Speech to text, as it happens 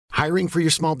Hiring for your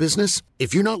small business?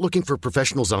 If you're not looking for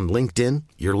professionals on LinkedIn,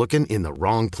 you're looking in the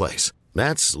wrong place.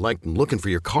 That's like looking for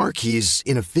your car keys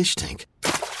in a fish tank.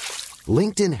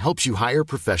 LinkedIn helps you hire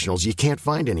professionals you can't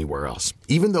find anywhere else,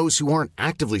 even those who aren't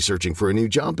actively searching for a new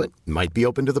job but might be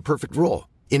open to the perfect role.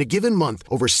 In a given month,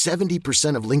 over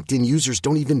 70% of LinkedIn users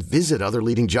don't even visit other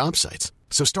leading job sites.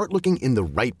 So start looking in the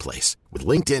right place. With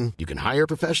LinkedIn, you can hire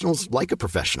professionals like a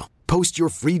professional. Post your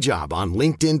free job on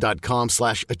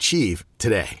linkedin.com/achieve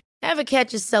today. Ever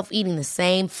catch yourself eating the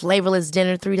same flavorless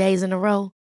dinner 3 days in a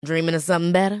row? Dreaming of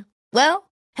something better?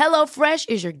 Well, HelloFresh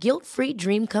is your guilt-free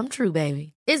dream come true,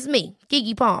 baby. It's me,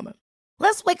 Keke Palmer.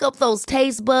 Let's wake up those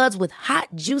taste buds with hot,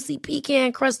 juicy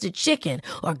pecan-crusted chicken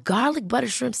or garlic butter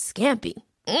shrimp scampi.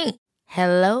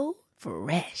 Hello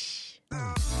Fresh.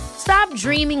 Stop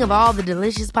dreaming of all the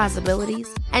delicious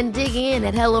possibilities and dig in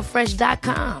at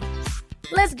HelloFresh.com.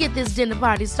 Let's get this dinner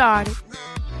party started.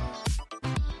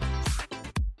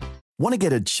 Want to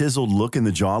get a chiseled look in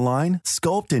the jawline?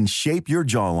 Sculpt and shape your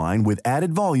jawline with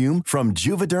added volume from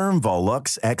Juvederm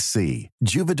Volux XC.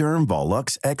 Juvederm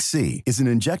Volux XC is an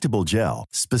injectable gel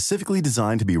specifically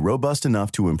designed to be robust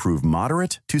enough to improve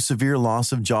moderate to severe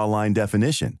loss of jawline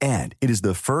definition. And it is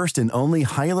the first and only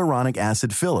hyaluronic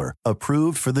acid filler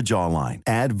approved for the jawline.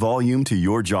 Add volume to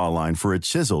your jawline for a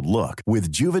chiseled look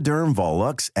with Juvederm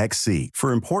Volux XC.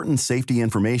 For important safety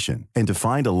information and to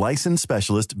find a licensed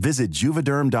specialist, visit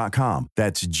Juvederm.com.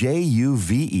 That's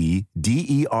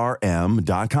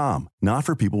Juvederm.com. Not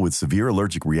for people with severe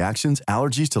allergic reactions,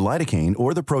 allergies to lidocaine,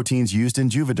 or the proteins used in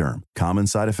Juvederm. Common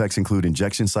side effects include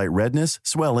injection site redness,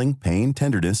 swelling, pain,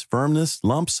 tenderness, firmness,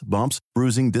 lumps, bumps,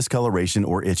 bruising, discoloration,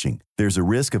 or itching. There's a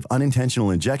risk of unintentional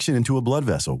injection into a blood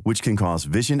vessel, which can cause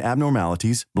vision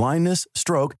abnormalities, blindness,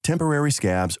 stroke, temporary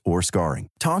scabs, or scarring.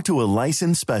 Talk to a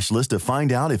licensed specialist to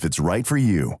find out if it's right for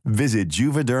you. Visit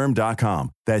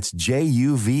Juvederm.com. That's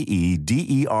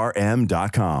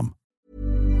Juvederm.com.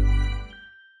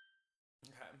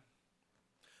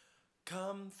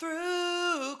 Come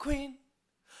through, Queen.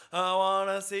 I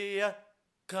wanna see ya.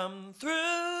 Come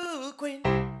through, Queen.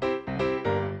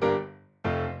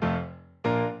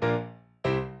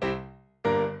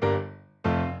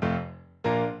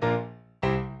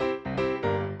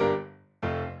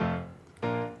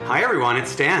 Hi everyone,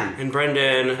 it's Dan. And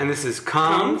Brendan. And this is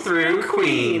Come Through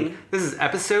Queen. This is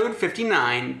episode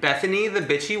 59, Bethany the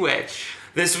Bitchy Witch.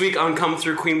 This week on Come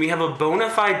Through Queen, we have a bona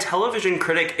fide television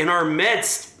critic in our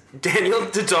midst, Daniel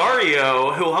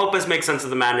Daddario, who will help us make sense of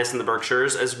the madness in the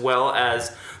Berkshires, as well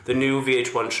as the new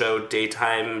VH1 show,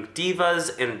 Daytime Divas,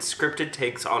 and scripted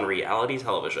takes on reality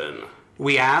television.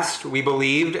 We asked, we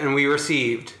believed, and we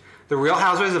received. The Real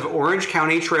Housewives of Orange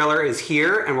County trailer is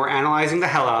here, and we're analyzing the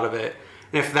hell out of it.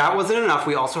 And if that wasn't enough,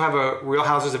 we also have a Real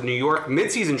Housewives of New York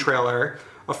mid-season trailer.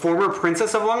 A former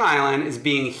princess of Long Island is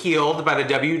being healed by the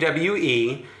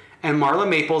WWE, and Marla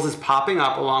Maples is popping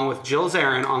up along with Jill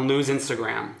Zarin on Lou's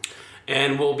Instagram.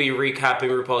 And we'll be recapping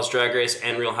RuPaul's Drag Race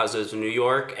and Real Housewives of New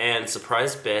York. And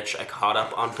surprise bitch, I caught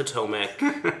up on Potomac.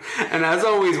 And as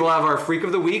always, we'll have our Freak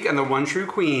of the Week and the One True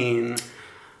Queen.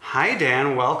 Hi,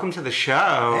 Dan. Welcome to the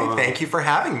show. Hey, thank you for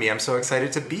having me. I'm so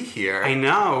excited to be here. I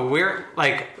know.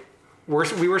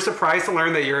 We were surprised to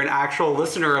learn that you're an actual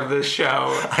listener of this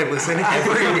show. I listen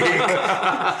every week.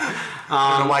 I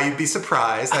don't know why you'd be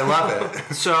surprised. I love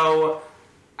it. So,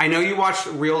 I know you watch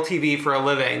real TV for a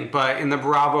living, but in the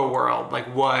Bravo world,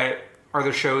 what are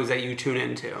the shows that you tune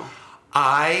into?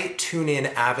 I tune in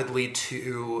avidly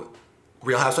to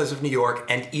Real Housewives of New York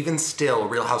and even still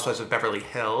Real Housewives of Beverly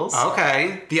Hills.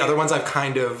 Okay. The other ones I've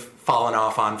kind of fallen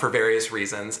off on for various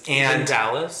reasons. And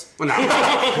Dallas? Well, no.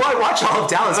 Well, I watch all of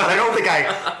Dallas, but I don't think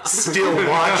I still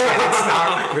watch it. It's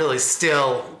not really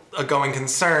still a going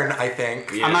concern, I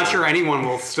think. Yeah. I'm not sure anyone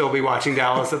will still be watching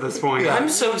Dallas at this point. I'm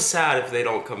so sad if they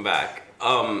don't come back.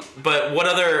 But what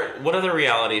other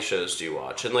reality shows do you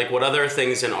watch? And what other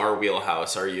things in our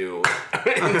wheelhouse are you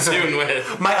in tune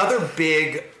with? My other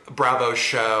big Bravo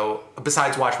show,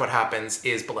 besides Watch What Happens,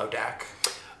 is Below Deck.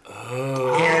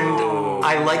 Oh. And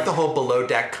I like the whole Below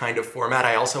Deck kind of format.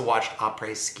 I also watched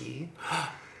Après Ski.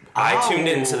 I tuned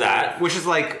into that. Which is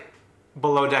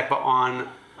Below Deck, but on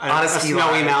a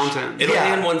snowy mountain. It only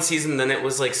had one season, then it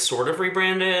was sort of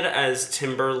rebranded as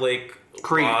Timberlake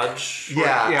Creek. Lodge.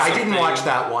 Yeah, I didn't watch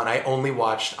that one. I only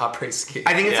watched Après Ski.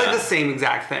 I think it's the same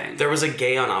exact thing. There was a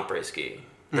gay on Après Ski.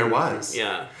 There was.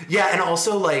 Yeah. Yeah, and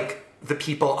also the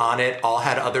people on it all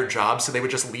had other jobs, so they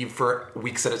would just leave for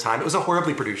weeks at a time. It was a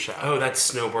horribly produced show. Oh, that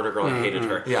snowboarder girl, I hated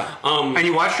her. Yeah. And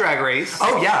you watch Drag Race.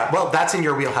 Oh, yeah. Well, that's in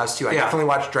your wheelhouse, too. I definitely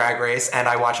watch Drag Race, and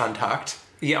I watch Untucked.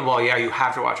 Yeah, well, yeah, you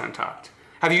have to watch Untucked.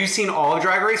 Have you seen all of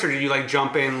Drag Race, or did you like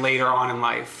jump in later on in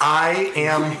life? I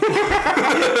am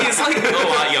He's like a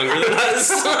lot younger than us.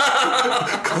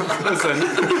 Listen,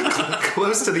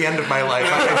 close to the end of my life.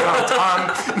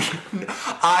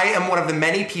 I am one of the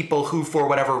many people who, for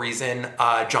whatever reason,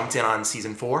 jumped in on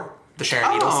season 4, the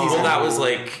Sharon Needles season. Well, that was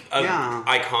like a Yeah.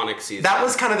 iconic season. That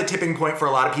was kind of the tipping point for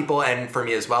a lot of people, and for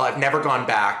me as well. I've never gone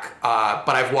back, but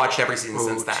I've watched every season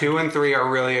since then. 2 and 3 are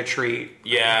really a treat.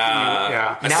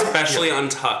 Yeah. Yeah. Especially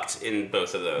Untucked in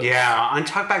both of those. Yeah,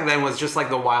 Untucked back then was just like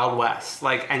the Wild West.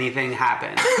 Like anything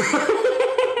happened.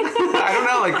 I don't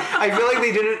know. Like I feel like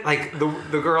they didn't like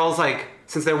the girls like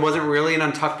since there wasn't really an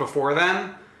Untucked before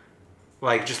then,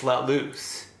 like just let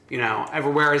loose. You know,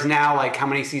 whereas now, like, how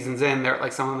many seasons in, they're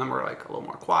like some of them were like a little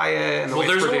more quiet. And the Well,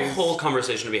 way it's there's a produced. whole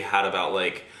conversation to be had about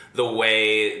like the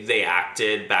way they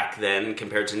acted back then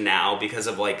compared to now because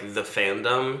of like the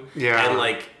fandom. Yeah. And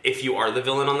like if you are the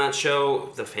villain on that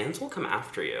show, the fans will come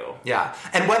after you. Yeah,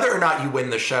 and whether or not you win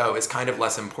the show is kind of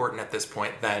less important at this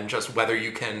point than just whether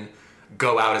you can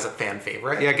go out as a fan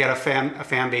favorite. Yeah, get a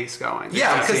fan base going.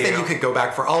 Yeah, That's because then you. you could go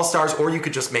back for All Stars, or you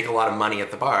could just make a lot of money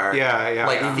at the bar. Yeah,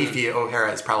 Like yeah. Fifi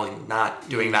O'Hara is probably not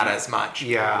doing that as much.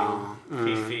 Yeah.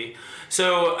 Fifi.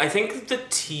 So I think the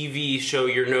TV show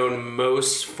you're known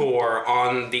most for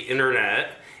on the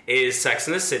internet is Sex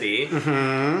and the City.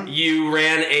 Mm-hmm. You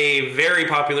ran a very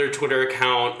popular Twitter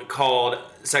account called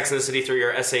Sex and the City through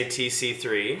your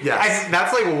SATC3. Yes.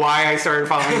 That's like why I started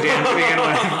following Dan to begin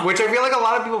with, which I feel like a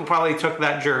lot of people probably took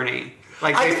that journey.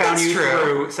 Like I they think found that's you true.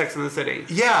 through Sex and the City.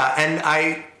 Yeah,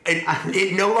 and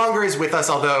it no longer is with us,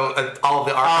 although all of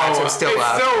the archives are still it's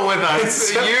up. still with us.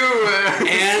 So-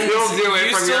 And still do it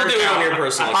you from still your do it on account. your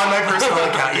personal On account. my personal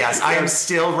account, yes. I am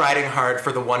still riding hard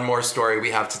for the one more story we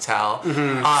have to tell.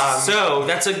 Mm-hmm. So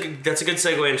that's a good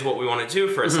segue into what we want to do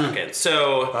for a second.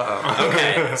 So,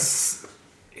 okay,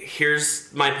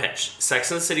 here's my pitch.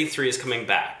 Sex and the City 3 is coming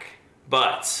back,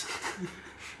 but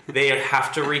they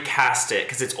have to recast it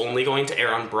because it's only going to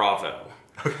air on Bravo.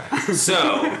 Okay. So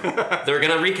they're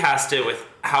going to recast it with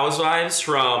housewives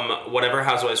from whatever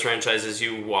Housewives franchises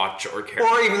you watch or care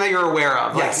Or even that you're aware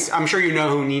of. Like, Yes. I'm sure you know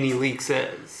who Nene Leakes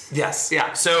is. Yes.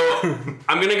 Yeah. So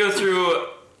I'm going to go through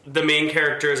the main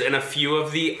characters and a few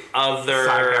of the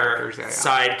other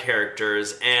Side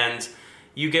characters, and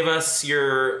you give us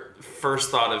your first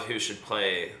thought of who should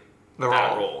play The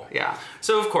that role. role. Yeah.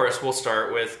 So of course we'll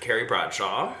start with Carrie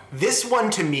Bradshaw. This one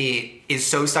to me is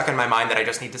so stuck in my mind that I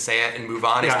just need to say it and move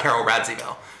on. Is Yeah. Carol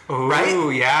Radziwill. Ooh,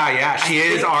 Right? yeah. She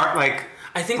is think- art like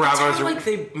I think Bravo's that's how like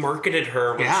they marketed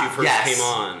her when Yeah. she first Yes. came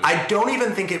on. I don't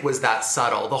even think it was that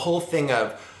subtle. The whole thing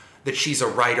of that she's a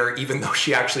writer, even though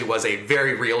she actually was a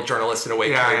very real journalist in a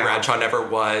way Yeah, Carrie yeah. Bradshaw never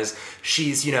was.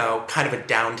 She's, kind of a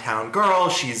downtown girl.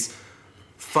 She's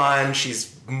fun.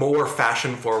 She's more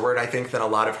fashion forward, I think, than a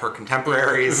lot of her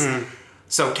contemporaries. Mm-hmm.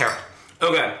 So, Carol.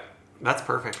 Okay, that's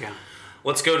perfect, yeah.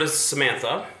 let's go to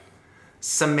Samantha.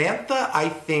 Samantha, I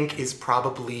think, is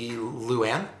probably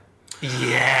Luann. Yeah.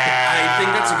 I think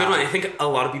that's a good one. I think a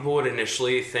lot of people would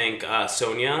initially think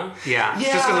Sonia. Yeah.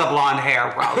 Yeah. Just because of the blonde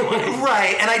hair, probably.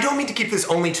 Right, and I don't mean to keep this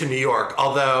only to New York,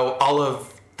 although all of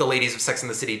the ladies of Sex and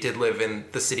the City did live in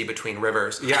the city between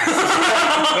rivers. Yeah.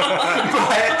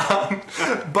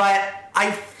 But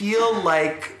I feel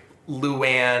like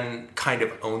Luann kind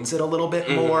of owns it a little bit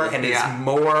more and is Yeah.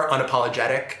 more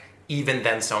unapologetic even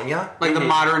than Sonia. Like the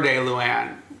modern day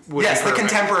Luann. would Yes, be the perfect.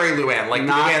 contemporary Luann, like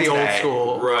Not Luann the old today.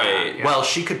 school. Right. Yeah. Well,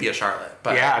 she could be a Charlotte,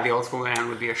 but yeah, the old school Luann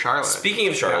would be a Charlotte. Speaking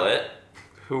of Charlotte,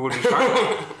 Who would be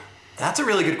Charlotte? that's a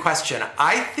really good question.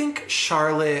 I think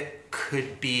Charlotte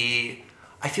could be.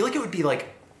 I feel like it would be like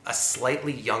a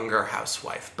slightly younger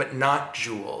housewife, but not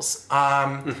Jules.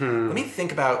 Let me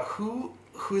think about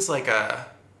who's like a.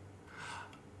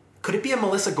 Could it be a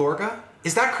Melissa Gorga?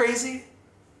 Is that crazy?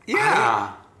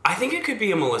 Yeah. I think it could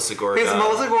be a Melissa Gorga. Because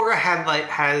Melissa Gorga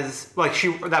has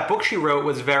that book she wrote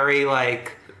was very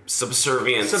like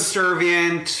Subservience.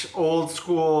 subservient, old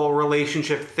school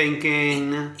relationship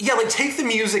thinking. Yeah, like take the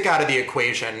music out of the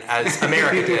equation, as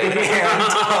America did,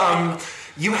 and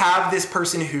you have this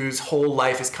person whose whole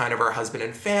life is kind of her husband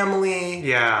and family,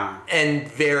 Yeah. and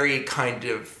very kind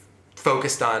of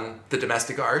focused on the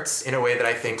domestic arts in a way that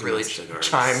I think really Domestic arts.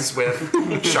 chimes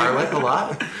with Charlotte a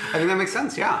lot. I think that makes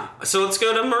sense, yeah. So let's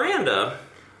go to Miranda.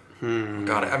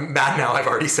 God, I'm mad now. I've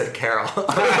already said Carol.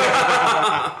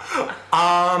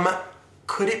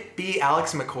 Could it be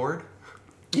Alex McCord?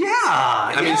 Yeah.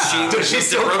 I mean, she Does she lived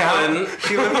still in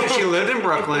Brooklyn. She lived in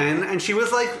Brooklyn, and she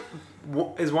was like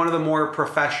is one of the more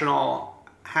professional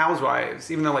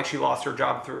housewives, even though like she lost her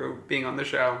job through being on the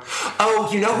show. Oh,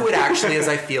 you know who it actually is,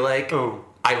 I feel like? Oh.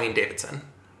 Eileen Davidson.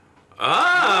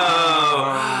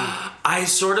 Oh! I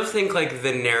sort of think, like,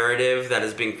 the narrative that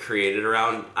is being created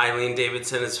around Eileen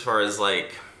Davidson as far as,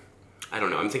 like, I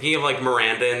don't know, I'm thinking of, like,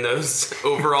 Miranda in those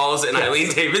overalls and Eileen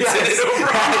Davidson in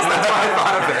overalls. That's why I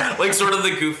thought of it. Like, sort of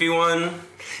the goofy one.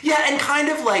 Yeah, and kind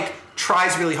of like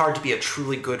tries really hard to be a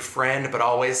truly good friend, but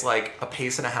always like a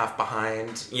pace and a half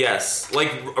behind. Yes,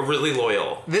 like, really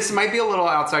loyal. This might be a little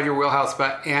outside your wheelhouse,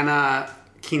 but Anna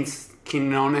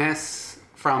Quinones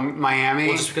from Miami.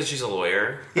 Well, just because she's a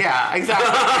lawyer. Yeah,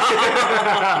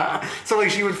 exactly. So, like,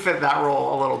 she would fit that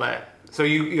role a little bit. So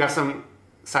you have some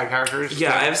side characters?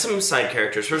 Yeah, I have some side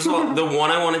characters. First of all, the one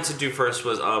I wanted to do first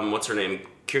was, what's her name?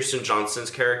 Kirsten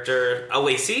Johnston's character.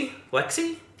 Lexi?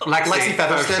 Lexi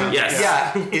Featherston? Yes.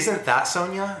 Yeah. Isn't that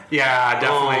Sonia? Yeah,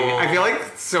 definitely. Oh. I feel like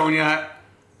Sonia,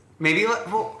 maybe,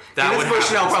 well, That would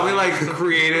Bushnell happen. probably, like,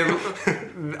 creative.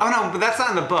 Oh, no, but that's not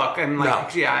in the book. And, like, No.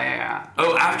 yeah.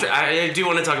 Oh, after I do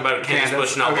want to talk about Candace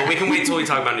Candace, Bushnell, okay. but we can wait till we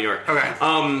talk about New York. Okay.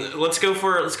 Let's go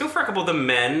for a couple of the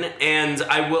men, and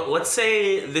let's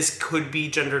say this could be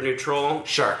gender neutral.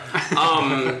 Sure.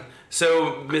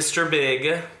 So Mr.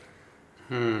 Big.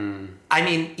 I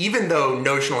mean, even though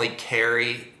notionally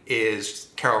Carrie is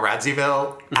Carol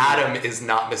Radziwill, Adam is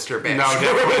not Mr. Big. No,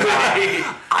 definitely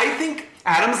not. I think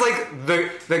Adam's, like,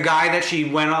 the guy that she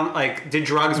went on, like, did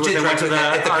drugs with and went to the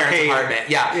at the parents' arcade. apartment.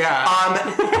 Yeah. Yeah.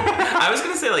 I was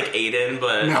gonna say like Aiden,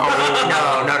 but No.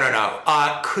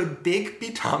 Could Big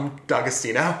be Tom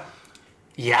D'Agostino?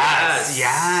 Yes.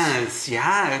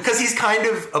 Because he's kind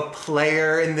of a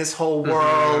player in this whole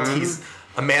world. He's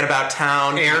a man about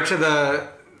town. Heir to the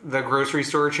grocery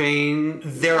store chain.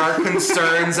 There are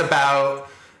concerns about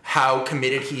how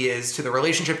committed he is to the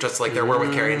relationship, just like there were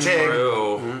with Carrie and Big.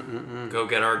 True. Go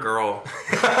get our girl.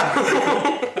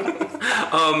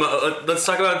 Let's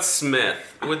talk about Smith.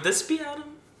 Would this be Adam?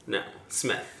 No,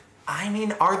 Smith. I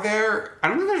mean, are there I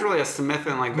don't think there's really a Smith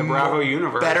in, like, the Bravo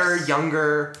universe. better,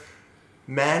 younger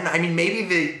men? I mean, maybe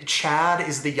the Chad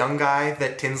is the young guy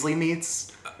that Tinsley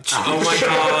meets. Oh my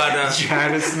god.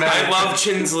 Chad is Smith. I love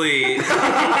Chinsley.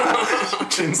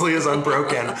 Tinsley is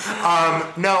unbroken.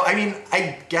 No, I mean,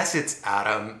 I guess it's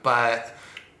Adam, but...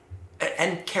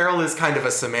 And Carol is kind of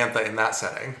a Samantha in that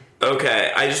setting.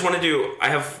 Okay, I just want to do... I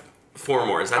have 4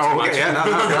 more. Is that too much? Okay,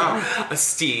 yeah, no.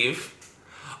 Steve.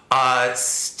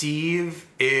 Steve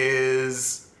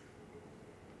is...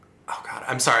 Oh god,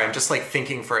 I'm sorry. I'm just like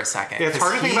thinking for a second. It's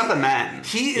hard to think about the men.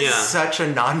 He is Yeah. such a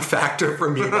non-factor for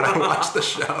me when I watch the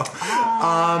show.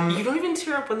 You don't even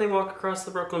tear up when they walk across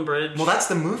the Brooklyn Bridge. Well, that's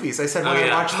the movies. I said when Oh, I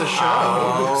yeah. watch the show.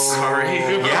 Oh, sorry.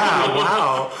 Yeah,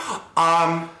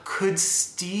 wow. Could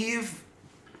Steve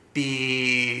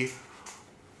be...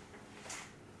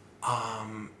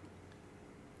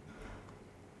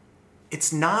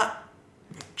 It's not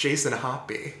Jason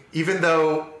Hoppy, even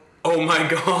though... Oh my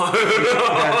god.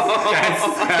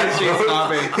 That's Jason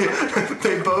Hoppy.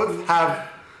 They both have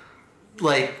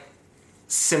like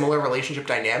similar relationship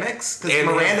dynamics because And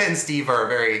Miranda and Steve are a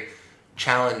very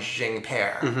challenging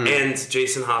pair. And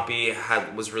Jason Hoppy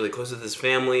was really close with his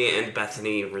family, and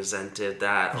Bethany resented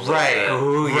that. a little Right. bit.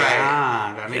 Ooh, Right.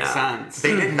 yeah. That makes Yeah. sense.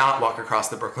 They did not walk across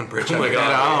the Brooklyn Bridge. Oh my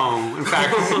God. No. In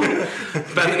fact,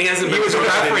 Bethany hasn't been was to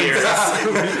Brooklyn in referenced.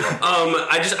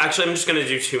 years. I'm just gonna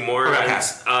do 2 more. Okay.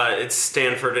 And, it's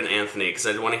Stanford and Anthony because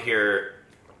I want to hear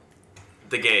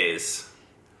the gays.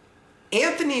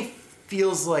 Anthony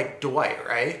feels like Dwight,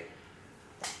 right?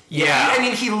 Yeah. I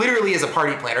mean, he literally is a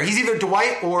party planner. He's either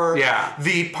Dwight or Yeah.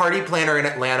 the party planner in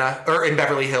Atlanta or in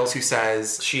Beverly Hills who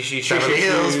says She. Beverly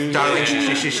Hills, darling,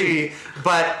 Yeah. she.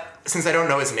 But since I don't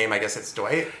know his name, I guess it's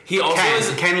Dwight. He also is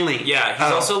Ken Lee. Yeah,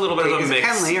 he's also a little bit of a Is it mix.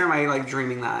 Ken Lee, or am I, like,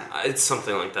 dreaming that? It's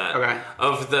something like that. Okay.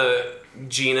 Of the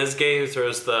Gina's gay who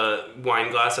throws the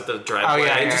wine glass at the driveway. Oh,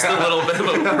 yeah, Just yeah. a little bit of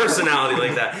a personality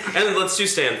like that. And then let's do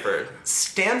Stanford.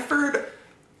 Stanford,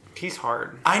 He's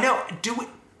hard. I know.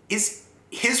 Is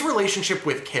his relationship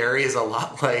with Carrie is a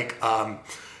lot like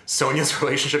Sonia's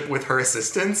relationship with her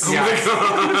assistants? Yeah.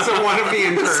 So one of the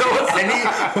interns. So any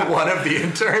one of the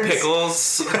interns,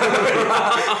 Pickles.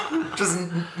 just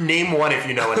name one if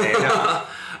you know a name.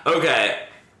 Okay.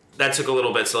 That took a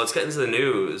little bit, so let's get into the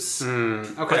news.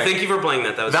 Okay. But thank you for playing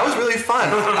that. That was really fun.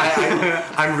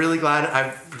 I'm really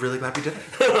glad we did it.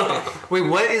 Wait,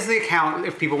 what is the account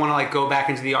if people want to, like, go back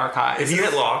into the archives? Isn't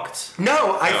it locked?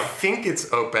 No, I No. think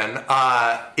it's open.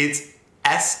 It's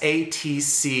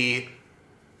SATC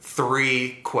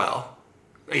 3 Quell.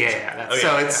 Yeah, that's Okay.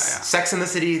 So it's yeah. Sex and the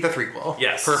City, the threequel.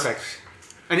 Yes. Perfect.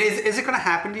 And is it going to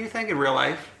happen, do you think, in real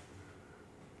life?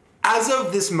 As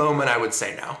of this moment, I would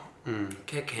say no.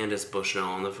 Get Candace Bushnell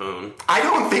on the phone. I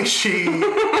don't think she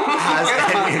has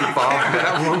any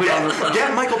involvement.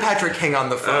 Get Michael Patrick King on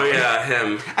the phone. Oh yeah,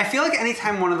 him. I feel like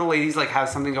anytime one of the ladies like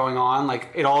has something going on, like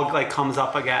it all like comes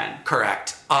up again.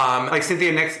 Correct. Like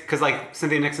Cynthia Nixon, because like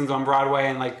Cynthia Nixon's on Broadway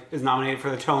and like is nominated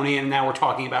for the Tony, and now we're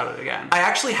talking about it again. I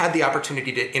actually had the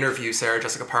opportunity to interview Sarah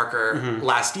Jessica Parker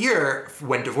last year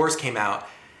when Divorce came out,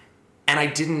 and I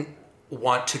didn't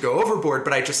want to go overboard,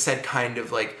 but I just said kind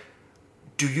of like,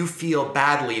 do you feel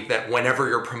badly that whenever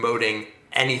you're promoting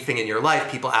anything in your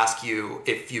life, people ask you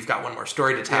if you've got one more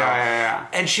story to tell? Yeah.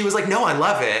 And she was like, no, I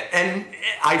love it. And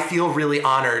I feel really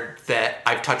honored that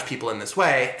I've touched people in this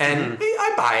way. And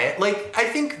I buy it. Like, I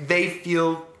think they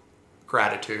feel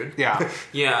gratitude. Yeah.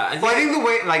 Yeah. I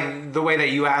think the way that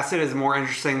you asked it is more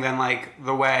interesting than like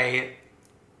the way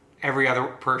every other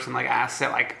person like asks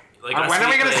it. Like when are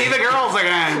we going to see the girls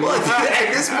again? Well,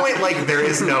 at this point, like, there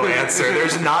is no answer.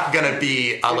 There's not going to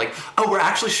be like, oh, we're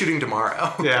actually shooting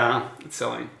tomorrow. Yeah, it's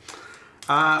silly.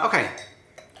 Okay.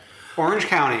 Orange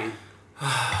County.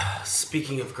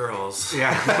 Speaking of girls.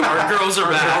 Yeah. Our girls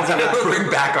are back. Bring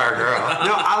back our girl.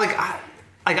 No,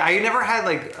 I never had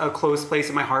like a close place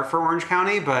in my heart for Orange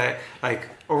County, but like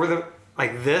over the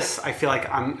this, I feel like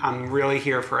I'm really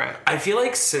here for it. I feel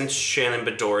like since Shannon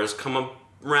Beador has come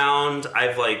around,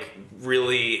 I've like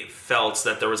really felt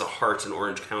that there was a heart in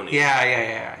Orange County.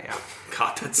 Yeah.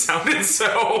 God, that sounded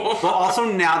so. Well, also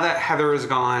now that Heather is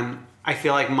gone, I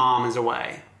feel like Mom is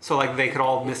away, so like they could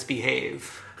all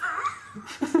misbehave.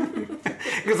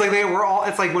 Because like they were all,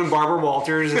 it's like when Barbara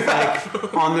Walters is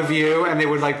like on The View and they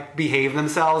would like behave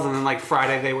themselves, and then like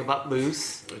Friday they would let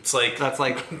loose. It's like That's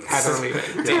like Heather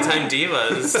leaving. Daytime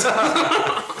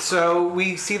Divas. So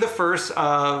we see the first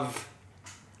of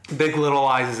Big Little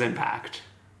Lies' impact.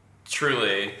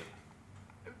 Truly.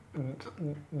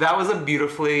 That was a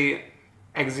beautifully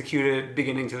executed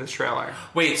beginning to this trailer.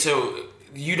 Wait, so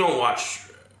you don't watch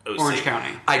OC? Orange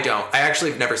County. I don't. I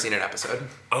actually have never seen an episode.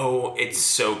 Oh, it's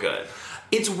so good.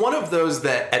 It's one of those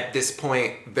that at this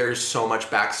point there's so much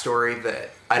backstory that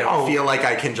I don't feel like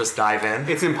I can just dive in.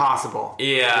 It's impossible.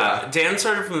 Yeah. Dan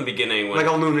started from the beginning. When, Like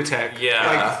a lunatic.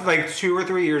 Yeah. Like 2 or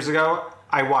 3 years ago,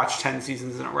 I watched 10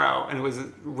 seasons in a row, and it was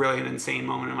really an insane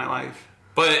moment in my life.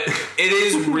 But it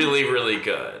is really, really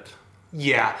good.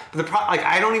 Yeah. But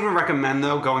I don't even recommend,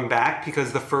 though, going back,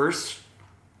 because the first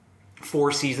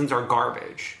 4 seasons are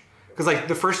garbage. Because, like,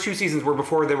 the first 2 seasons were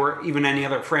before there were even any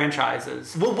other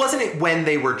franchises. Well, wasn't it when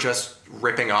they were just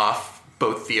ripping off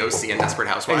both the OC and Desperate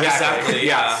Housewives? Exactly,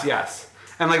 yeah. Yes.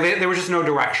 And, like, there was just no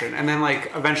direction. And then, like,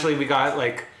 eventually we got,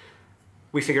 like,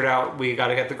 we figured out we got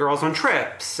to get the girls on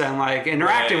trips and, like,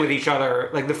 interacting with each other.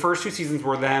 Like, the first 2 seasons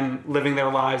were them living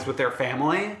their lives with their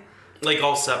family. Like,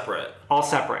 all separate. All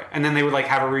separate. And then they would, like,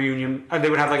 have a reunion. They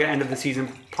would have, like, an end-of-the-season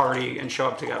party and show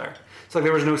up together. So, like,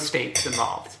 there was no stakes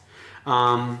involved.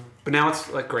 But now it's,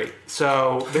 like, great.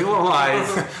 So, Big Little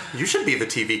Lies. You should be the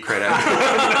TV critic.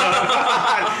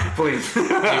 Please. He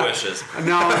wishes.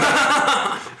 No.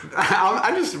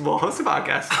 We'll host a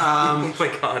podcast. Oh my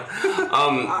god.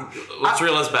 Let's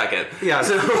reel us back in. Yeah.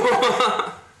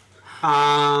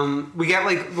 We get,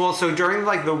 like, so during,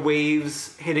 like, the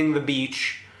waves hitting the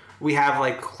beach, we have,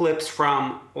 like, clips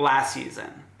from last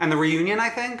season. And the reunion, I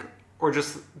think? Or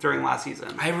just during last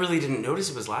season? I really didn't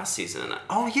notice it was last season.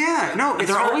 Oh, yeah. No,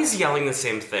 They're always yelling the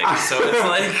same thing, so it's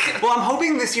like... Well, I'm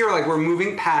hoping this year, like, we're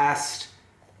moving past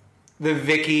the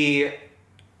Vicky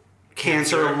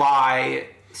cancer lie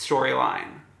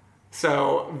storyline.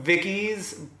 So,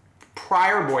 Vicky's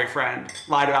prior boyfriend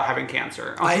lied about having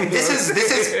cancer. This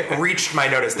has reached my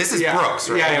notice. This is Brooks,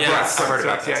 right? Yeah, Yes. Brooks. I've heard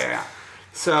about this. Yeah.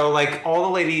 So, like, all the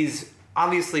ladies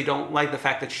obviously don't like the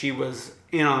fact that she was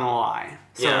in on a lie.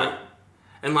 So, Yeah.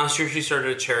 And last year she started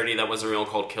a charity that wasn't real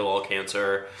called Kill All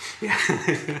Cancer. Yeah.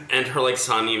 And her, like,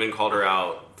 son even called her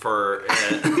out for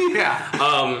it.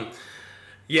 Yeah.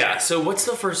 Yeah, so what's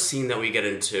the first scene that we get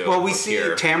into? Well, we see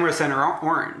here? Tamara Center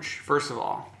Orange, first of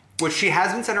all. Which she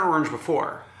has been Center Orange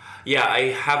before. Yeah,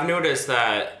 I have noticed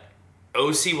that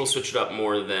OC will switch it up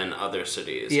more than other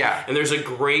cities. Yeah. And there's a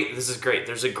great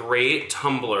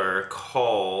Tumblr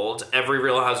called Every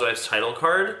Real Housewives Title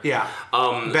Card. Yeah.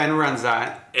 Ben runs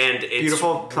that. And it's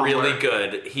Beautiful Tumblr. really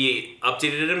good. He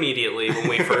updated it immediately when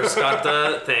we first got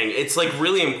the thing. It's, like,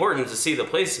 really important to see the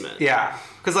placement. Yeah.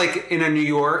 Because, like, in a New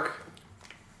York,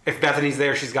 if Bethany's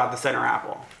there, she's got the center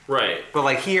apple. Right. But,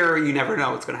 like, here, you never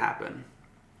know what's going to happen.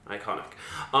 Iconic.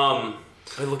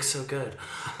 It looks so good.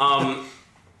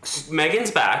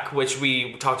 Megan's back, which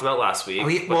we talked about last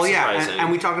week. Well, yeah,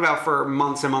 and we talked about for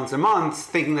months and months and months,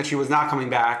 thinking that she was not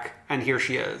coming back, and here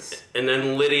she is. And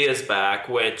then Lydia's back,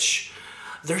 which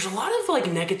There's a lot of like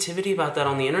negativity about that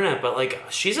on the internet, but like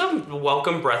she's a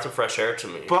welcome breath of fresh air to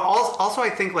me. But also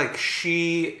I think like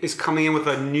she is coming in with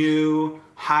a new,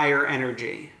 higher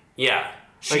energy. Yeah.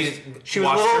 She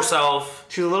washed herself.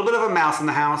 She was a little bit of a mouse in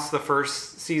the house the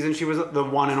first season she was, the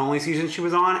one and only season she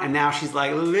was on, and now she's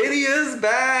like, Lydia's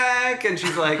back, and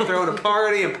she's like throwing a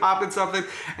party and popping something,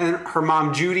 and her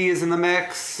mom Judy is in the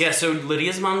mix. Yeah, so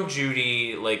Lydia's mom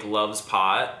Judy like loves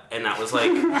pot, and that was like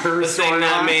her the thing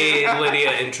that made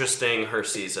Lydia interesting her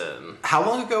season. How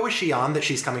long ago was she on that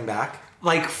she's coming back?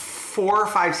 Like 4 or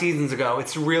 5 seasons ago.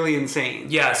 It's really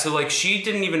insane. Yeah, so like she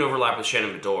didn't even overlap with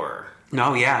Shannon Bedore.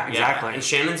 No, yeah, exactly. Yeah, and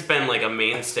Shannon's been like a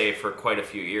mainstay for quite a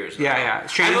few years now. Yeah.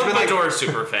 I'm a Bedore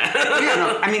super fan. Yeah,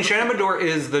 no, I mean, Shannon Bedore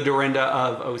is the Dorinda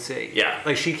of OC. Yeah.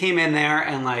 Like, she came in there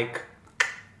and, like,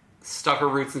 stuck her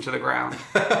roots into the ground.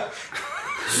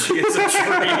 She is a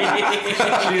tree.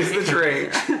 She is the tree.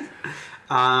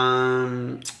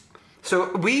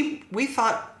 So we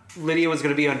thought Lydia was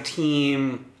going to be on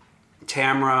team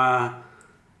Tamra,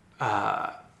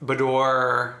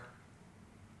 Bedore,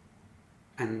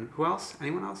 and who else?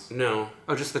 Anyone else? No.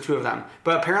 Oh, just the two of them.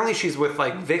 But apparently she's with,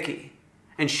 like, Vicky.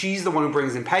 And she's the one who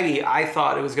brings in Peggy. I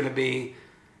thought it was going to be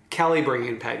Kelly bringing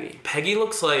in Peggy. Peggy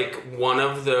looks like one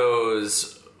of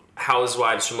those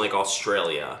housewives from, like,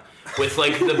 Australia. With,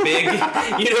 like, the big...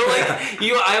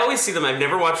 I always see them. I've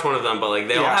never watched one of them, but, like,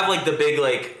 they all have, like, the big,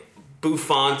 like,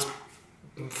 bouffant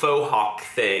faux hawk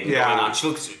thing going on. She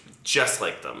looks just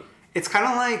like them. It's kind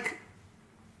of like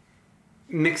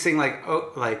mixing,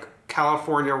 like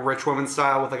California rich woman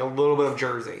style with like a little bit of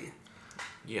Jersey.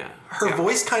 Yeah. Her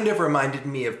voice kind of reminded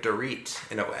me of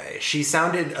Dorit in a way. She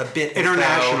sounded a bit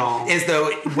international. As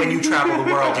though when you travel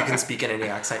the world, you can speak in any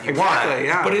accent you want.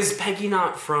 Yeah. But is Peggy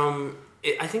not from...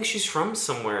 I think she's from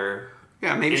somewhere...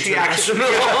 Yeah, maybe she actually...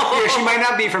 Yeah, she might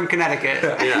not be from Connecticut.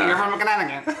 Yeah. You're from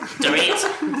Connecticut.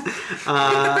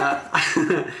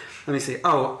 Let me see.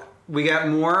 Oh, we got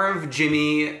more of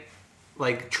Jimmy...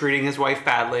 like treating his wife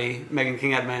badly, Megan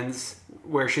King Edmonds,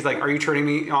 where she's like, "Are you turning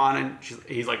me on?" And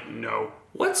he's like, "No."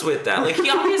 What's with that? Like, he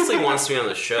obviously wants to be on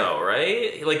the show,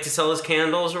 right? Like to sell his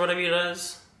candles or whatever he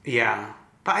does. Yeah,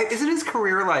 but isn't his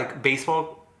career like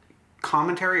baseball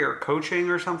commentary or coaching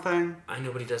or something? I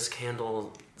know, but he does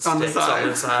candle on the sticks side. on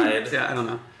the side. Yeah, I don't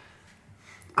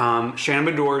know.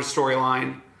 Shannon Bedore's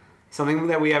storyline, something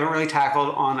that we haven't really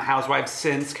tackled on Housewives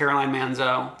since Caroline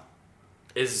Manzo,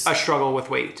 Is a struggle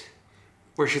with weight.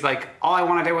 Where she's like, all I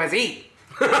want to do is eat.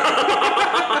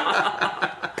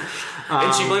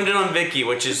 And she blamed it on Vicky,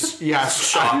 which is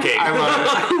shocking. I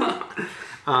love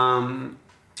it.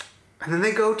 And then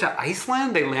they go to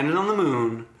Iceland. They landed on the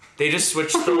moon. They just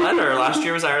switched the letter. Last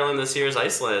year was Ireland, this year is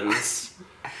Iceland.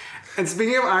 And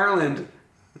speaking of Ireland,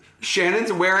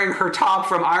 Shannon's wearing her top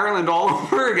from Ireland all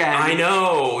over again. I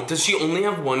know. Does she only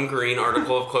have one green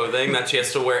article of clothing that she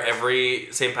has to wear every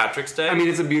St. Patrick's Day? I mean,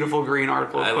 it's a beautiful green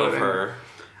article of clothing. I love her.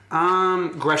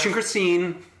 Gretchen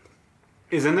Christine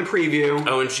is in the preview.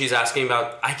 Oh, and she's asking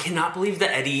about... I cannot believe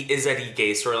the Eddie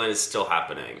gay storyline is still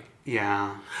happening.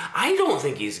 Yeah. I don't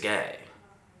think he's gay.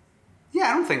 Yeah,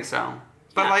 I don't think so.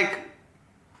 But, like...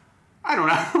 I don't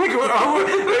know. Like,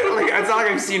 it's not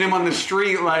like I've seen him on the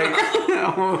street. Like,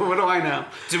 what do I know?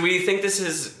 Do we think this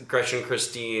is Gretchen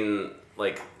Christine,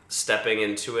 like, stepping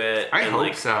into it? I hope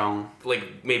like, so.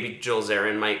 Like, maybe Jill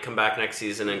Zarin might come back next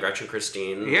season and Gretchen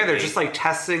Christine. Yeah, they're just, like,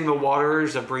 testing the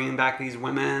waters of bringing back these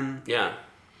women. Yeah.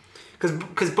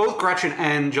 Because both Gretchen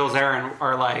and Jill Zarin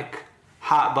are, like,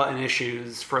 hot button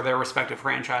issues for their respective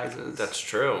franchises. That's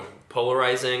true.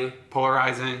 Polarizing.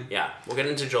 Yeah. We'll get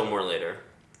into Jill more later.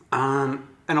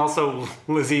 And also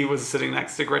Lizzie was sitting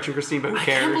next to Gretchen Christine, but who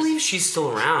cares? I can't believe she's still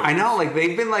around. I know, like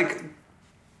they've been like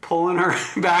pulling her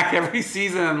back every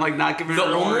season, like not giving her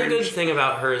the only orange. good thing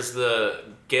about her is the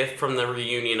gif from the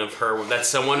reunion of her that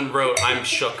someone wrote, "I'm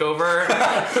shook over."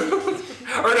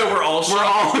 Or no, we're all shook. We're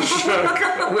all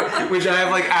shook. Which I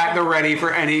have like at the ready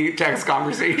for any text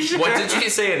conversation. What did she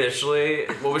say initially?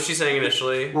 What was she saying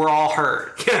initially? We're all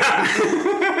hurt.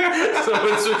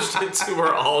 Someone switched it to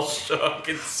 "we're all shook."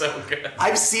 It's so good.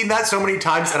 I've seen that so many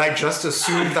times, and I just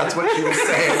assumed that's what she was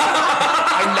saying.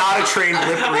 I'm not a trained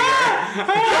lip reader.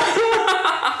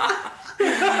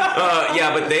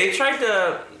 Yeah, but they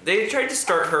tried to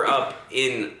start her up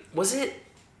in, was it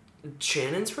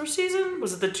Shannon's first season?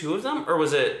 Was it the two of them, or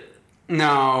was it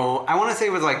No, I want to say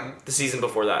it was like the season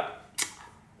before that?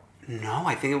 No,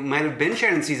 I think it might have been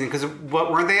Shannon's season because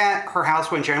weren't they at her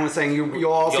house when Shannon was saying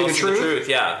you'll all see the truth?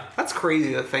 Yeah. That's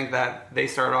crazy to think that they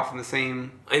started off in the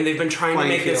same. And they've been trying to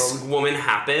make this field. woman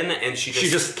happen, and she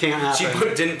just can't happen.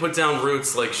 She didn't put down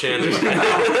roots like Shannon.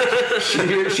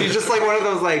 She's just like one of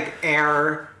those like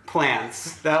air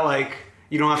plants that like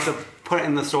you don't have to put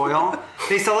in the soil.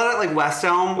 They sell it at like West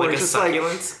Elm, where Like it's a just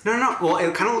succulent? like no. Well,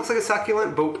 it kind of looks like a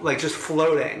succulent, but like just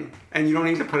floating, and you don't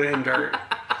need to put it in dirt.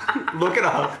 Look it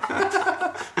up.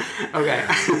 Okay.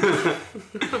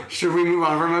 Should we move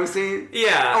on from OC?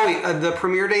 Yeah. Oh wait, the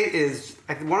premiere date is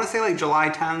I want to say like July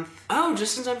 10th. Oh,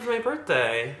 just in time for my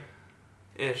birthday.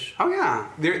 Ish. Oh yeah,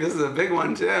 this is a big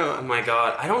one too. Oh my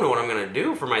god. I don't know what I'm going to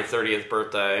do for my 30th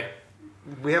birthday.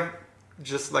 We have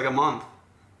just like a month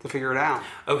to figure it out.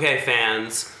 Okay,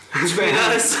 fans.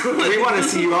 Fans, we want to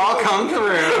see you all come through.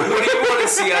 What do you want to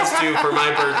see us do for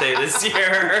my birthday this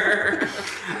year?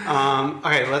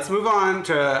 Okay, let's move on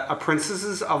to a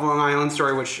Princesses of Long Island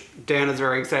story, which Dan is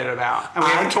very excited about. And we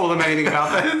haven't told him anything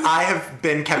about this. I have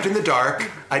been kept in the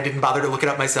dark. I didn't bother to look it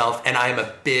up myself, and I am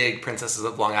a big Princesses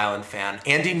of Long Island fan.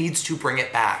 Andy needs to bring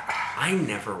it back. I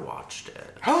never watched it.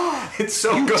 It's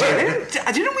so good.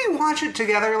 Didn't we watch it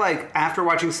together, like, after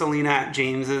watching Selena at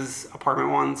James's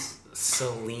apartment once?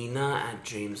 Selena at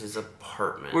James's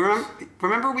apartment.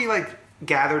 Remember we, like,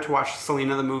 gathered to watch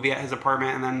Selena the movie at his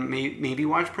apartment and then maybe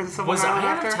watch Princess of Long Was I Island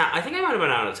out after? of town? I think I might have been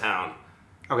out of town.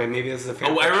 Okay, maybe this is a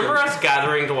fan Oh, I remember fiction. us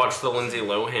gathering to watch the Lindsay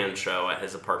Lohan show at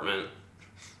his apartment.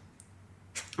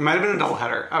 It might have been a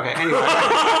doubleheader. Okay, anyway.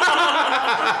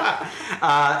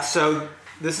 So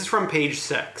this is from page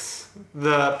 6,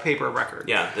 the paper record.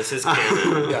 Yeah, this is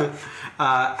canon.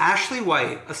 Ashley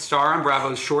White, a star on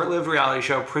Bravo's short-lived reality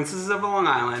show Princesses of Long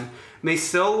Island, may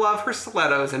still love her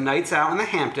stilettos and nights out in the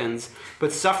Hamptons,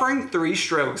 but suffering 3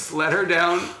 strokes led her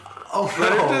down. Led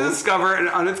her to discover an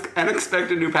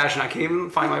unexpected new passion. I can't even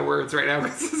find my words right now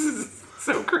because this is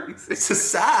so crazy. It's so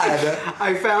sad.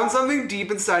 I found something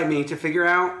deep inside me to figure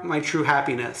out my true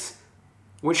happiness,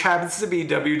 which happens to be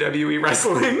WWE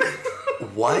wrestling.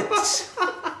 What?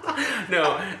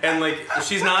 No, and like,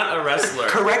 she's not a wrestler.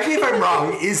 Correct me if I'm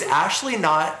wrong. Is Ashley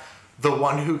not the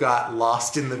one who got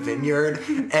lost in the vineyard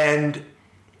and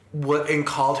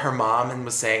called her mom and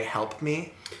was saying, "Help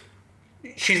me"?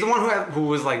 She's the one who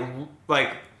was like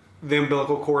the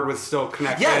umbilical cord was still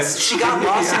connected. Yes, she got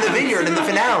lost in the vineyard in the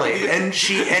finale, and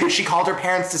she called her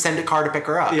parents to send a car to pick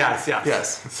her up. Yes.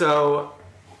 So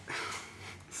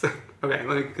okay,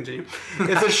 let me continue.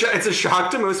 It's a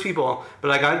shock to most people, but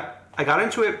I got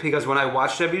into it because when I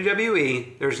watched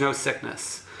WWE, there's no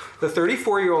sickness. The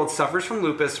 34-year-old suffers from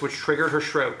lupus, which triggered her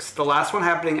strokes, the last one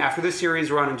happening after the series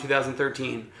run in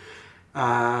 2013.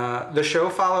 The show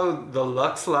followed the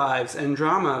Lux lives and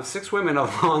drama of 6 women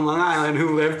on Long Island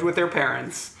who lived with their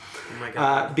parents. Oh my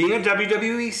God. Being a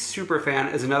WWE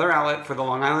superfan is another outlet for the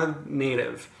Long Island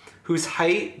native, whose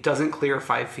height doesn't clear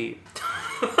 5 feet.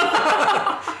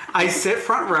 I sit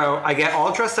front row, I get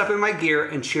all dressed up in my gear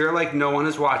and cheer like no one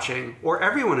is watching, or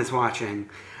everyone is watching.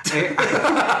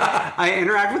 I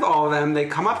interact with all of them, they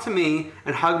come up to me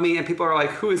and hug me, and people are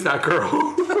like, who is that girl?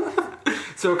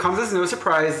 So it comes as no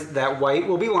surprise that White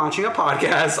will be launching a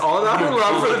podcast all about her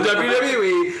love for the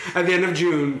WWE at the end of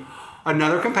June.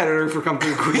 Another competitor for Come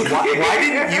Through Queen. Why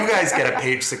didn't you guys get a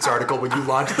page 6 article when you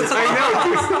launched this? I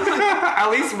know.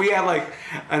 At least we had like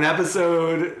an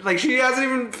episode. Like she hasn't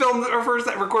even recorded her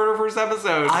first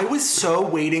episode. I was so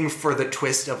waiting for the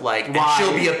twist of like, and Why?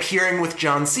 she'll be appearing with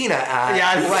John Cena at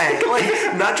Yes.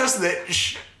 like not just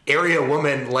that area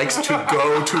woman likes to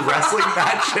go to wrestling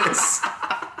matches.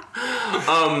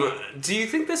 Do you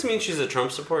think this means she's a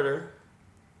Trump supporter?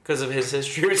 Because of his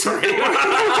history with with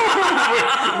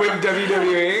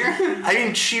WWE. I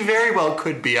mean, she very well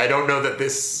could be. I don't know that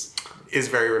this is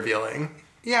very revealing.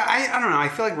 Yeah, I don't know. I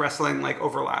feel like wrestling like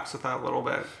overlaps with that a little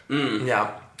bit.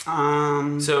 Yeah.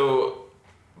 So,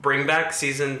 bring back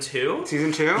season 2?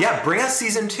 Season 2? Yeah, bring us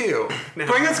season 2.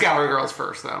 Bring us Gallery Girls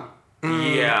first, though.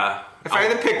 Yeah. If I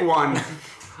had to pick one.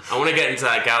 I want to get into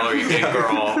that gallery big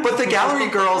girl. But the gallery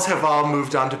girls have all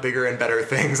moved on to bigger and better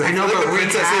things. I know but that the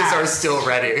princesses recast. are still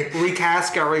ready.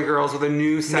 Recast Gallery Girls with a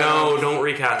new set No, of... don't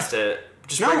recast it.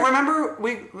 Just No, bring- remember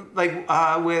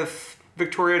with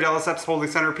Victoria Delisleps holding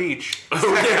Center Peach.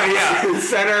 yeah.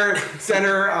 Center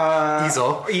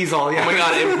Easel. yeah. Oh my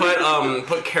god, and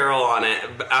put Carol on it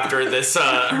after this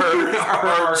her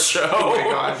art show. Oh my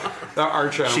god. The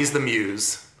art show. She's the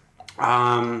muse.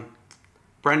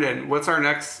 Brendan, what's our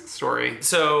next story?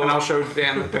 So- and I'll show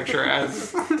Dan the picture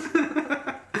as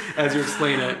as you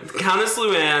explain it. Countess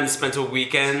Luann spent a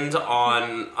weekend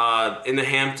on in the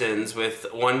Hamptons with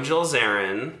one Jill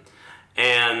Zarin,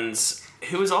 and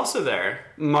who was also there?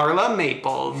 Marla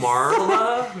Maples.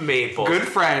 Marla Maples. Good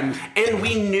friend. And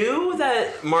we knew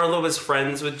that Marla was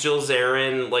friends with Jill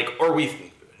Zarin, or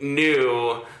we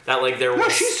knew that like there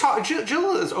was. No,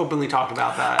 Jill has openly talked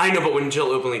about that. I know, but when Jill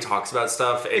openly talks about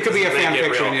stuff, it could be a fan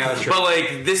fiction. Yeah, that's true. But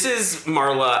like, this is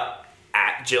Marla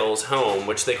at Jill's home,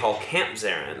 which they call Camp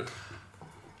Zarin.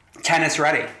 Tennis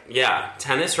ready. Yeah,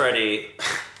 tennis ready,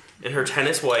 in her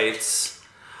tennis whites.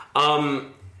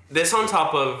 This on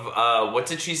top of what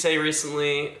did she say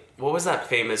recently? What was that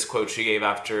famous quote she gave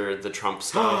after the Trump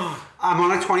stuff? I'm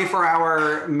on a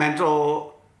 24-hour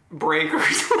mental break or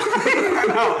something.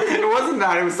 No, it wasn't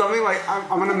that. It was something like,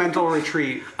 I'm on a mental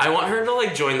retreat. I want her to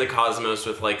like join the cosmos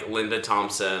with like Linda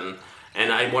Thompson,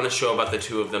 and I want a show about the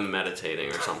two of them meditating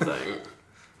or something.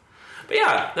 But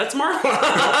yeah, that's Marla.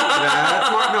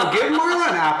 No, give Marla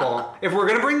an apple. If we're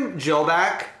gonna bring Jill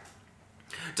back.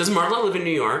 Does Marla live in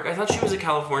New York? I thought she was a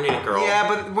California girl. Yeah,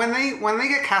 but when they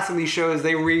get cast in these shows,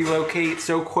 they relocate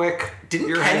so quick.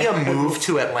 Didn't Kenya move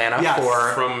to Atlanta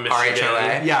from Michigan?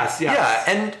 RHOA? Yes. Yeah,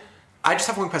 and I just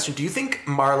have one question. Do you think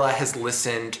Marla has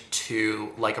listened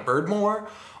to Like a Bird more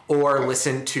or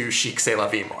listened to Chic C'est La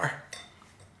Vie more?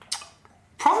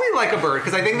 Probably Like a Bird,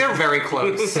 because I think they're very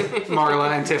close,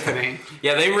 Marla and Tiffany.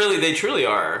 Yeah, they truly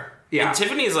are. Yeah. And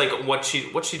Tiffany's like, what's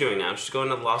she doing now? She's going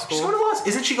to law school? She's going to law.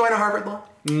 Isn't she going to Harvard Law?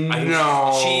 No.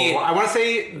 I want to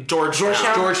say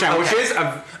Georgetown, which is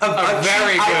a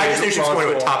very good I just knew she was going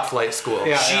to a school. top flight school.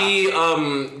 Yeah. She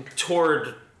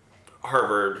toured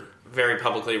Harvard very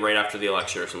publicly right after the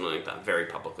election or something like that. Very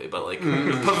publicly, but like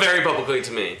very publicly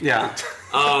to me. Yeah.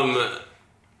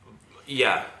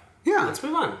 Yeah. Yeah. Let's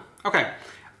move on. Okay.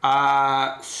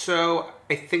 So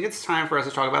I think it's time for us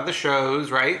to talk about the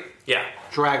shows, right? Yeah.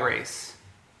 Drag Race.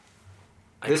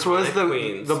 This was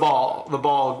the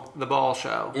ball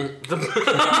show.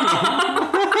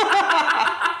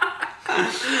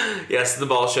 Yes, the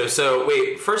ball show. So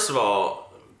wait, first of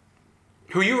all,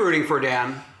 who are you rooting for,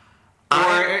 Dan?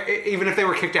 Or even if they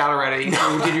were kicked out already,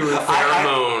 who did you root for?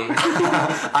 Pheromone.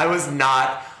 I was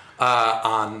not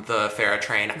on the Farrah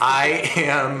train. I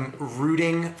am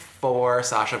rooting for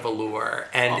Sasha Velour,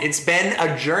 and it's been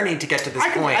a journey to get to this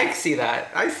point. I see that.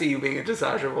 I see you being into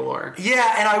Sasha Velour.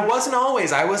 Yeah, and I wasn't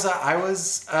always. I was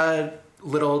a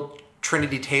little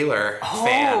Trinity Taylor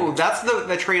fan. Oh, that's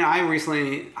the train I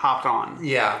recently hopped on.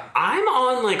 Yeah. I'm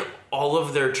on like all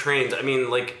of their trains. I mean,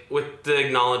 like with the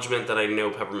acknowledgement that I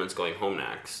know Peppermint's going home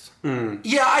next.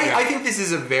 Yeah, I think this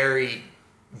is a very,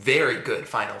 very good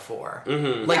Final Four.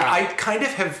 Like, I kind of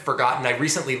have forgotten. I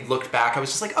recently looked back. I was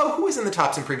just like, oh, who was in the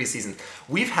tops in previous seasons?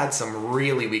 We've had some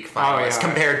really weak finalists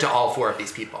compared to all four of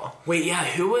these people. Wait, yeah,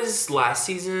 who was last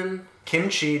season? Kim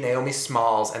Chi, Naomi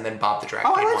Smalls, and then Bob the Drag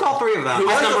Oh, Queen I liked won. all three of them. Who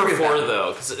was I like number all three of 4 them.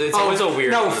 though? Because it's always a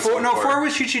weird. No, one, this four before.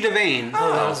 was Chi Chi DeVayne.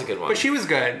 Oh, that was a good one. But she was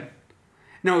good.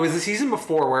 No, it was the season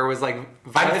before where it was like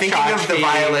Violet I'm thinking of the Chachki,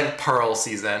 Violet Pearl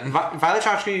season. Violet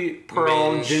Chachki,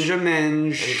 Pearl, Minge, Ginger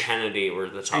Minge, and Kennedy were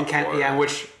the top and four. yeah,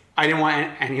 which I didn't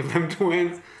want any of them to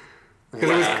win because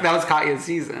that was Katya's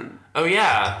season. Oh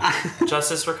yeah,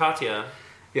 Justice for Katya.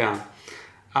 Yeah.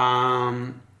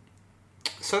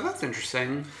 So that's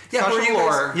interesting. Yeah, Sasha who are you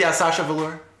Velour. guys? Yeah, Sasha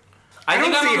Velour. I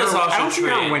think I'm on the Sasha I don't see her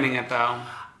train. winning it though.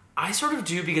 I sort of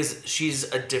do because she's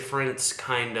a different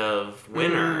kind of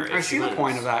winner. I if see she the wins.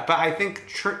 point of that, but I think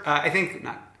I think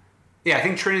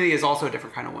Trinity is also a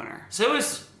different kind of winner. So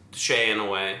is Shay in a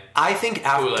way. I think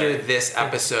after Kool-Aid. this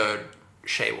episode,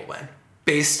 Shay will win.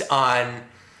 Based on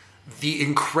the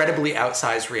incredibly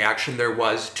outsized reaction there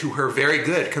was to her very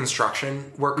good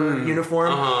construction worker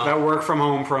uniform. That work from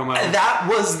home promo. That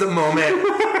was the moment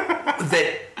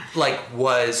that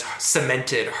was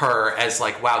cemented her as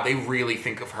wow, they really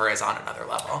think of her as on another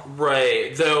level.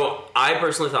 Right. Though I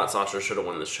personally thought Sasha should have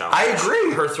won this challenge. I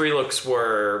agree. Her 3 looks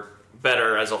were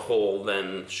better as a whole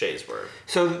than Shay's were.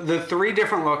 So the 3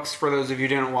 different looks, for those of you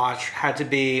who didn't watch, had to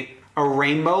be a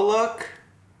rainbow look,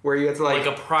 where you had to Like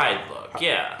a pride look,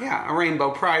 yeah. yeah, a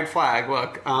rainbow pride flag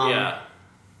look. Yeah.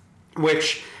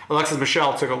 Which Alexis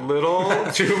Michelle took a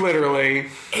little too literally.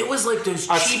 It was like those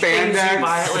A cheap things spandex. you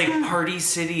buy at like Party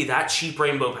City, that cheap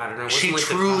rainbow pattern. It wasn't She like the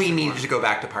truly classic needed one. to go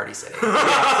back to Party City.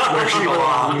 Where she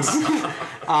belongs.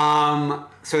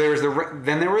 So there was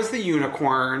then there was the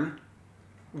unicorn,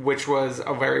 which was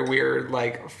a very weird,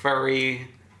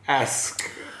 furry-esque.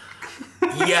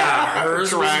 Yeah, hers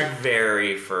Drag. was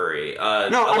very furry.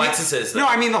 Alexis's. No,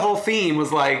 I mean the whole theme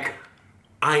was like.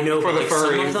 I know, For but the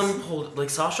some furries. of them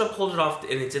pulled, Sasha pulled it off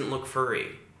and it didn't look furry.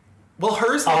 Well,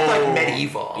 hers looked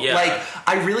medieval. Yeah.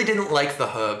 I really didn't like the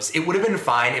hooves. It would have been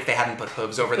fine if they hadn't put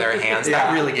hooves over their hands. That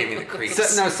Yeah. really gave me the creeps.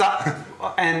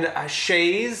 And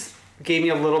Shay's gave me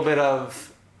a little bit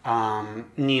of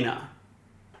Nina.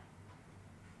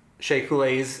 Shay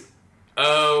Coulee's.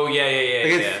 Oh,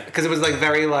 yeah. Because it was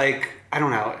very I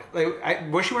don't know.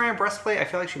 Like, was she wearing a breastplate? I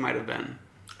feel like she might have been.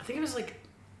 I think it was like...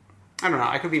 I don't know.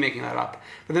 I could be making that up.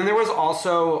 But then there was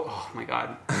also... Oh, my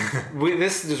God.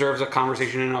 This deserves a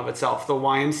conversation in and of itself. The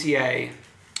YMCA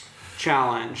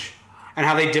challenge and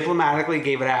how they diplomatically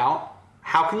gave it out.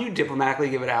 How can you diplomatically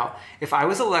give it out? If I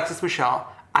was Alexis Michelle,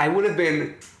 I would have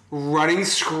been running,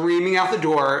 screaming out the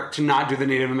door to not do the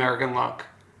Native American look.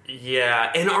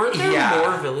 Yeah, and aren't there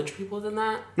more Village people than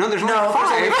that? No, there's only There's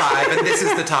five. only 5, and this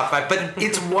is the top 5. But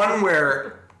it's one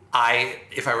where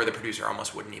if I were the producer,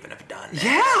 almost wouldn't even have done it.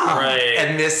 Yeah. Right.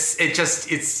 And it's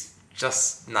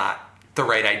just not the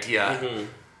right idea. Mm-hmm.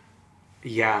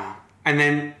 Yeah. And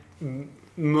then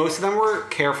most of them were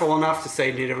careful enough to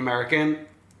say Native American,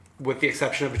 with the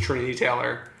exception of Trinity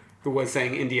Taylor, who was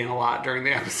saying Indian a lot during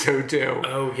the episode, too.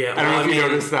 Oh, yeah. I don't know if you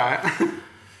noticed that.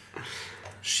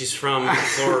 She's from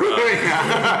Florida.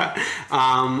 Yeah.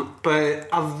 But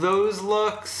of those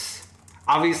looks,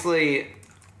 obviously,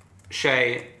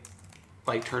 Shay,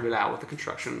 like, turned it out with the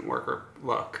construction worker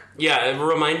look. Yeah, it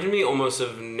reminded me almost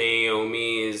of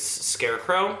Naomi's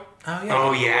Scarecrow. Oh, yeah. Oh,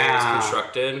 The way it yeah. was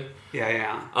constructed.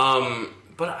 Yeah.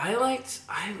 But I liked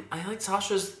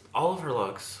Sasha's, all of her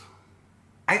looks.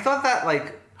 I thought that,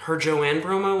 like, Her Joanne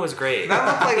promo was great. that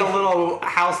looked like a little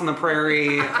house on the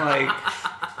prairie, like...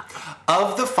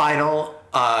 Of the final,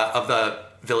 of the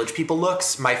Village People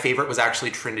looks, my favorite was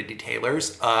actually Trinity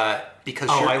Taylor's. Because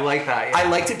I like that, yeah. I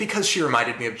liked it because she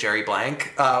reminded me of Jerry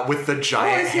Blank with the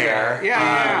giant hair.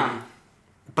 Yeah.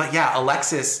 But yeah,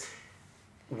 Alexis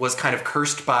was kind of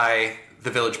cursed by the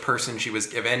village person she was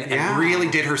given and really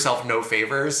did herself no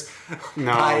favors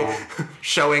by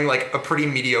showing like a pretty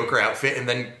mediocre outfit and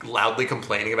then loudly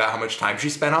complaining about how much time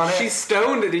she spent on it. She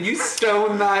stoned it. Did you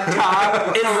stone that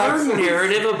top? And her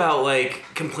narrative about, like,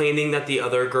 complaining that the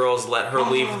other girls let her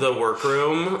leave the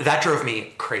workroom. That drove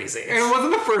me crazy. And it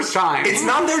wasn't the first time. It's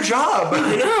not their job.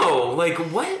 I know. Like,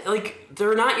 what? Like,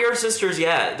 they're not your sisters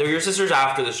yet. They're your sisters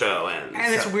after the show ends.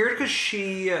 And it's weird because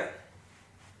she's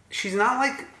not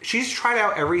like... She's tried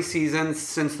out every season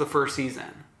since the first season.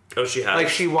 Oh, she has? Like,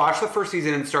 she watched the first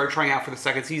season and started trying out for the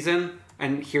second season,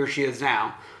 and here she is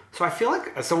now. So I feel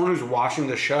like, as someone who's watching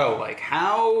the show, like,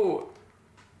 how...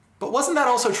 But wasn't that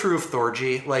also true of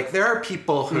Thorgy? Like, there are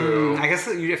people who... I guess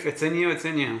if it's in you, it's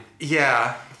in you.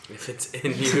 Yeah. If it's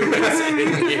in you, it's in you.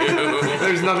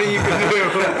 There's nothing you can do.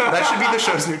 That should be the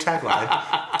show's new tagline.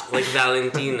 Like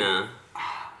Valentina.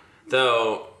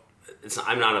 Though,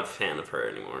 I'm not a fan of her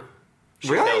anymore. She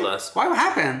Really? failed us. Why? What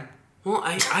happened? Well,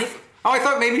 I I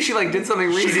thought maybe she, like, did something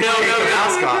recently. no.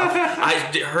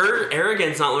 Her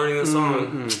arrogance not learning the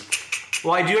song.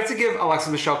 Well, I do have to give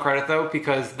Alexis Michelle credit, though,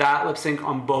 because that lip sync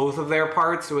on both of their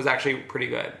parts was actually pretty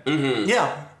good. Mm-hmm.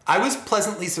 Yeah. I was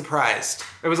pleasantly surprised.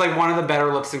 It was, like, one of the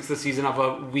better lip syncs this season of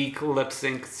a weak lip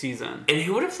sync season. And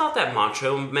who would have thought that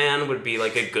Macho Man would be,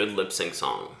 like, a good lip sync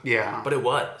song? Yeah. But it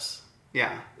was.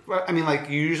 Yeah. Well, I mean, like,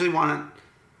 you usually want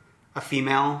a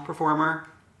female performer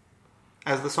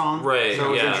as the song. Right, So it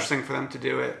was yeah. interesting for them to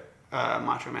do it,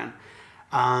 Macho Man.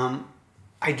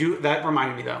 That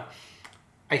reminded me, though.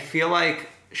 I feel like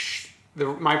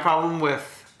my problem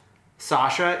with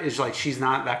Sasha is, like, she's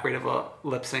not that great of a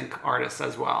lip sync artist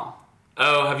as well.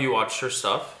 Oh, have you watched her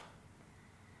stuff?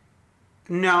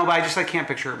 No, but I can't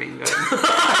picture her being good.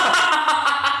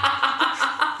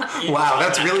 Wow,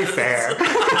 that's really fair.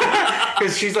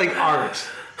 Because she's, like, art.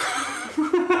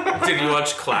 Did you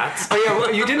watch Clat? Oh, yeah,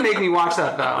 well, you did make me watch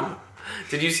that, though.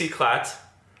 Did you see Clat?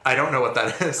 I don't know what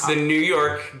that is. The New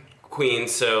York Queen,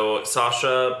 so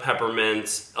Sasha,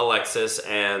 Peppermint, Alexis,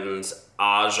 and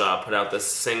Aja put out this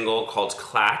single called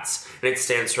Clat, and it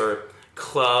stands for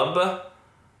Club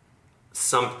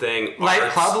something Like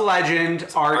Arts- Club Legend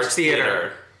Arts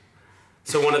Theater.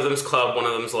 So one of them's Club, one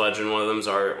of them's Legend, one of them's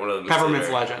Art, one of them's Peppermint's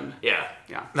Theater. Legend. Yeah.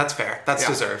 Yeah. That's fair. That's Yeah.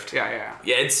 deserved. Yeah.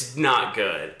 Yeah, it's not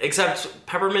good. Except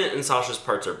Peppermint and Sasha's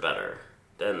parts are better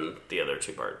than the other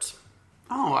two parts.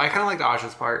 Oh, I kind of liked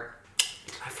Aja's part.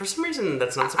 For some reason,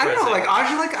 that's not I surprising. don't know, like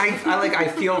Aja, I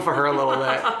feel for her a little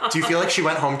bit. Do you feel like she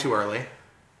went home too early?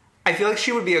 I feel like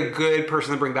she would be a good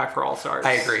person to bring back for All Stars.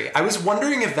 I agree. I was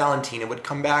wondering if Valentina would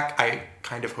come back. I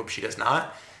kind of hope she does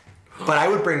not. But I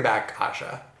would bring back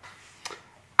Aja.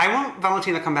 I want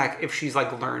Valentina to come back if she's,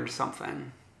 like, learned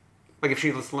something. Like, if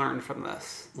she just learned from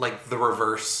this. Like the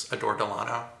reverse Adore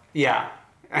Delano. Yeah,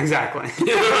 exactly. So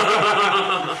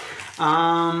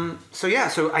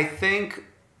I think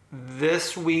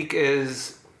this week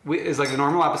is like the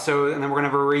normal episode, and then we're going to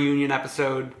have a reunion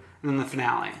episode, and then the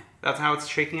finale. That's how it's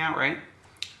shaking out, right?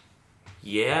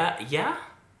 Yeah?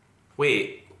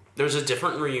 Wait, there's a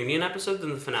different reunion episode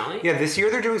than the finale? Yeah, this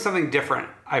year they're doing something different,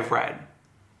 I've read.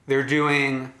 They're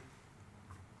doing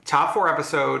top 4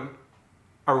 episode,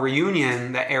 a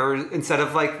reunion that airs instead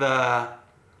of like a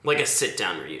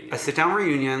sit-down reunion. A sit-down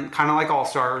reunion, kind of like All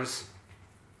Stars,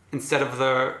 instead of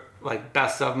the like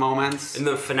best of moments. In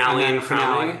the finale and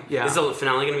finale. Yeah. Is the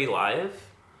finale going to be live?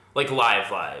 Like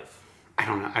live? I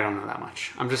don't know that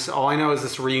much. All I know is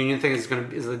this reunion thing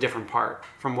is a different part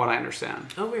from what I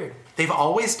understand. Oh, weird. They've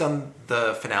always done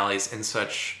the finales in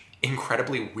such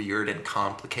incredibly weird and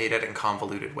complicated and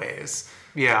convoluted ways.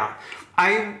 Yeah.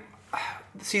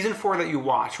 Season 4 that you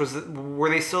watched, were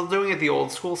they still doing it the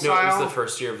old school style? No, it was the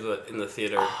first year in the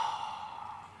theater.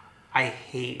 I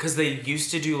hate... Because they used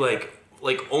to do like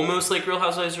almost like Real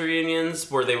Housewives reunions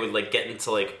where they would like get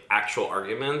into like actual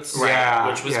arguments,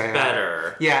 which was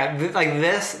better. Yeah,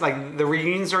 the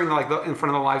reunions during in front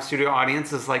of the live studio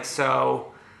audience is like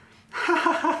so.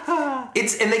 And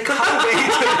they cut away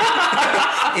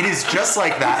it is just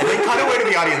like that, and they cut away to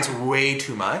the audience way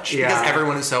too much because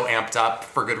everyone is so amped up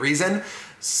for good reason.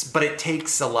 But it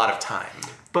takes a lot of time.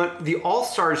 But the All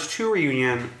Stars 2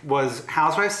 reunion was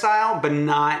Housewives style, but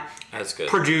not as good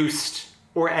produced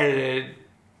or edited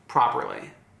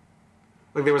properly.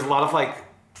 Like there was a lot of like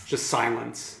just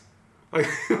silence, like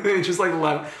it just like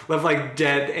left like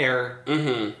dead air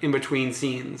in between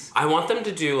scenes. I want them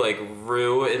to do like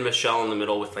Rue and Michelle in the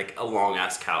middle with like a long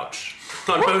ass couch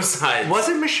on both sides.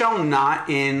 Wasn't Michelle not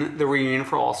in the reunion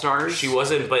for All Stars? She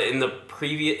wasn't, but in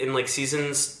in like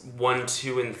seasons 1,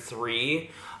 2, and 3.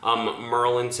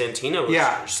 Merle and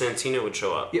Santino would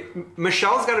show up. Yeah,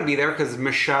 Michelle's got to be there because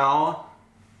Michelle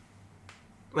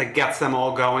like gets them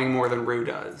all going more than Rue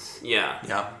does. Yeah.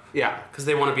 Because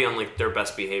they want to be on like their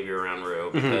best behavior around Rue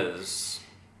because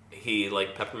he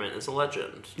like Peppermint is a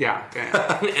legend. Yeah.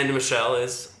 And Michelle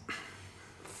is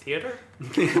theater.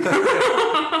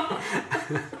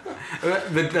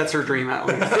 That's her dream at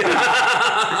least.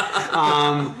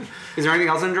 Is there anything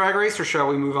else in Drag Race, or shall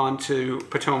we move on to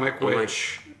Potomac,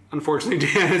 which unfortunately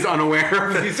Dan is unaware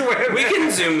of these women? We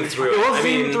can zoom through it. We'll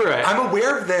zoom through it. I'm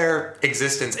aware of their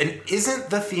existence, and isn't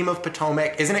the theme of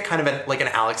Potomac, isn't it kind of an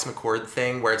Alex McCord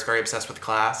thing where it's very obsessed with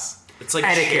class? It's like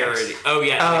etiquette. charity. Oh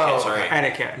yeah, etiquette, sorry.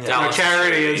 Etiquette. Yeah. No,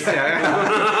 charity is. I know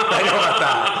about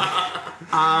that.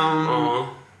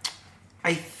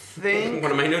 I think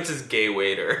one of my notes is gay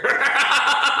waiter.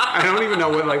 I don't even know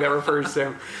what like that refers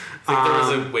to. I think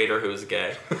there was a waiter who was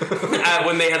gay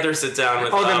when they had their sit down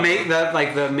with.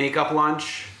 The makeup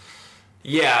lunch.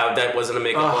 Yeah, that wasn't a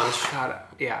makeup lunch. God,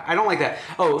 yeah, I don't like that.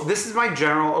 Oh, this is my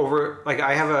general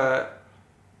I have a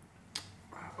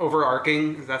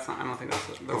overarching. That's not. I don't think that's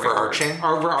the overarching. Right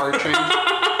word. Overarching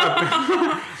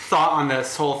thought on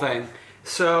this whole thing.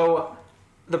 So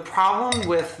the problem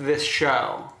with this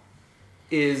show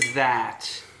is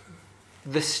that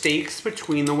the stakes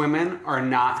between the women are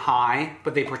not high,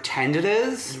 but they pretend it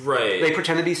is. Right. They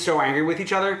pretend to be so angry with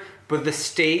each other, but the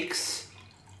stakes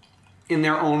in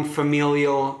their own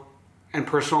familial and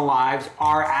personal lives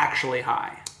are actually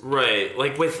high. Right.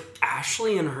 Like with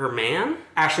Ashley and her man?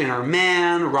 Ashley and her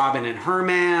man, Robin and her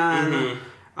man.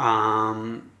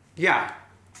 Yeah.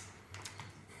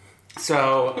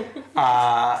 So,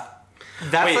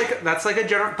 that's like a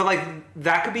general, but like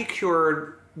that could be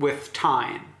cured with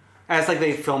time. As like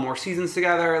they film more seasons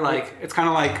together, like it's kind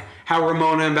of like how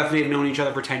Ramona and Bethany have known each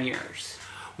other for 10 years.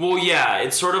 Well, yeah,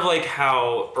 it's sort of like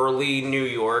how early New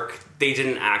York, they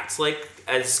didn't act like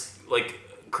as like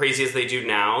crazy as they do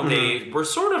now. They were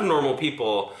sort of normal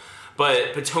people,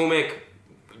 but Potomac,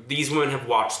 these women have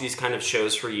watched these kind of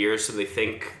shows for years, so they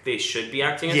think they should be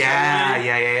acting as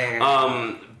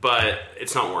Yeah. But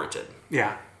it's not warranted.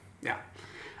 Yeah.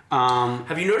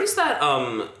 Have you noticed that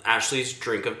Ashley's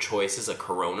drink of choice is a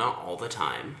Corona all the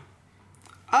time?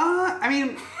 I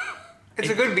mean, it's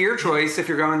a good beer choice if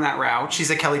you're going that route. She's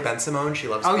a Kelly Ben-Simone. She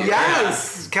loves beer. Oh,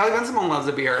 yes! Yeah. Kelly Ben-Simone loves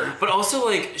a beer. But also,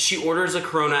 like, she orders a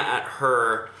Corona at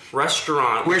her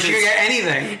restaurant. Where she can get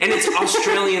anything. And it's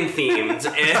Australian themed.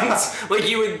 And, like,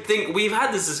 you would think, we've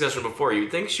had this discussion before, you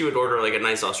would think she would order, like, a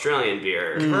nice Australian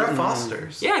beer. Give her a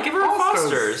Foster's. Yeah, give her a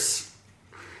Foster's.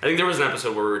 I think there was an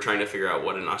episode where we were trying to figure out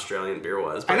what an Australian beer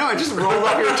was. I know, it just rolled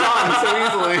off your tongue so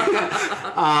easily.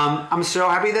 I'm so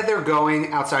happy that they're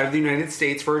going outside of the United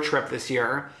States for a trip this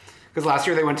year. Because last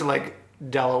year they went to, like,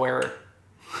 Delaware.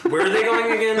 Where are they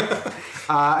going again?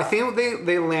 I think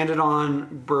they landed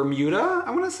on Bermuda, I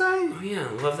want to say. Oh, yeah,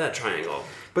 love that triangle.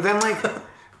 But then, like,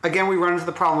 again, we run into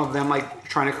the problem of them, like,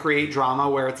 trying to create drama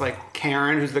where it's, like,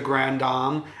 Karen, who's the grand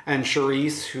dame, and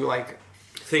Charisse, who, like,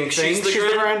 thinks she's the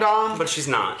grand dame, but she's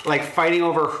not. Like fighting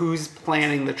over who's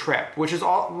planning the trip, which is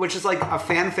like a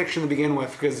fan fiction to begin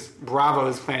with because Bravo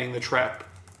is planning the trip.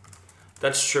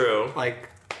 That's true. Like,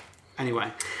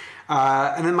 anyway,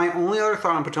 And then my only other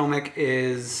thought on Potomac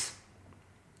is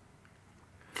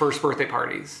first birthday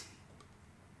parties.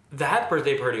 That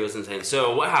birthday party was insane.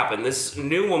 So what happened? This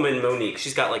new woman, Monique,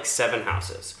 she's got like 7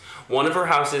 houses. One of her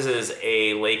houses is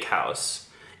a lake house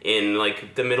in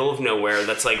like the middle of nowhere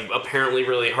that's like apparently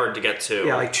really hard to get to.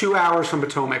 Yeah, like 2 hours from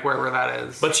Potomac, wherever that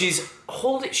is. But she's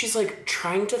like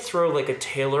trying to throw like a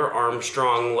Taylor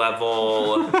Armstrong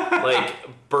level like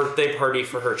birthday party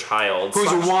for her child.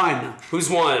 Who's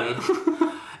won?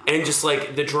 And just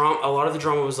like a lot of the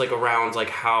drama was like around like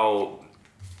how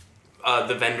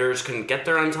the vendors couldn't get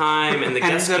there on time, and the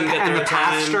guests couldn't get there on time. And the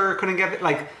pastor couldn't get there.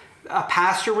 Like, a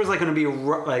pastor was like going to be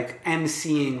like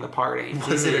emceeing the party.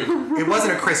 It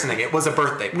wasn't a christening. It was a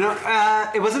birthday party.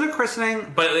 No, it wasn't a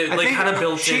christening. But it like had a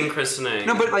built-in christening.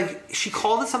 No, but like she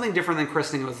called it something different than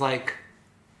christening. It was like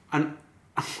I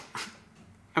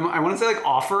want to say like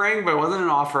offering, but it wasn't an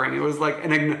offering. It was like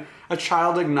a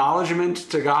child acknowledgement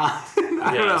to God.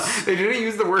 I don't know. They didn't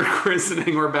use the word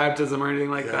christening or baptism or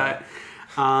anything like that.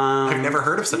 I've never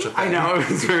heard of such a thing. I know, it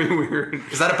was very weird.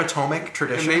 Is that a Potomac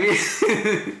tradition? Maybe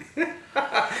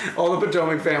all the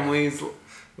Potomac families.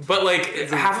 But like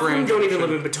half of them don't even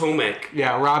live in Potomac.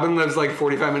 Yeah, Robin lives like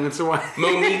 45 minutes away.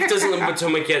 Monique doesn't live in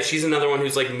Potomac yet. She's another one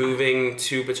who's like moving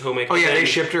to Potomac. Oh yeah, they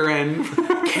shipped her in.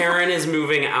 Karen is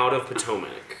moving out of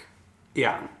Potomac.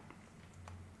 Yeah.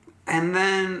 And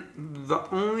then the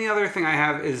only other thing I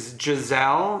have is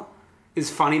Giselle is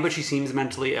funny, but she seems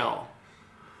mentally ill.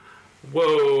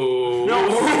 Whoa. No.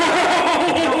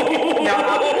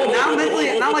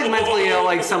 Not like mentally ill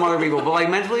like some other people, but like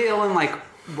mentally ill and like,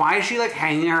 why is she like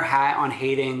hanging her hat on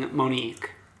hating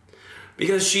Monique?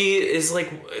 Because she is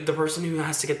like the person who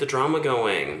has to get the drama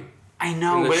going. I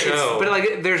know, but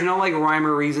like there's no like rhyme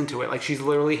or reason to it. Like she's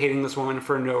literally hating this woman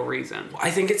for no reason.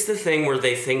 I think it's the thing where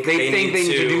they think they need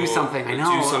to do something. I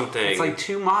know. Do something. It's like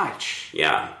too much.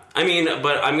 Yeah. I mean,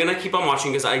 but I'm going to keep on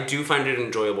watching because I do find it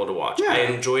enjoyable to watch. Yeah. I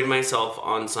enjoyed myself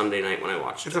on Sunday night when I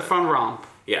watched it. It's a fun romp.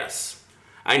 Yes.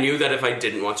 I knew that if I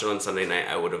didn't watch it on Sunday night,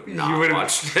 I would have not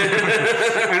watched it.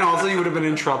 And also you would have been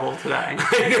in trouble today.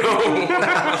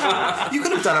 I You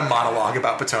could have done a monologue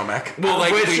about Potomac. know. Well,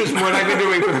 like, which is what I've been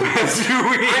doing for the past 2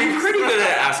 weeks. I'm pretty good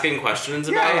at asking questions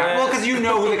about it. Well, because you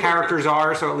know who the characters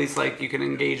are, so at least like you can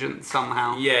engage in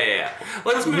somehow. Yeah.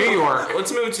 Let's move New York.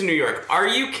 Let's move to New York. Are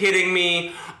you kidding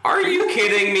me? Are you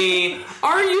kidding me?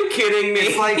 Are you kidding me?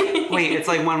 It's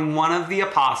like when one of the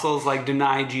apostles like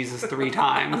denied Jesus 3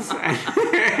 times.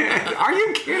 Are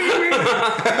you kidding me?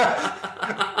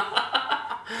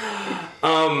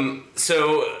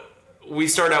 So we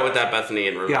start out with that Bethany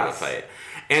and Ramona fight.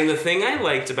 And the thing I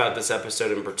liked about this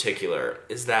episode in particular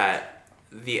is that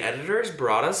the editors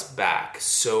brought us back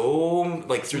so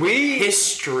like through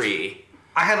history.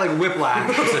 I had like whiplash.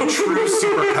 It's a true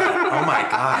supercut. Oh my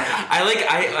god!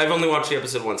 I've only watched the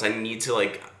episode once. I need to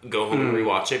like go home and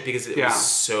rewatch it because it was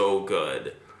so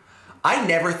good. I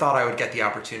never thought I would get the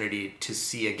opportunity to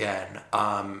see again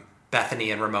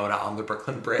Bethany and Ramona on the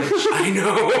Brooklyn Bridge. I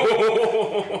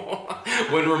know.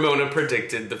 When Ramona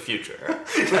predicted the future.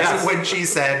 That's when she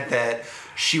said that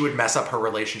she would mess up her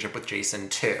relationship with Jason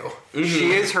too. Mm-hmm.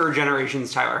 She is her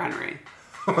generation's Tyler Henry.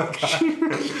 Oh my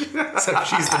god. Except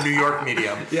she's the New York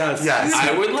medium. Yes.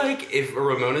 I would like, if a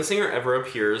Ramona Singer ever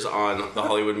appears on the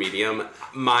Hollywood Medium,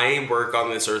 my work on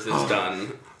this earth is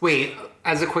done. Wait,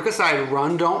 as a quick aside,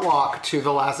 Run, Don't Walk to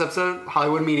the last episode,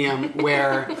 Hollywood Medium,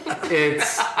 where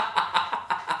it's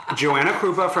Joanna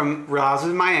Krupa from Real Houses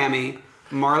of Miami,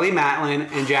 Marlee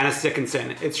Matlin, and Janice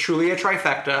Dickinson. It's truly a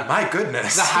trifecta. My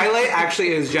goodness. The highlight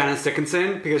actually is Janice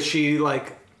Dickinson because she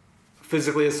like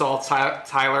physically assaults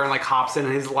Tyler and like hops in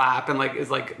his lap and like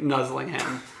is like nuzzling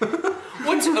him.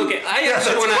 Okay, that's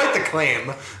quite the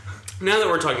claim. Now that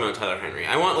we're talking about Tyler Henry,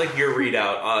 I want like your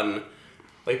readout on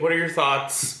like what are your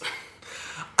thoughts?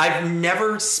 I've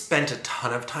never spent a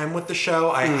ton of time with the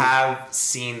show. I have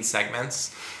seen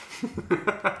segments.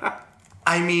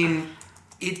 I mean,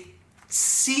 it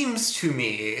seems to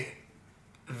me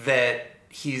that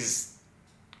he's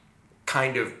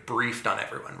kind of briefed on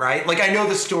everyone, right? Like, I know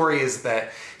the story is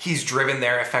that he's driven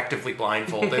there effectively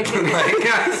blindfolded, like,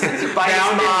 by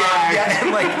his mom,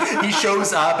 and like he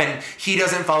shows up and he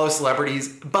doesn't follow celebrities,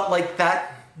 but like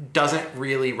that doesn't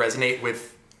really resonate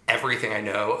with everything I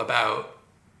know about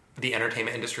the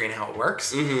entertainment industry and how it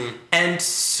works. Mm-hmm. And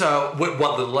so, what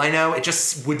little I know, it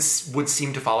just would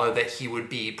seem to follow that he would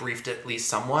be briefed at least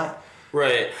somewhat.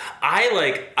 Right. I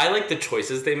like the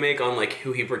choices they make on like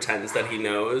who he pretends that he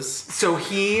knows. So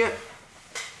he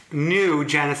knew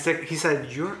Janice. He said,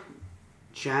 "You're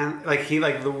Jan." Like he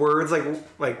like the words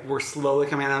like were slowly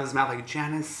coming out of his mouth, like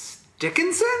Janice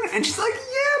Dickinson, and she's like,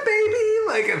 "Yeah, baby."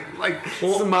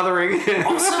 smothering him.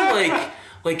 Also,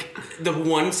 like the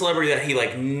one celebrity that he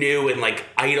like knew and like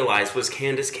idolized was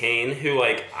Candace Cain, who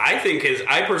like I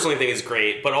personally think is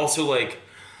great, but also like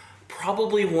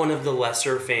probably one of the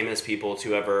lesser famous people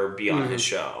to ever be on his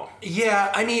show.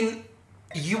 Yeah, I mean,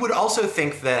 you would also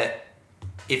think that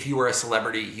if you were a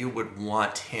celebrity, you would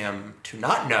want him to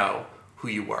not know who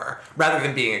you were, rather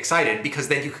than being excited, because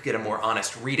then you could get a more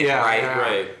honest reading, right? Yeah.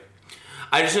 Right.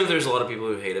 I just know there's a lot of people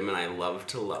who hate him, and I love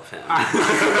to love him. I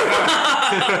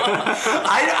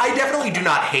definitely do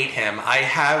not hate him. I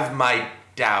have my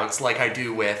doubts, like I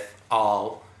do with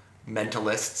all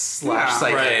mentalists /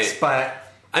 psychics, right. but...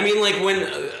 I mean, like,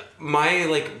 when my,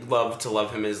 like, love to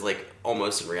love him is, like,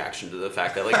 almost in reaction to the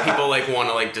fact that, like, people, like, want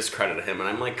to, like, discredit him, and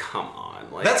I'm like, come on.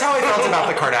 Like, that's how I felt about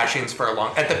the Kardashians for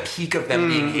at the peak of them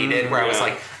being hated, where I was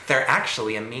like, they're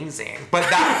actually amazing. But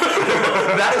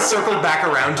that has circled back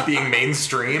around to being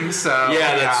mainstream, so...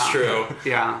 Yeah, that's true.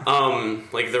 Yeah.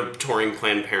 Like, they're touring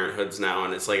Planned Parenthoods now,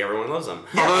 and it's like, everyone loves them.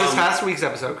 Although this past week's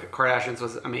episode, Kardashians,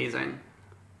 was amazing.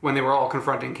 When they were all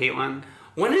confronting Caitlyn.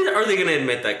 When are they going to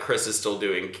admit that Kris is still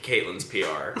doing Caitlyn's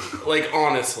PR? Like,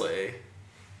 honestly.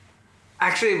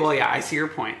 Actually, well, yeah, I see your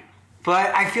point.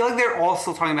 But I feel like they're all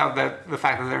still talking about the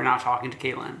fact that they're not talking to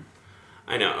Caitlyn.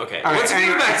 I know, okay. All right, Let's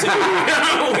anyway. go back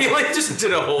to we like just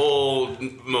did a whole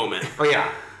moment. Oh, yeah.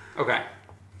 Okay.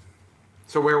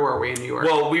 So where were we in New York?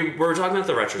 Well, we were talking about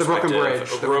the retrospective. Brooklyn Bridge.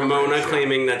 The Brooklyn Ramona Bridge, yeah.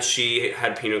 claiming that she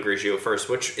had Pinot Grigio first,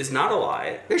 which is not a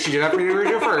lie. Yeah, she did have Pinot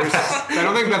Grigio first. I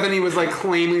don't think Bethany was like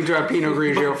claiming to have Pinot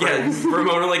Grigio first. Yeah,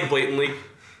 Ramona like blatantly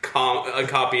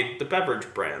copied the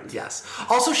beverage brand. Yes.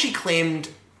 Also, she claimed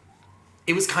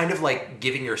it was kind of like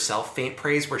giving yourself faint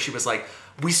praise, where she was like,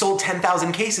 we sold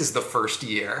 10,000 cases the first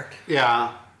year.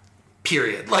 Yeah.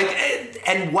 Period. Like,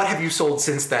 and what have you sold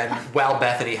since then, while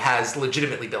Bethany has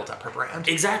legitimately built up her brand?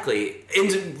 Exactly.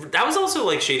 And that was also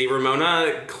like shady.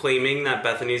 Ramona claiming that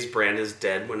Bethany's brand is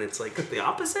dead when it's like the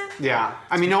opposite. Yeah.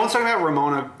 I mean, no one's talking about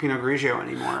Ramona Pinot Grigio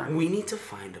anymore. We need to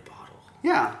find a bottle.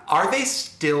 Yeah. Are they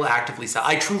still actively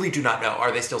selling? I truly do not know.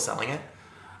 Are they still selling it?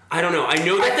 I don't know. I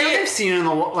know that I think I've seen it in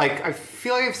I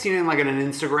feel like I've seen it in like in an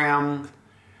Instagram,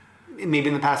 maybe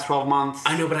in the past 12 months.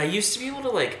 I know, but I used to be able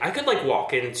to I could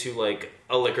walk into like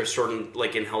a liquor store and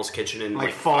in Hell's Kitchen and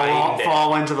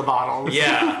fall into the bottles.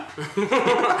 Yeah.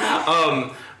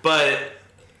 But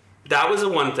that was the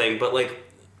one thing. But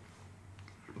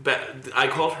I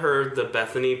called her the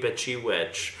Bethany Bitchy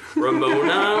Witch.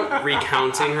 Ramona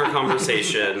recounting her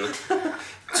conversation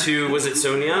to, was it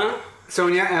Sonia?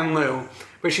 Sonia and Lou.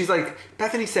 But she's like,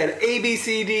 Bethany said A, B,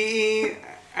 C, D, E,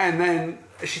 and then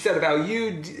she said about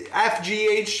you, F, G,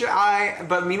 H, I.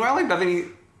 But meanwhile, Bethany,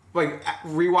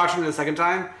 rewatching it the second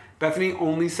time, Bethany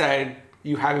only said,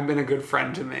 you haven't been a good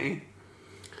friend to me.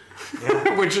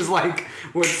 Yeah. Which is what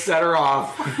set her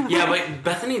off. Yeah, but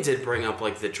Bethany did bring up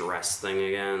the dress thing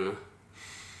again.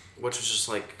 Which was just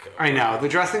I know, the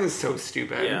dress thing is so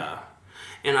stupid. Yeah.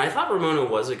 And I thought Ramona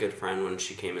was a good friend when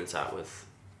she came and sat with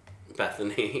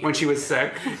Bethany. When she was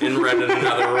sick. And read in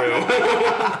another room.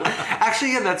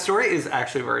 Actually, yeah, that story is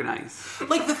actually very nice.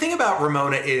 The thing about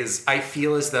Ramona is, I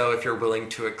feel as though if you're willing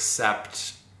to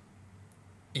accept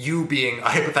you being a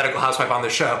hypothetical housewife on the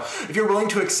show, if you're willing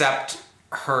to accept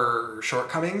her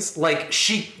shortcomings,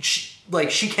 she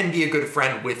can be a good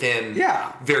friend within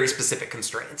very specific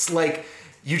constraints.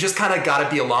 You just kind of got to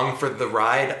be along for the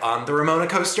ride on the Ramona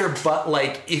coaster, but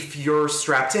if you're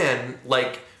strapped in,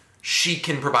 she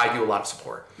can provide you a lot of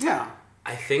support. Yeah.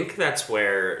 I think that's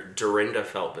where Dorinda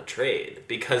felt betrayed,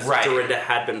 because Dorinda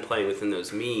had been playing within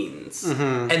those means.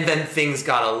 Mm-hmm. And then things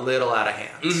got a little out of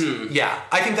hand. Mm-hmm. Yeah,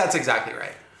 I think that's exactly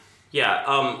right.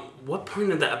 Yeah, what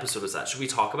point of the episode was that? Should we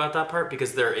talk about that part?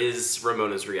 Because there is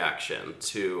Ramona's reaction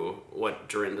to what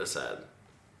Dorinda said.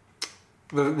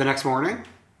 The next morning?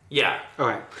 Yeah.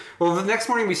 Okay. Well, the next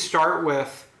morning we start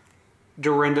with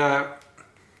Dorinda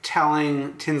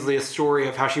telling Tinsley a story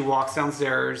of how she walks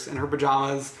downstairs in her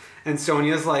pajamas, and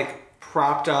Sonia's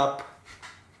propped up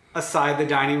aside the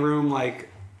dining room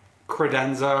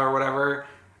credenza or whatever,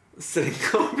 sitting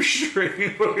up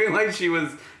straight, looking like she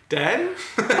was dead.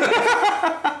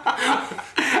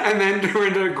 And then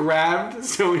Dorinda grabbed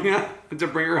Sonia to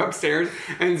bring her upstairs,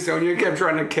 and Sonia kept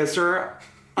trying to kiss her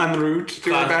en route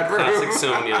to her bedroom. Classic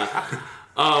Sonia.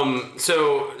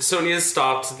 So Sonia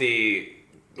stopped the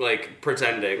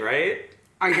pretending, right?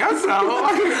 I guess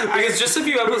so. Because just a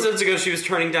few episodes ago, she was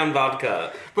turning down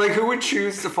vodka. Who would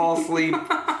choose to fall asleep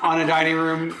on a dining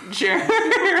room chair?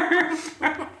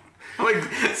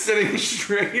 Sitting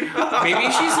straight up.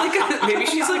 Maybe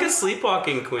she's a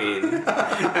sleepwalking queen.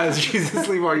 As she's a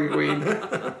sleepwalking queen.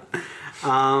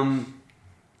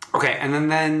 Okay,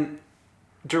 and then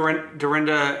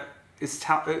Dorinda is.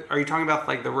 Are you talking about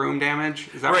like the room damage?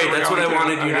 Is that right? what That's what I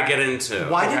wanted you to Okay. get into.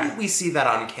 Why didn't we see that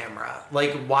on camera?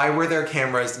 Like, why were there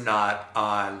cameras not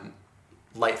on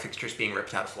light fixtures being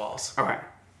ripped out of walls? Okay.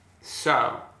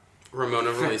 So,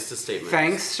 Ramona released a statement.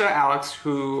 thanks to Alex,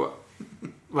 who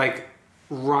like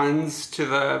runs to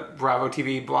the Bravo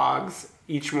TV blogs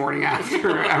each morning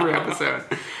after every episode.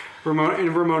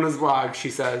 In Ramona's blog, she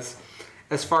says,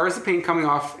 as far as the paint coming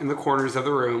off in the corners of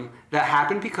the room, that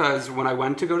happened because when I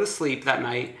went to go to sleep that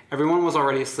night, everyone was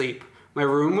already asleep. My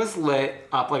room was lit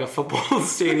up like a football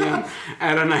stadium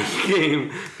at a night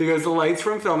game because the lights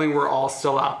from filming were all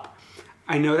still up.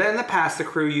 I know that in the past the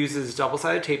crew uses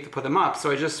double-sided tape to put them up,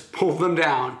 so I just pulled them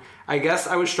down. I guess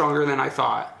I was stronger than I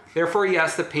thought. Therefore,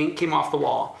 yes, the paint came off the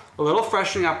wall. A little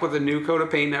freshening up with a new coat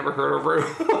of paint never hurt a room.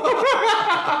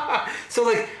 So,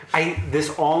 like, this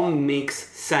all makes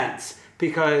sense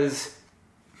because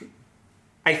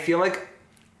I feel like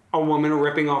a woman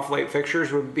ripping off light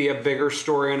fixtures would be a bigger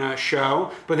story in a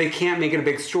show, but they can't make it a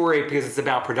big story because it's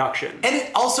about production. And it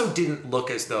also didn't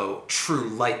look as though true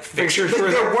light fixtures. Fixtures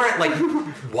were- There weren't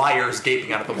like wires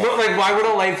gaping out of the wall. But, like, why would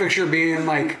a light fixture be in,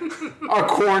 like, a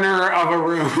corner of a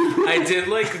room? I did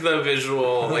like the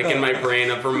visual, like in my brain,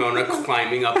 of Ramona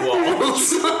climbing up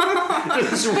walls.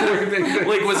 Just ripping things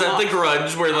Like, was that The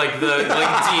Grudge, where like the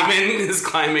demon is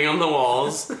climbing on the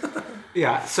walls?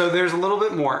 Yeah, so there's a little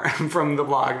bit more from the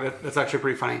blog that's actually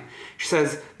pretty funny. She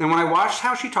says, then when I watched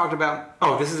how she talked about...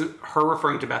 Oh, this is her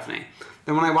referring to Bethany.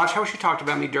 Then when I watched how she talked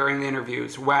about me during the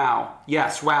interviews, wow.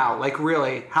 Yes, wow. Like,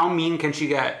 really, how mean can she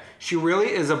get? She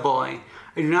really is a bully.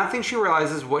 I do not think she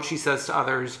realizes what she says to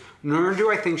others, nor do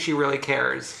I think she really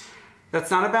cares. That's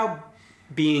not about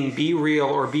being be real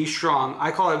or be strong.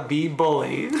 I call it be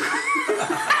bully.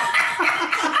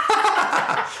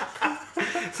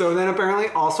 So then apparently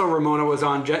also Ramona was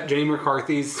on Jenny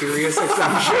McCarthy's Sirius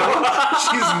XM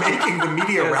show. She's making the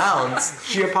media rounds.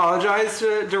 She apologized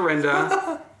to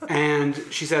Dorinda, and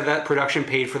she said that production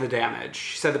paid for the damage.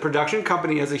 She said the production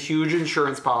company has a huge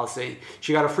insurance policy.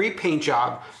 She got a free paint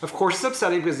job. Of course it's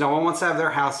upsetting because no one wants to have their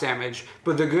house damaged,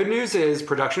 but the good news is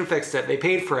production fixed it. They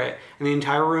paid for it, and the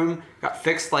entire room got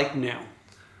fixed like new.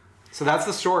 So that's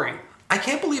the story. I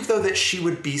can't believe, though, that she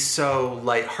would be so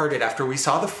lighthearted after we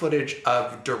saw the footage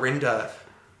of Dorinda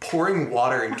pouring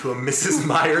water into a Mrs.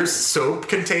 Myers soap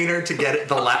container to get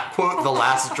the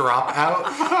last drop out,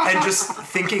 and just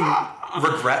thinking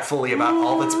regretfully about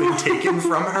all that's been taken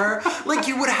from her. Like,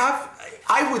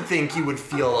 I would think you would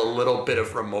feel a little bit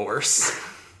of remorse.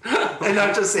 And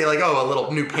not just say, like, oh, a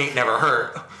little new paint never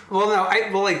hurt. Well, no,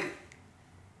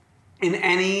 in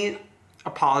any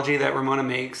apology that Ramona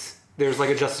makes, there's like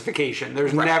a justification.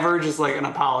 There's never just like an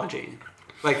apology.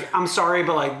 Like, I'm sorry,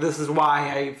 but like, this is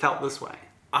why I felt this way.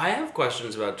 I have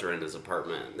questions about Dorinda's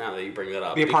apartment, now that you bring that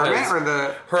up. The apartment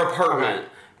or her apartment. Okay.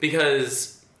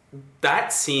 Because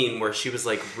that scene where she was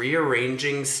like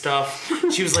rearranging stuff,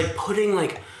 she was like putting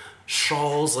like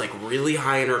shawls like really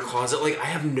high in her closet. Like, I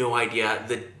have no idea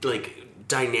the like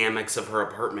dynamics of her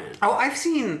apartment. Oh, I've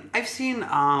seen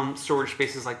storage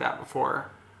spaces like that before.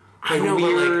 I Like know,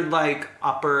 but, weird like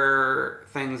upper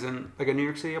things in like a New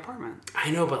York City apartment. I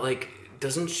know, but like,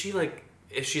 doesn't she like,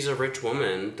 if she's a rich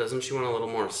woman, doesn't she want a little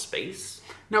more space?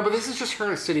 No, but this is just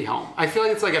her city home. I feel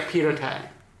like it's like a pied-à-terre.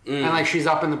 And like she's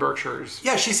up in the Berkshires.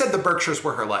 Yeah, she said the Berkshires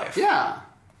were her life. Yeah.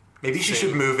 Maybe she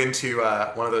should move into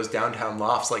one of those downtown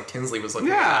lofts like Tinsley was looking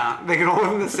at. Yeah. They can all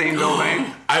live in the same building.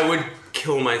 I would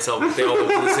kill myself if they all lived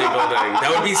in the same building.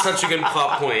 That would be such a good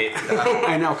plot point.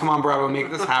 I know. Come on, Bravo, make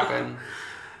this happen.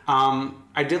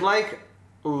 I did like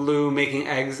Lou making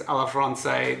eggs a la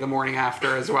Francais the morning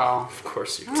after as well. Of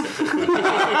course you did.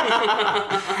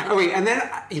 Oh, wait, and then,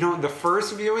 the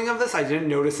first viewing of this, I didn't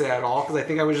notice it at all because I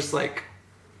think I was just, like,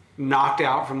 knocked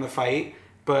out from the fight.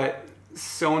 But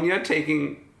Sonia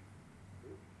taking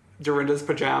Dorinda's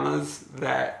pajamas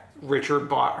that Richard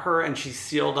bought her and she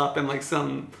sealed up in, like,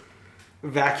 some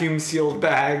vacuum sealed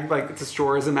bag, like, to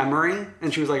store as a memory,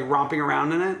 and she was, like, romping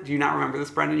around in it. Do you not remember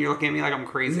this, Brendan? You're looking at me like I'm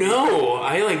crazy. No,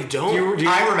 I like don't. Do you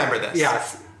I remember this.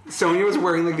 Yes. Sonia was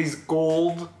wearing, like, these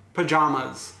gold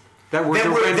pajamas that were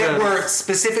That were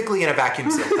specifically in a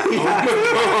vacuum sealed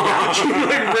bag. She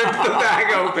like ripped the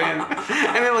bag open,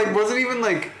 and it like wasn't even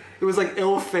like, it was like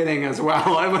ill-fitting as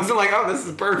well. It wasn't like, oh, this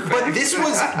is perfect. But this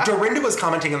was, Dorinda was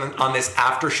commenting on this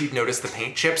after she'd noticed the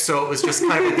paint chips, so it was just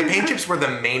kind of like the paint chips were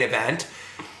the main event,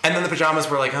 and then the pajamas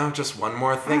were like, oh, just one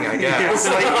more thing, I guess.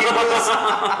 Like, it was,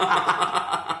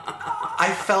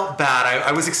 I felt bad.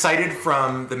 I was excited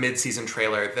from the mid-season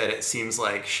trailer that it seems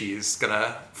like she's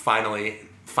gonna finally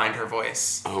find her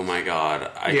voice. Oh my god.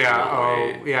 I Yeah, cannot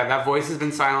wait. yeah, that voice has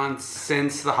been silenced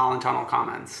since the Holland Tunnel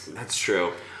comments. That's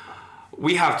true.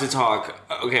 We have to talk.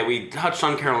 Okay, we touched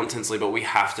on Carol and Tinsley, but we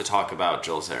have to talk about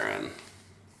Jill Zarin.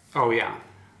 Oh, yeah.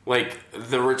 Like,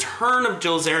 the return of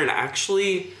Jill Zarin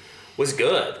actually was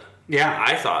good. Yeah.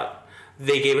 I thought.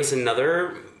 They gave us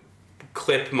another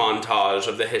clip montage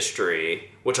of the history,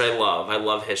 which I love. I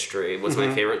love history. It was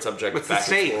my favorite subject What's the back in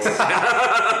stakes? school.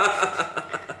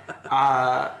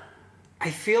 I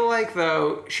feel like,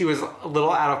 though, she was a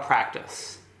little out of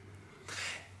practice.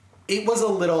 It was a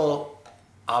little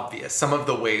obvious, some of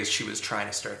the ways she was trying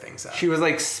to stir things up. She was,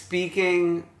 like,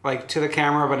 speaking, like, to the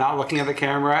camera, but not looking at the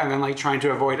camera, and then, like, trying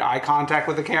to avoid eye contact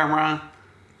with the camera.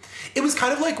 It was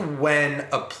kind of like when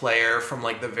a player from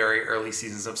like the very early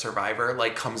seasons of Survivor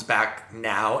like comes back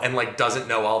now and like doesn't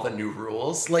know all the new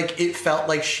rules. Like it felt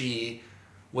like she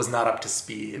was not up to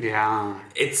speed. Yeah.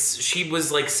 She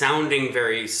was like sounding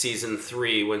very season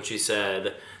 3 when she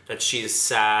said that she's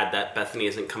sad that Bethany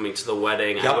isn't coming to the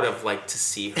wedding. I Yep. would have liked to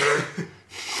see her.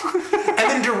 And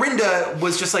then Dorinda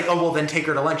was just like, oh, well, then take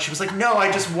her to lunch. She was like, no,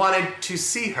 I just wanted to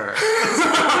see her.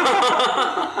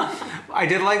 I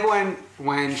did like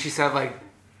when she said, like,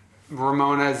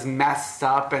 Ramona's messed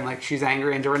up and, like, she's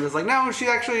angry, and Dorinda's like, no,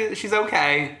 she's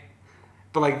okay.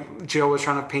 But, like, Jill was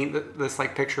trying to paint this,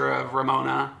 like, picture of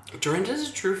Ramona. Dorinda's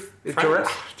a true friend.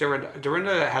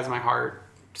 Dorinda has my heart.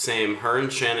 Same. Her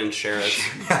and Shannon share it.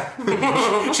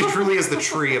 She truly is the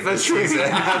tree of this season.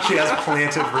 She has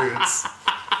planted roots.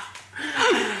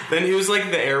 Then who's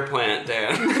like the air plant,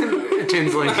 Dan?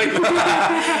 Tinsley.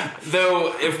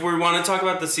 Though, if we want to talk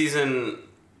about the season,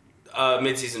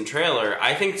 mid-season trailer,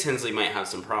 I think Tinsley might have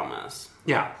some promise.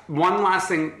 Yeah. One last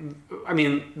thing. I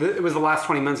mean, it was the last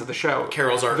 20 minutes of the show.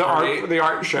 Carol's art the party. the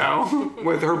art show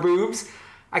with her boobs.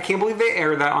 I can't believe they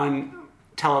aired that on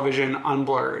television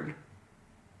unblurred.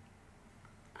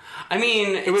 I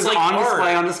mean, It was like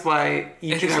on display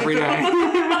each and every day.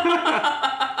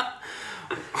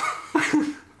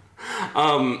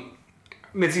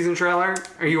 Mid-season trailer?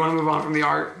 Or you want to move on from the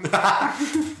art?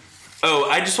 Oh,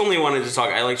 I just only wanted to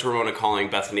talk. I liked Ramona calling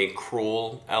Bethany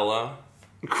Cruel Ella.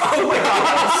 Oh my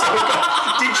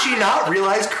god, did she not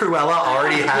realize Cruella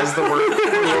already has the word cruel?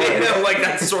 I know, like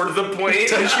that's sort of the point.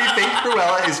 Does she think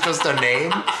Cruella is just a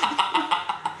name?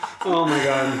 Oh my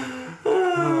god.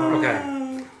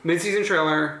 Okay. Mid-season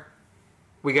trailer.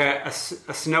 We got a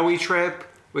snowy trip.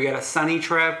 We got a sunny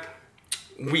trip.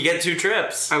 We get 2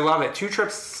 trips. I love it. 2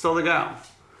 trips still to go.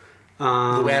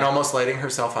 Luann almost lighting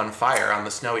herself on fire on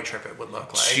the snowy trip, it would look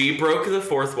like. She broke the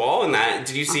 4th wall in that.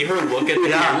 Did you see her look at the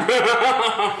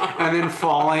camera? And then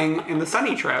falling in the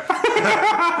sunny trip.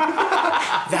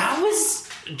 That was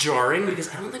jarring because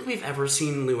I don't think we've ever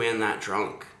seen Luann that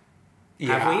drunk.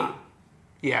 Have we?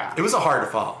 Yeah. It was a hard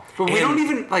fall. But we And-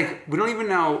 don't even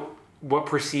know what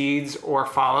precedes or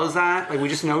follows that. Like, we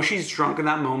just know she's drunk in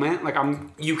that moment. Like,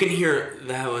 You can hear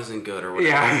that wasn't good or whatever.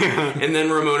 yeah. And then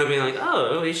Ramona being like,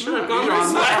 oh, we should have gone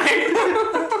this way.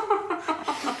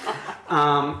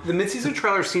 The mid-season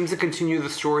trailer seems to continue the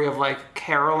story of, like,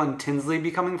 Carol and Tinsley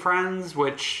becoming friends,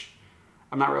 which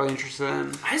I'm not really interested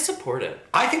in. I support it.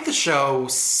 I think the show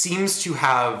seems to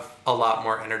have a lot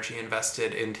more energy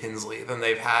invested in Tinsley than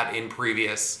they've had in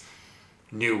previous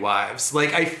new wives.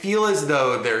 Like, I feel as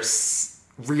though they're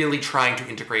really trying to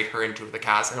integrate her into the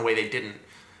cast in a way they didn't,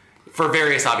 for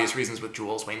various obvious reasons, with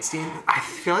Jules Weinstein. I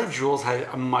feel like Jules had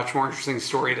a much more interesting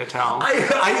story to tell.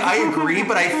 I agree,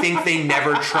 but I think they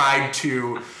never tried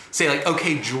to say, like,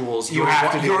 okay, Jules, You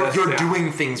have to do this, you're yeah.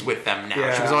 doing things with them now.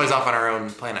 Yeah. She was always off on her own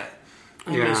planet.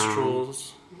 I miss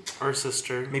Jules, our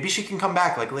sister. Maybe she can come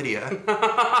back like Lydia.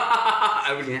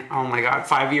 Yeah. Oh my god,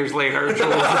 5 years later,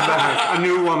 Jules is back. A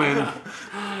new woman.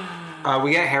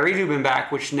 We get Harry Dubin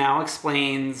back, which now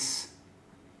explains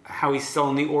how he's still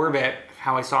in the orbit,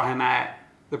 how I saw him at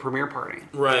the premiere party.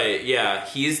 Right, yeah.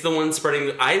 He's the one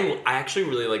spreading... I actually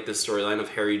really like this storyline of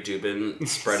Harry Dubin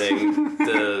spreading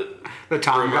the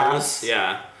Tom rumors. Goss.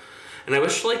 Yeah. And I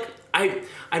wish, like... I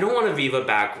don't want Aviva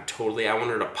back totally. I want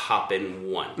her to pop in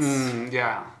once.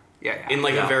 Yeah. In,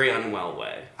 like, Yeah. a very unwell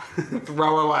way.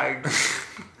 Throw a leg.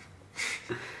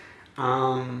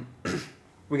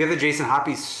 We get the Jason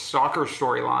Hoppy stalker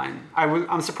storyline.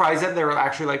 I'm surprised that they're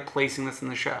actually, like, placing this in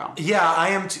the show. Yeah, I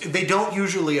am. They don't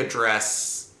usually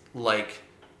address like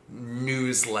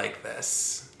news like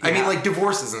this. I mean, Yeah. like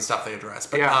divorces and stuff they address,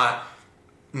 but Yeah. not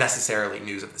necessarily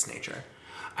news of this nature.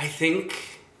 I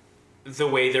think the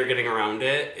way they're getting around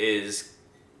it is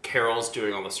Carol's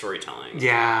doing all the storytelling.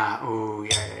 Yeah. Oh,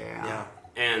 yeah. Yeah.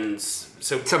 And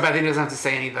so... So Bethany doesn't have to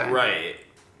say anything. Right.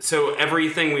 So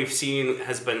everything we've seen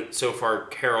has been so far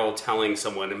Carol telling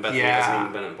someone, and Bethany hasn't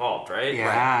even been involved, right?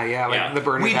 Yeah, like the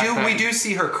Bernadette We do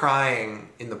see her crying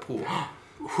in the pool.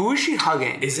 Who is she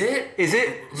hugging? Is it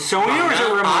Sonia or is it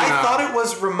Ramona? I thought it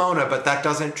was Ramona, but that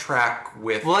doesn't track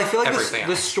with Well, I feel like everything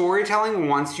the else. storytelling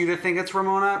wants you to think it's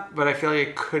Ramona, but I feel like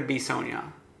it could be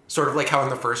Sonia. Sort of like how in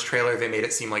the first trailer they made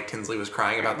it seem like Tinsley was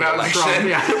crying about the About election. Trump,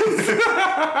 yeah.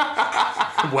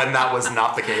 When that was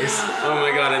not the case. Oh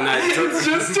my god, and that... It's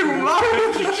just too much.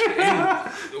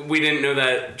 We didn't know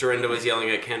that Dorinda was yelling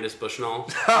at Candace Bushnell.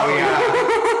 Oh, yeah.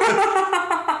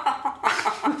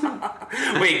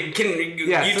 Wait, can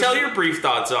you tell your brief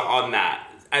thoughts on that?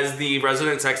 As the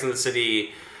resident Sex and the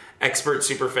City expert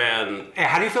superfan. Hey,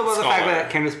 how do you feel about the Scholar. fact that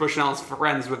Candace Bushnell is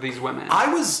friends with these women?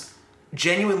 I was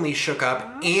genuinely shook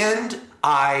up, and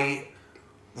I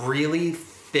really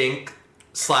think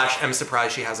 / am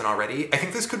surprised she hasn't already. I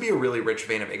think this could be a really rich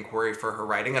vein of inquiry for her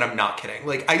writing, and I'm not kidding.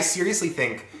 Like, I seriously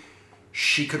think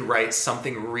she could write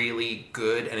something really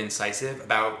good and incisive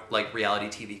about, like, reality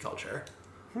TV culture.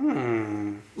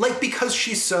 Like, because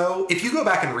she's so... If you go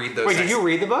back and read those... Wait, did you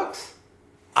read the books?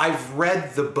 I've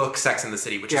read the book Sex and the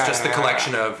City, which is just the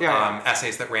collection of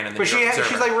essays that ran in the New York Observer.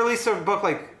 She's, like, released a book,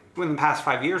 like, within the past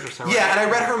 5 years or so. Yeah, right? and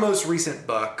I read her most recent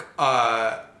book,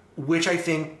 which I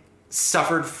think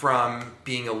suffered from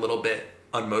being a little bit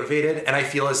unmotivated, and I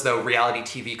feel as though reality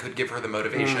TV could give her the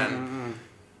motivation. Mm-hmm.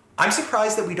 I'm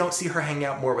surprised that we don't see her hang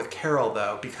out more with Carol,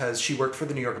 though, because she worked for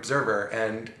the New York Observer,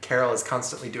 and Carol is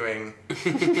constantly doing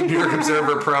New York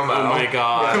Observer promo. Oh my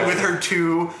god. With her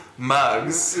 2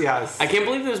 mugs. Yes. I can't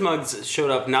believe those mugs showed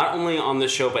up not only on the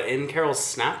show, but in Carol's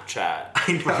Snapchat.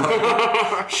 I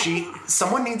know.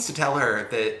 Someone needs to tell her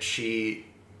that she...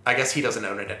 I guess he doesn't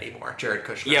own it anymore, Jared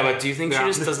Kushner. Yeah, but do you think she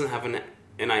just doesn't have an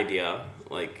idea?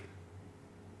 Like...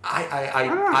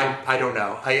 I don't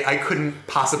know. I couldn't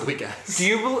possibly guess. Do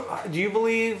you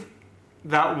believe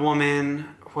that woman?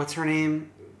 What's her name?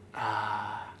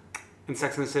 In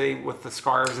Sex and the City with the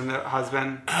scarves and the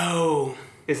husband. Oh,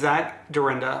 Is that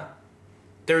Dorinda?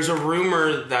 there's a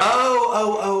rumor that...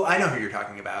 Oh! I know who you're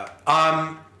talking about.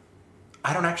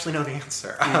 I don't actually know the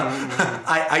answer.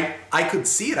 I could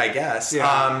see it, I guess.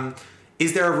 Yeah.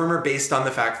 Is there a rumor based on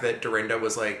the fact that Dorinda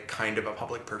was like kind of a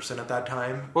public person at that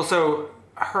time? Well, so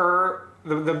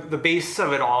the base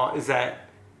of it all is that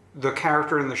the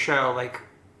character in the show like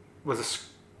was a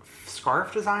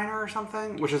scarf designer or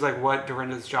something, which is like what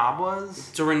Dorinda's job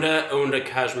was. Dorinda owned a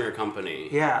cashmere company.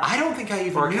 Yeah. I don't think I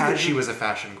even Or knew that cashmere. she was a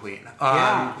fashion queen.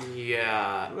 Yeah.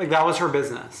 Yeah. Like that was her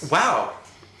business. Wow.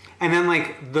 And then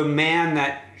like the man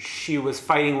that she was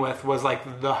fighting with was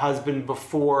like the husband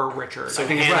before Richard. So I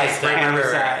think Hannah's it's dad.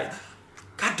 Hannah's dad.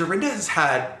 God, Dorinda has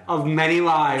had Of many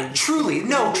lives. truly,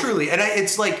 and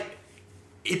it's like,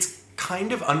 it's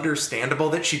kind of understandable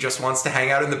that she just wants to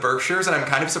hang out in the Berkshires, and I'm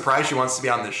kind of surprised she wants to be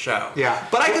on this show. Yeah.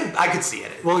 But I could see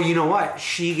it. Well, you know what?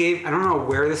 She gave, I don't know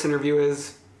where this interview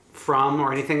is from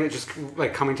or anything that's just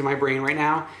like coming to my brain right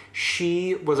now.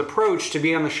 She was approached to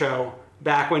be on the show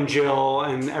back when Jill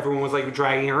and everyone was like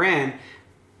dragging her in,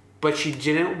 but she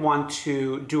didn't want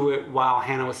to do it while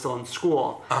Hannah was still in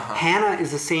school. Hannah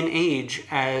is the same age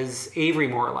as Avery,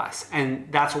 more or less, and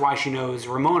that's why she knows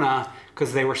Ramona,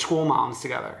 because they were school moms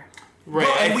together. Right.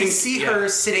 Well, and I we think- see yeah. her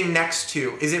sitting next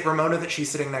to, is it Ramona that she's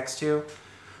sitting next to?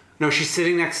 No, she's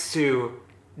sitting next to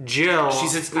Jill. She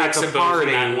sits at next the to both party.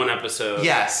 in that one episode.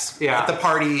 Yes. Yeah. At the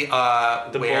party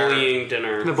The where bullying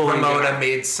dinner. The bullying Ramona dinner.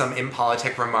 made some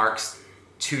impolitic remarks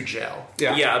to Jill.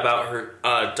 Yeah. About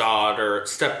her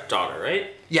stepdaughter, right?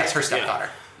 Yes, her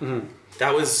stepdaughter.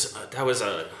 That was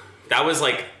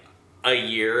like a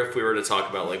year if we were to talk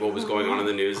about like what was going on in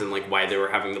the news and like why they were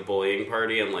having the bullying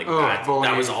party and like that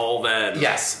bullying. was all then.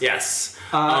 Yes.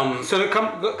 So to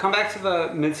come back to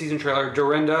the mid-season trailer,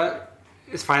 Dorinda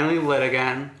is finally lit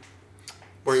again.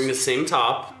 Wearing the same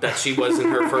top that she was in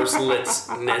her first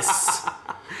litness.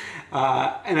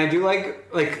 And I do like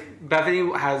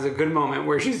Bethany has a good moment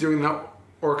where she's doing the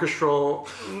orchestral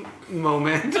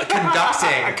moment.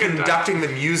 Conducting the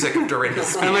music of Dorinda's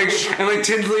speech. and like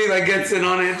Tinsley like gets in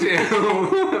on it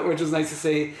too, which is nice to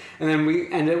see. And then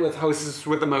we end it with Hostess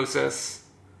with the Moses,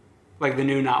 like the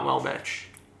new not well bitch.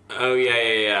 Oh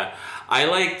yeah. I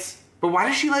liked. But why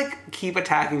does she like keep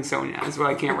attacking Sonia? Is what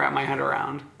I can't wrap my head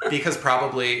around. Because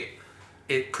probably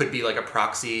it could be like a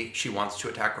proxy. She wants to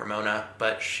attack Ramona,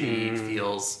 but she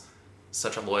feels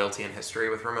such a loyalty and history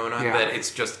with Ramona that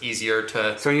it's just easier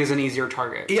to... Sonia's an easier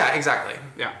target. Yeah, exactly.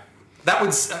 Yeah. That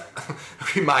would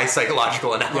be my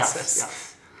psychological analysis.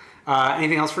 Yes.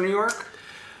 Anything else for New York?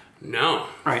 No. All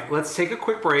right, let's take a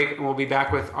quick break and we'll be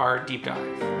back with our deep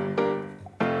dive.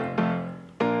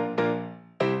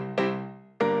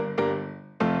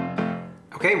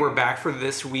 Okay, we're back for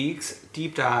this week's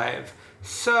deep dive.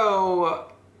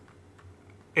 So,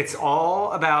 it's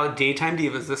all about Daytime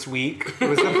Divas this week. It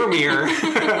was the premiere,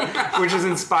 which is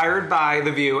inspired by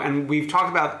The View, and we've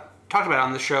talked about it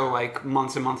on the show like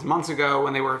months and months and months ago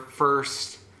when they were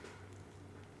first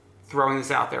throwing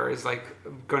this out there as like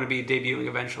going to be debuting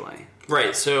eventually.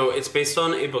 Right, so it's based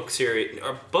on a book series,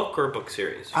 a book or book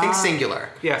series? I think singular.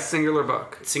 Yeah, singular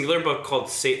book. Singular book called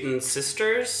Satan's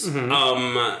Sisters,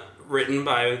 written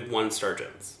by one Star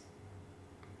Jones.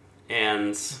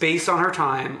 And Based on her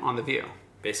time on The View.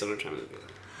 based on her time.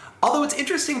 Although it's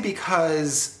interesting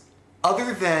because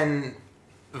other than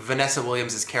Vanessa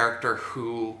Williams' character,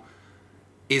 who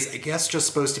is, I guess, just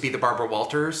supposed to be the Barbara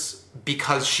Walters,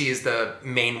 because she is the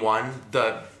main one,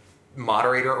 the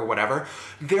moderator or whatever,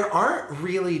 there aren't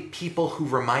really people who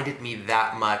reminded me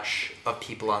that much of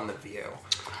people on The View.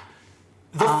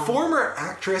 The former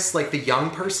actress, like the young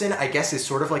person, I guess is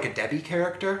sort of like a Debbie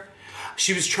character.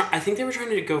 She was I think they were trying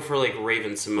to go for like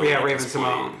Raven Simone. Yeah, at Raven this point.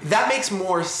 Simone. That makes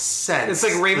more sense.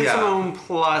 It's like Raven Yeah. Simone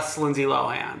plus Lindsay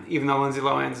Lohan, even though Lindsay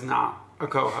Lohan's not a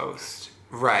co-host.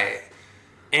 Right.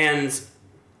 And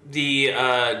the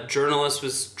journalist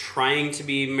was trying to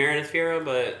be Meredith Vieira,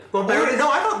 but... Well, no,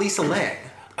 I thought Lisa Lang.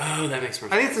 Oh, that makes more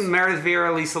sense. I think it's Meredith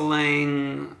Vieira, Lisa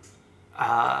Lang,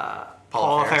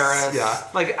 Paula Ferris. Yeah.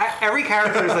 Like every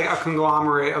character is like a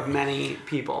conglomerate of many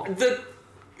people.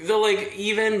 The like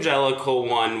evangelical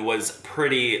one was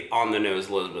pretty on the nose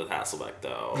Elizabeth Hasselbeck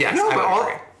though. Yes, No, I but, would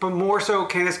agree. but more so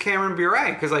Candace Cameron Bure,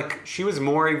 because like she was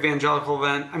more evangelical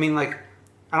than, I mean, like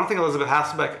I don't think Elizabeth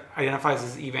Hasselbeck identifies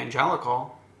as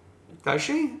evangelical. Does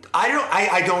she?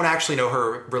 I don't actually know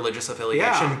her religious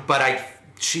affiliation, Yeah. but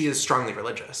she is strongly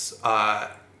religious.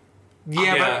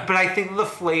 Yeah. But I think the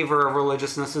flavor of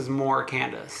religiousness is more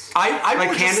Candace. I like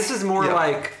would Candace just- is more yeah.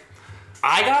 like,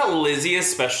 I got Lizzie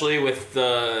especially with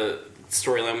the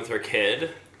storyline with her kid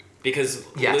because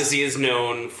Yes. Lizzie is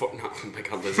known for... No, oh my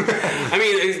god, Lizzie. I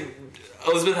mean,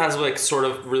 Elizabeth Hasselbeck sort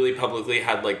of really publicly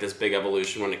had like this big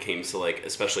evolution when it came to like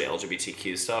especially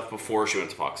LGBTQ stuff before she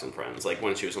went to Fox and Friends, like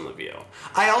when she was on The View.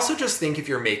 I also just think if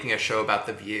you're making a show about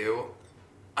The View,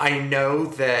 I know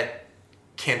that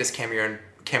Candace Cameron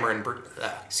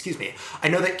I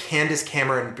know that Candace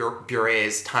Cameron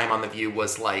Bure's time on The View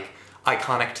was like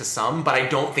iconic to some, but I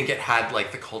don't think it had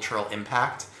like the cultural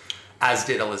impact as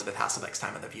did Elizabeth Hasselbeck's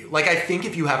time on The View. Like I think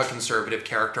if you have a conservative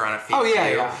character on a fake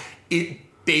View, it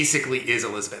basically is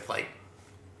Elizabeth, like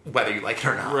whether you like it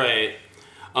or not. Right.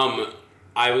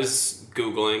 I was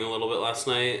Googling a little bit last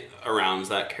night around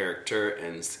that character,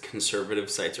 and conservative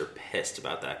sites are pissed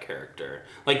about that character.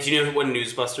 Like, do you know what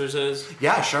Newsbusters is?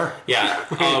 Yeah, sure. Yeah.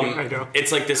 I know.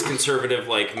 It's like this conservative,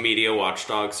 like, media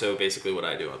watchdog, so basically what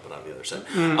I do, but on the other side.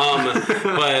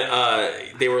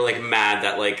 But they were, like, mad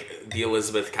that, like, the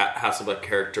Elizabeth Hasselbeck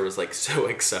character was, like, so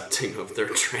accepting of their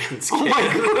trans kid.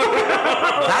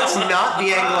 That's not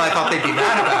the angle I thought they'd be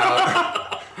mad about.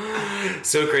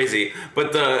 So crazy.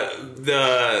 But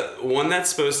the one that's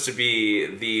supposed to be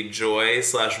the Joy /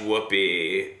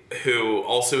 Whoopi, who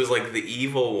also is like the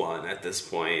evil one at this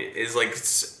point, is like...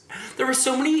 There were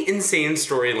so many insane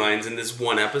storylines in this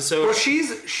one episode. well,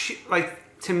 she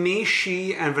like, to me,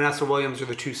 she and Vanessa Williams are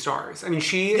the two stars. I mean,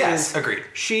 she Yes, is... agreed.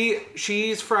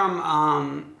 She's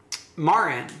from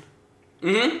Martin.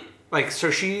 Mm-hmm. Like,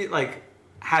 so she, like,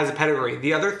 has a pedigree.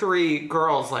 The other three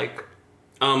girls, like...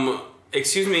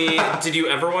 Excuse me, did you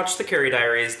ever watch The Carrie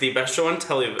Diaries, the best show on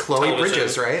television? Chloe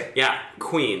Bridges, right? Yeah,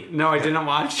 Queen. No, I didn't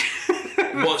watch.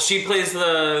 Well, she plays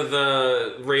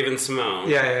the Raven Simone.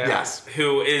 Yeah. Yes.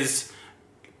 Who is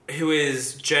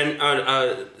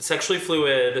sexually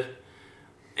fluid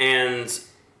and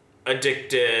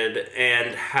addicted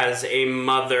and has a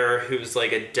mother who's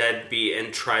like a deadbeat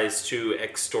and tries to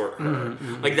extort her.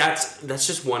 Mm-hmm. Like that's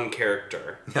just one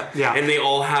character. Yeah. And they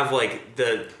all have like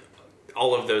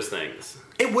all of those things.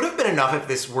 It would have been enough if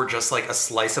this were just like a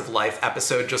slice of life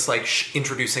episode, just like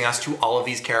introducing us to all of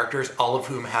these characters, all of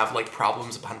whom have like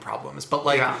problems upon problems. But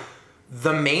like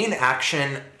the main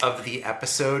action of the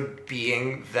episode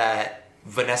being that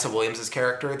Vanessa Williams'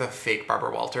 character, the fake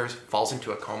Barbara Walters, falls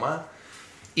into a coma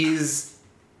is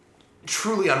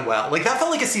truly unwell. Like that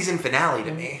felt like a season finale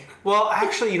to me. Well,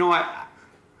 actually, you know what?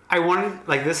 I wanted,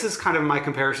 like, this is kind of my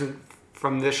comparison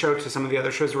from this show to some of the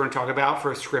other shows we're going to talk about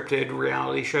for scripted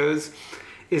reality shows,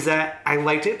 is that I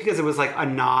liked it because it was like a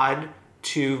nod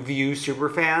to View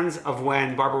superfans of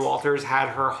when Barbara Walters had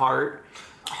her heart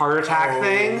attack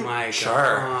thing. Oh my Sure.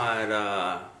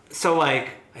 god. So, like,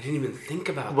 I didn't even think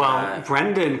about Well, that.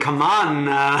 Brendan, come on.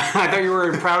 I thought you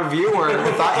were a proud viewer.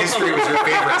 I thought history was your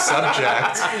favorite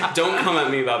subject. Don't come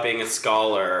at me about being a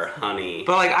scholar, honey.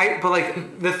 But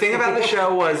the thing about the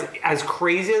show was, as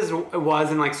crazy as it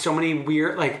was, and like so many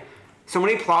weird, like so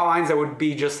many plot lines that would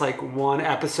be just like one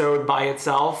episode by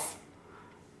itself.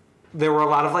 There were a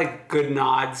lot of like good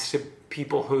nods to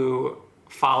people who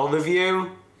follow The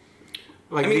View.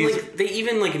 Like I mean, these, like, they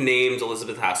even, like, named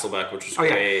Elizabeth Hasselbeck, which was oh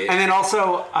great. yeah, and then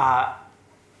also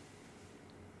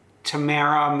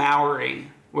Tamara Mowry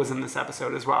was in this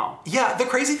episode as well. Yeah, the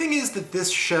crazy thing is that this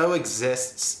show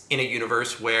exists in a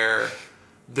universe where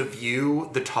The View,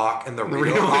 The Talk, and The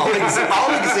Real all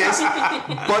exist,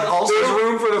 but also There's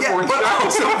room for the fourth But show.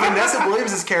 also, Vanessa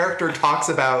Williams' character talks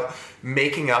about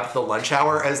making up the lunch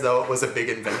hour as though it was a big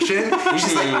invention.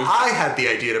 She's like, I had the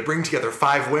idea to bring together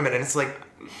 5 women, and it's like,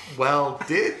 well,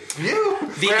 did you?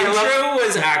 The intro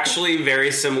was actually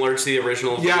very similar to the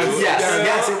original View.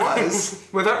 Yes, it was.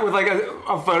 With like a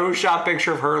Photoshop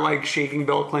picture of her like shaking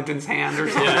Bill Clinton's hand or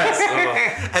something.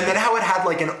 Yes. And then how it had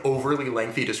like an overly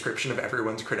lengthy description of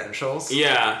everyone's credentials.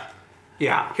 Yeah.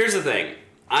 Yeah. Here's the thing.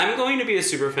 I'm going to be a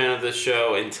super fan of this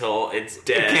show until it's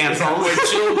dead. Canceled. Which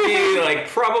will be, like,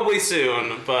 probably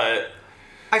soon, but...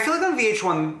 I feel like on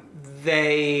VH1,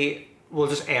 they will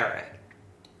just air it.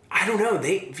 I don't know.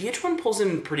 VH1 pulls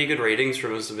in pretty good ratings for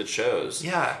most of its shows.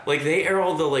 Yeah. Like, they air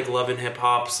all the, like, Love and Hip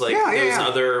Hops, like, those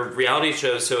other reality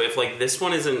shows, so if, like, this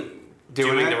one isn't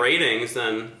doing the ratings,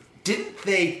 then... Didn't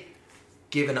they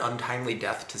give an untimely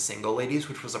death to Single Ladies,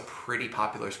 which was a pretty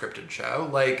popular scripted show?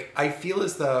 Like, I feel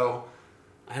as though...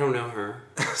 I don't know her.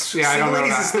 Single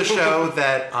Ladies is the show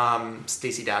that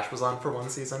Stacey Dash was on for one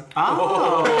season.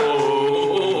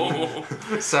 Oh.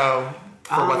 So,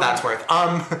 for what that's worth.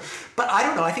 But I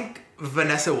don't know. I think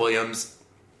Vanessa Williams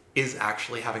is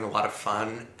actually having a lot of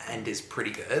fun and is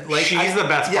pretty good. Like, She's the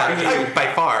best part.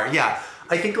 By far, yeah.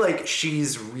 I think like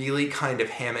she's really kind of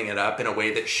hamming it up in a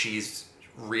way that she's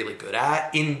really good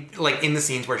at in the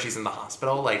scenes where she's in the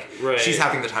hospital. Like, she's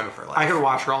having the time of her life. I could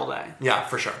watch her all day. Yeah,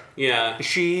 for sure. Yeah.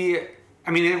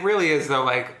 I mean, it really is though,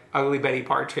 like Ugly Betty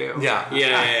Part 2. Yeah.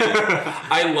 Yeah.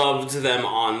 I loved them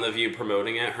on The View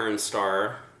promoting it, her and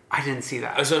Star. I didn't see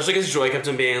that. Especially because Joy kept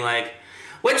on being like,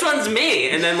 which one's me?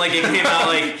 And then, like, it came out,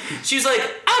 like, she was like,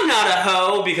 I'm not a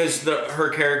hoe, because her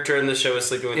character in the show is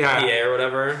sleeping with the PA or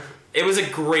whatever. It was a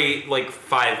great, like,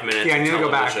 5 minutes. Yeah, I need to of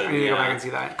go back. television. I need to go back and see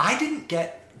that. I didn't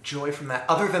get joy from that,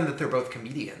 other than that they're both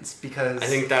comedians, because... I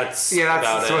think that's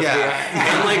that's about it.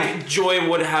 Yeah. And, like, Joy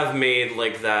would have made,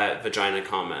 like, that vagina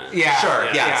comment. Yeah. Sure,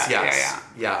 Yeah. yes.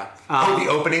 The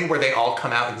opening where they all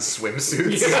come out in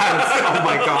swimsuits. Oh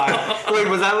my god. Wait,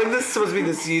 was that like this supposed to be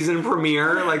the season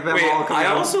premiere? Like them all come I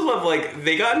out? also love, like,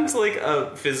 they got into, like,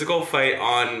 a physical fight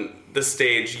on the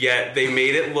stage, yet they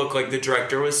made it look like the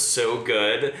director was so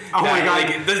good. Oh my god,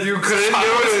 like, you couldn't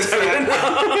notice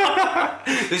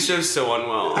it. This show's so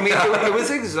unwell. I mean, it was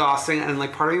exhausting, and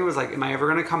like part of me was like, am I ever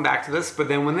going to come back to this? But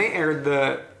then when they aired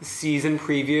the season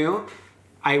preview,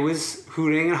 I was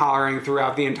hooting and hollering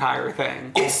throughout the entire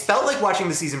thing. It felt like watching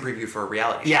the season preview for a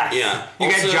reality show. Yes. Yeah.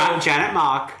 You Also- got Janet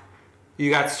Mock, you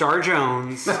got Star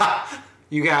Jones,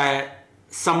 you got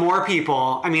some more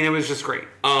people. I mean, it was just great.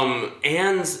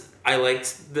 And I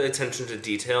liked the attention to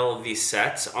detail. The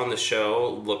set on the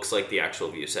show looks like the actual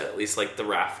View set, at least like the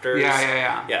rafters.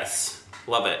 Yeah. Yes.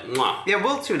 Love it. Mwah. Yeah,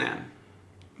 we'll tune in.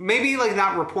 Maybe like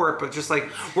not report, but just like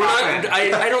We're pop not. in.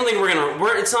 I don't think we're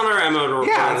gonna. It's not our MO to report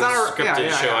Yeah, on it's this not our- scripted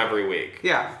yeah, show yeah. every week.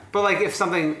 Yeah, but like if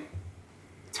something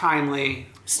timely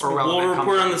or relevant We'll report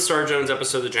comes on up. the Star Jones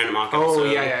episode, the Janet Mock episode.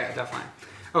 Oh yeah, definitely.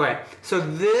 Okay, so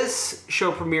this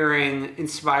show premiering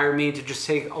inspired me to just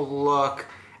take a look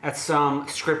at some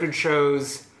scripted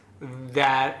shows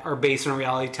that are based on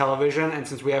reality television, and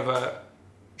since we have a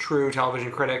true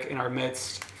television critic in our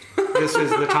midst, this is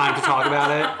the time to talk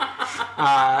about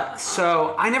it.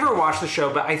 So I never watched the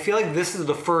show, but I feel like this is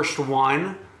the first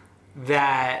one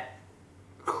that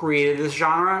created this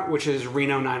genre, which is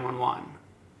Reno 911.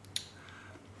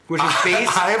 Which is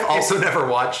based... I have also never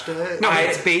watched it. No,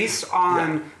 it's based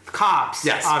on cops,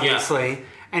 Yes. obviously.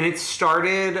 And it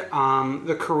started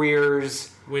the careers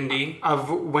Wendy. of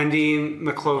Wendy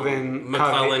McClellan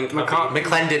McClellan Covey.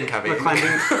 McClendon Covey.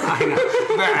 McClendon. I know.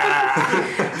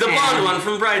 The blonde one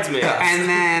from Bridesmaids. And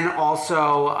then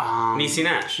also Niecy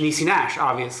Nash. Niecy Nash,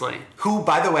 obviously. Who,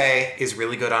 by the way, is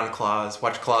really good on Claws.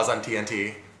 Watch Claws on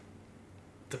TNT.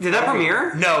 Did that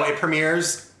premiere? No, it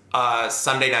premieres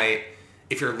Sunday night.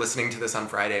 if you're listening to this on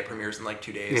Friday, it premieres in like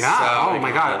 2 days. Yeah. So oh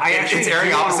my god. it's airing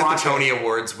do wanna opposite the watch Tony it.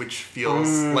 Awards, which feels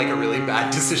like a really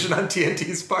bad decision on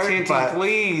TNT's part. TNT, but,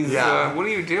 please. Yeah. What are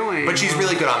you doing? But she's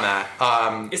really good on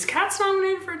that. Is Cats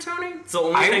nominated for a Tony? It's the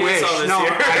only I thing wish. I saw this No,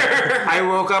 year. I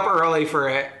woke up early for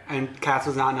it, and Cats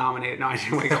was not nominated. No, I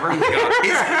didn't wake up early.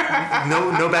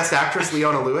 No Best Actress,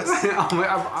 Leona Lewis. Oh my,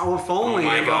 if only. Oh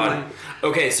my if god. only.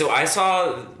 Okay, so I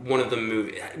saw one of the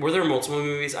movies. Were there multiple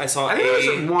movies? I saw I think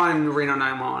there was one Reno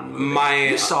 911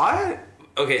 movie. You saw it?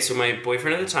 Okay, so my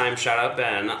boyfriend at the time, shout out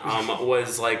Ben,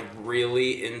 was like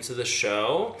really into the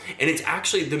show, and it's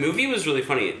actually the movie was really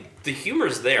funny. The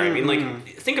humor's there. I mean, like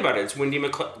think about it. It's Wendy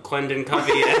McClendon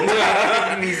Covey and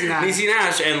Niecy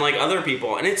Nash and like other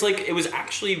people, and it's like it was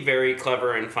actually very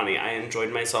clever and funny. I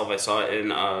enjoyed myself. I saw it in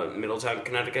Middletown,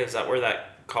 Connecticut. Is that where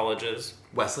that college is?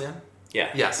 Wesleyan? Yeah.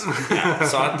 Yes. Yeah,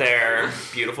 saw it there.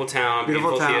 Beautiful town.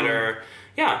 Beautiful town. theater.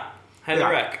 Yeah. Highly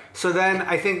rec. So then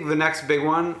I think the next big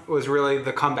one was really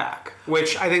The Comeback,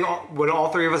 which I think would all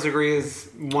three of us agree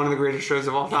is one of the greatest shows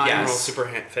of all time. We're all super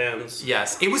fans.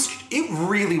 Yes. It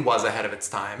really was ahead of its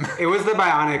time. It was the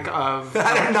Bionic of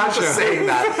I'm not just saying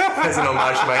that as an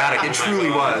homage to Bionic. It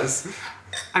truly was.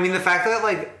 I mean, the fact that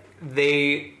like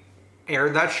they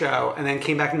aired that show and then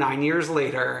came back 9 years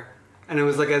later and it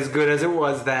was like as good as it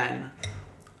was then.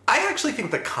 I actually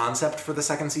think the concept for the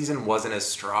second season wasn't as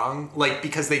strong, like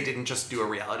because they didn't just do a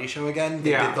reality show again.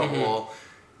 They did the whole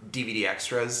DVD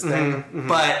extras thing,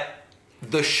 but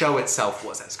the show itself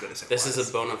was as good as it was. This is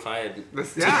a bona fide.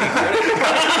 Yeah.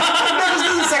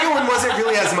 The second one wasn't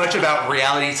really as much about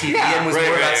reality TV and was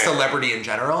more about celebrity in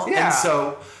general. Yeah. And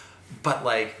so, but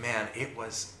like, man, it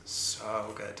was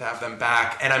so good to have them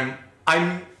back. And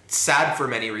I'm sad for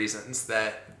many reasons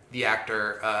that the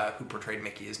actor who portrayed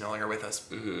Mickey is no longer with us.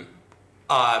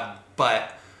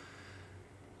 But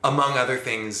among other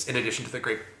things, in addition to the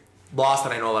great loss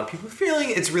that I know a lot of people are feeling,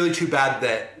 it's really too bad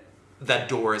that that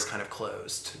door is kind of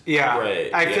closed. Yeah.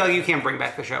 Right, I feel like you can't bring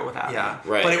back the show without it.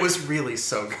 Right. But it was really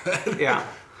so good. Yeah.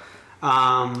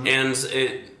 And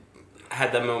it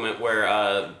had that moment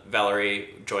where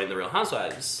Valerie joined the Real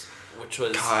Housewives, which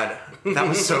was... God, that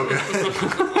was so good.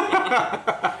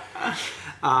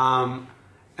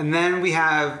 And then we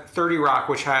have 30 Rock,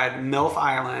 which had MILF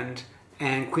Island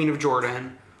and Queen of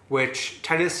Jordan, which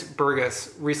Titus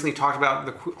Burgess recently talked about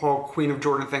the whole Queen of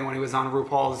Jordan thing when he was on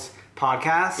RuPaul's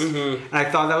podcast. And I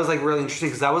thought that was like really interesting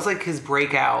because that was like his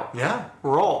breakout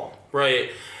role. Right.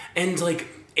 And like,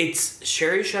 it's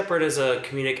Sherry Shepherd as a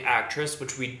comedic actress,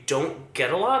 which we don't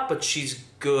get a lot, but she's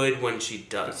good when she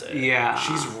does it. Yeah.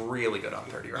 She's really good on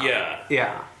 30 Rock. Yeah.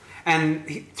 Yeah.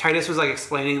 And Titus was like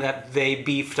explaining that they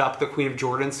beefed up the Queen of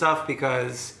Jordan stuff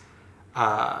because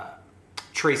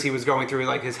Tracy was going through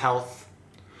like his health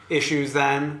issues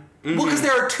then. Well, because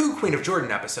there are 2 Queen of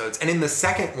Jordan episodes, and in the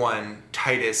second one,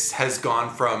 Titus has gone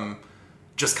from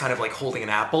just kind of like holding an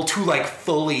apple to like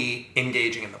fully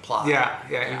engaging in the plot. Yeah.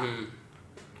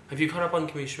 Have you caught up on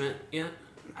Kimmy Schmidt yet?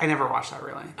 I never watched that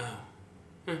really. Oh.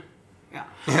 Yeah.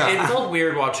 It felt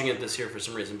weird watching it this year for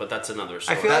some reason, but that's another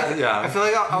story. I feel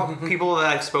like all people that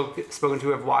I've spoken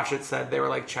to have watched it said they were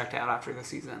like checked out after the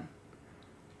season.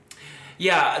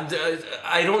 Yeah,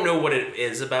 I don't know what it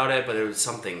is about it, but it was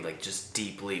something like just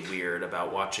deeply weird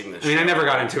about watching this show. I mean, I never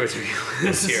got into it to be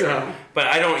honest. this year. But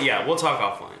I don't, we'll talk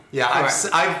offline. Yeah,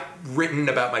 I've written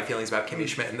about my feelings about Kimmy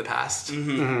Schmidt in the past.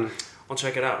 I'll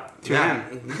check it out. Yeah.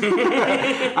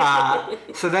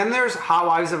 So then there's Hot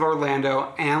Wives of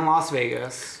Orlando and Las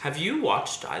Vegas. Have you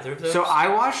watched either of those? So I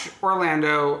watched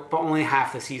Orlando, but only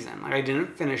half the season. Like I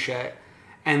didn't finish it,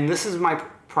 and this is my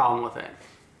problem with it.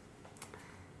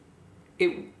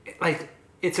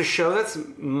 It's a show that's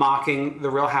mocking the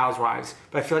Real Housewives,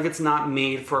 but I feel like it's not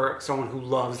made for someone who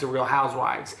loves the Real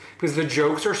Housewives because the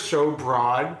jokes are so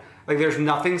broad. Like there's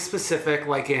nothing specific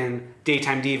like in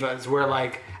Daytime Divas where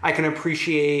like I can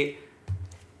appreciate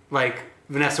like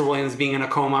Vanessa Williams being in a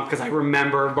coma because I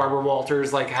remember Barbara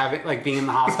Walters like being in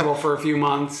the hospital for a few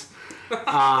months.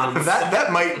 That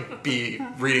might be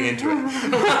reading into it.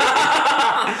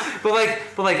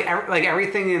 but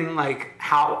everything in like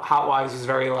Hot Wives was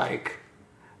very like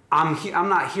I'm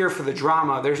not here for the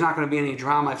drama. There's not going to be any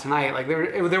drama tonight. Like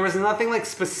there was nothing like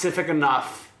specific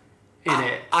enough in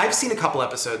it. I've seen a couple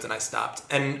episodes and I stopped,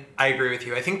 and I agree with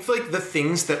you. I think like the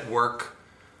things that work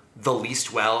the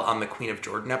least well on the Queen of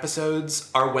Jordan episodes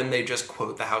are when they just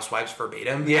quote the Housewives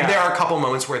verbatim. Yeah. And there are a couple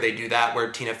moments where they do that,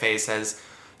 where Tina Fey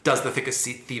does the Thickest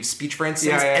Thieves speech, for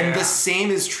instance. And the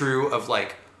same is true of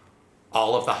like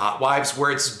all of the Hot Wives,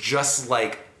 where it's just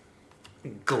like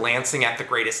glancing at the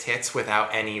greatest hits without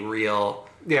any real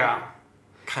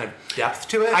kind of depth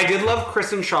to it. I did love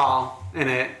Kristen Shaw in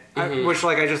it. which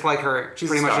like I just like her She's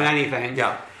pretty a much in star. anything.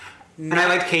 Yeah. And I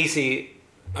liked Casey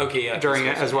Okay, yeah. during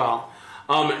it as well.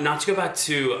 Not to go back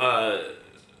to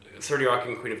 30 Rock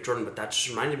and Queen of Jordan, but that just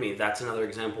reminded me, that's another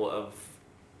example of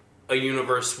a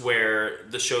universe where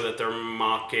the show that they're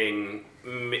mocking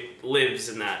lives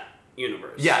in that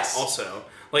universe. Yes. Also.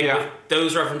 Like, with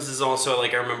those references also,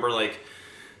 like, I remember, like,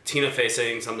 Tina Fey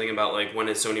saying something about, like, when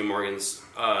is Sonia Morgan's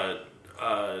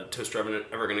Toaster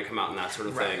ever going to come out and that sort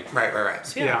of thing. Right.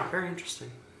 So, yeah, very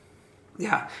interesting.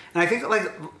 Yeah, and I think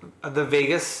like the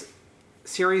Vegas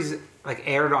series like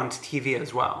aired on TV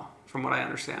as well, from what I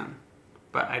understand.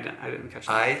 But I didn't catch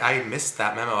that. I missed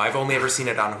that memo. I've only ever seen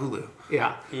it on Hulu.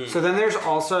 Yeah. So then there's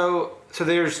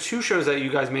there's two shows that you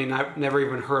guys may not never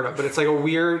even heard of, but it's like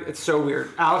it's so weird.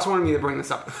 Alex wanted me to bring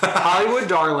this up. Hollywood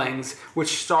Darlings,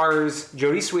 which stars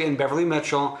Jodie Sweetin, Beverly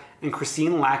Mitchell, and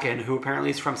Christine Lakin, who apparently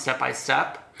is from Step by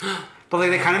Step. But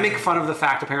like they kind of make fun of the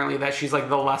fact apparently that she's like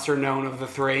the lesser known of the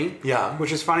three. Yeah.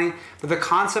 Which is funny. But the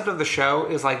concept of the show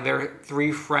is like they're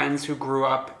three friends who grew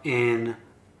up in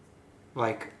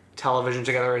like television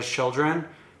together as children,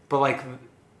 but like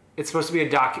it's supposed to be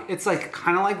it's like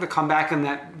kind of like The Comeback in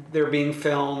that they're being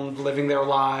filmed living their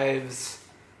lives,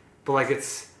 but like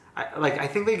I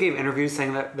think they gave interviews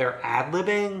saying that they're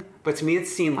ad-libbing, but to me it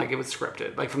seemed like it was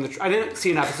scripted. Like I didn't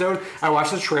see an episode, I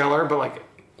watched the trailer, but like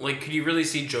could you really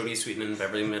see Jodie Sweetin and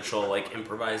Beverly Mitchell like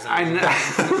improvising? I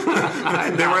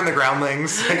know. They were in the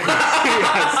Groundlings.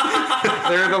 Yes.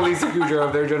 They're the Lisa Kudrow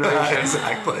of their generation.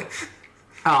 Exactly.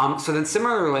 So then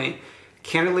similarly,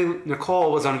 Candidly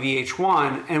Nicole was on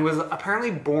VH1 and was apparently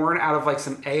born out of like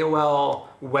some AOL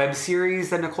web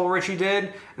series that Nicole Richie did,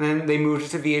 and then they moved it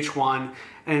to VH1,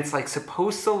 and it's like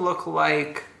supposed to look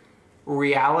like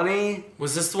reality.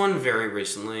 Was this the one very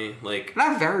recently? Like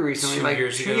not very recently, 2 like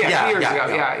years ago? 2 years ago.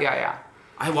 Yeah. Yeah.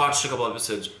 I watched a couple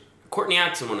episodes. Courtney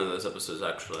Act's in one of those episodes,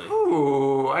 actually.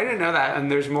 Ooh, I didn't know that, and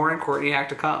there's more in Courtney Act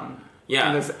to come.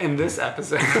 Yeah. In this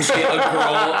episode. Actually,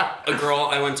 a girl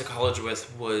I went to college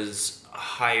with was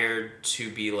hired to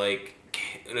be like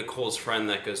Nicole's friend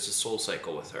that goes to Soul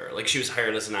Cycle with her. Like she was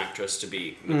hired as an actress to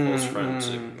be Nicole's friend.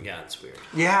 So, yeah, it's weird.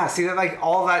 Yeah, see that like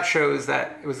all that shows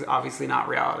that it was obviously not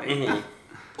reality.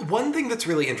 One thing that's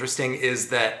really interesting is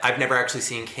that I've never actually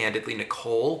seen Candidly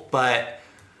Nicole, but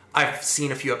I've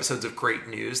seen a few episodes of Great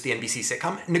News, the NBC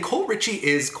sitcom. Nicole Richie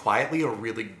is quietly a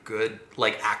really good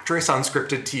like actress on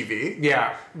scripted TV.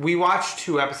 Yeah, we watched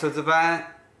 2 episodes of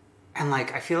that, and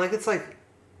like I feel like it's like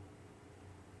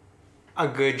a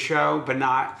good show, but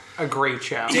not a great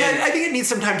show. Yeah, I think it needs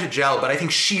some time to gel, but I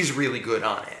think she's really good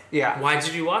on it. Yeah. Why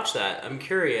did you watch that? I'm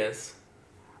curious.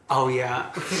 Oh yeah.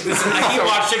 I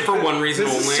watched it for one reason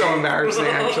This only. is so embarrassing,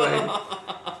 actually.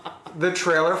 The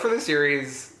trailer for the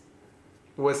series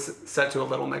was set to a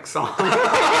Little Mix song.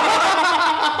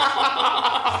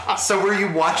 So were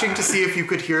you watching to see if you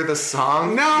could hear the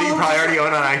song No. that you probably already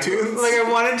own on iTunes? Like I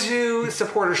wanted to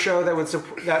support a show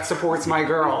that supports my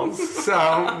girls. So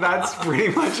that's pretty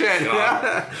much it.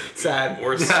 God. Sad.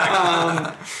 Or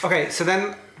second. Okay, so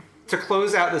then to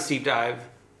close out this deep dive,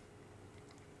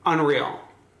 Unreal,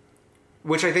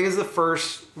 which I think is the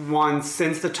first one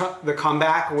since the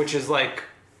comeback, which is like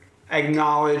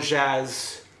acknowledged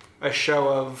as a show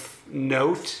of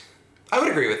note. I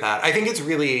would agree with that. I think it's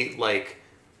really like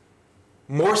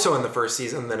more so in the first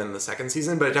season than in the second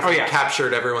season, but it definitely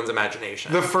captured everyone's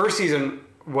imagination. The first season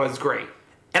was great.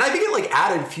 And I think it like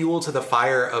added fuel to the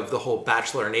fire of the whole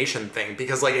Bachelor Nation thing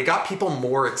because like it got people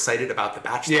more excited about The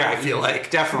Bachelor, Yeah, I feel like.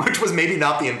 definitely. Which was maybe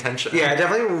not the intention. Yeah, it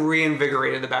definitely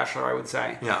reinvigorated The Bachelor, I would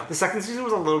say. Yeah. The second season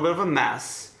was a little bit of a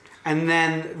mess. And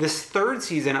then this third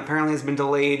season apparently has been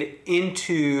delayed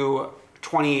into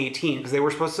 2018 because they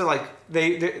were supposed to like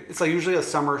it's like usually a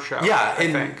summer show. Yeah, I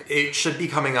and think it should be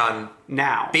coming on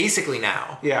now. basically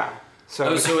now. Yeah.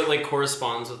 So So it like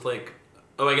corresponds with like.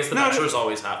 Oh, I guess The Bachelor's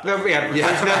always happening. yeah, Yeah,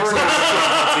 there's never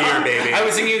once a year, baby. I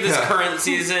was thinking of this current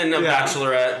season of Yeah.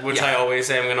 Bachelorette, which Yeah. I always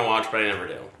say I'm going to watch, but I never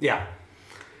do. Yeah.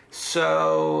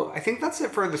 So I think that's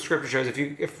it for the scripted shows.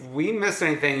 If we missed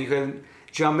anything, you can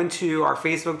jump into our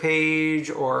Facebook page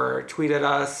or tweet at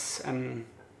us and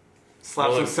slap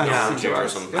Well, some yeah, sense into or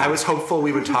us. something. I was hopeful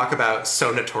we would talk about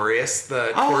So Notorious,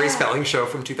 the Tori Spelling show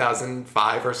from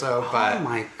 2005 or so, but Oh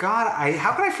my god!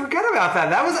 How could I forget about that?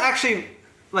 That was actually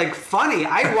like funny.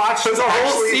 I watched It was the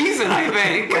whole actually, season. I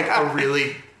think, like a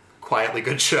really quietly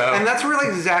good show. and that's where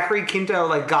like Zachary Quinto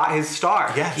like got his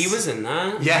star. yes. He was in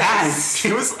that? Yes.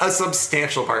 He was a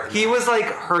substantial part. in He that. was like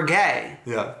her gay.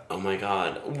 Yeah. Oh my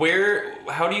god.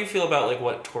 How do you feel about like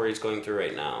what Tori's going through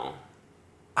right now?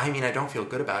 I mean, I don't feel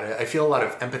good about it. I feel a lot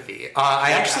of empathy.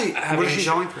 I actually... What is she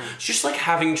going through? She's just like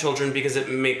having children because it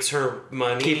makes her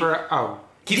money. Keep her. Oh,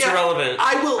 Keeps her relevant.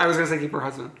 I was gonna say keep her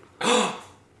husband.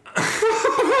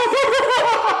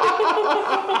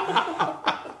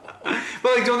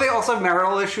 But like, don't they also have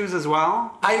marital issues as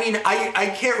well? I mean,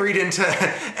 I can't read into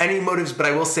any motives, but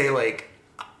I will say, like,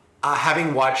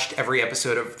 having watched every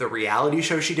episode of the reality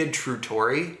show she did, True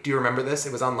Tory. Do you remember this?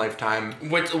 It was on Lifetime.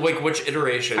 Which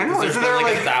iteration? I know. There's been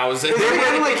like 1,000. They're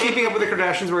kind of like Keeping Up with the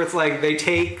Kardashians, where it's like they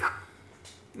take,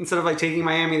 instead of like taking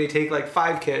Miami, they take like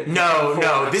 5 kids.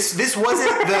 No. This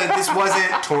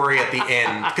wasn't Tory at the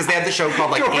end, because they had the show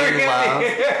called like In Love.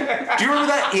 Do you remember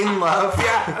that In Love?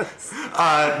 Yes.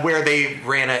 Where they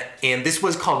ran it in. This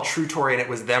was called True Tory, and it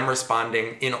was them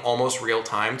responding in almost real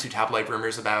time to tabloid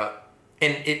rumors about,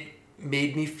 and it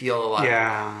made me feel a lot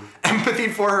of empathy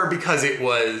for her, because it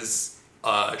was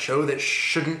a show that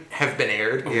shouldn't have been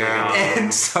aired. Yeah.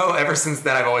 And so ever since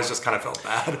then, I've always just kind of felt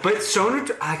bad. But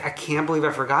I can't believe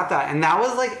I forgot that. And that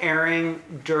was like airing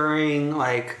during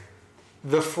like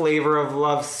the Flavor of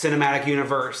Love cinematic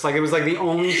universe. Like it was like the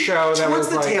only show that Towards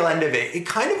was the tail end of it, it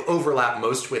kind of overlapped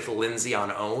most with Lindsay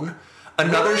on OWN.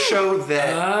 Another show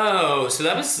that... Oh, so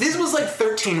that was... This was like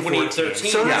 13, 14.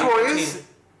 2013. So Yeah. Notorious?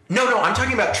 No, I'm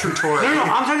talking about True Tory. No,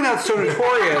 I'm talking about So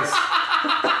Notorious.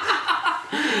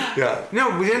 Yeah.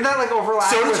 No, didn't that like overlap?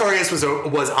 So with- Notorious was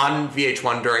on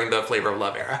VH1 during the Flavor of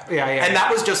Love era. Yeah. And that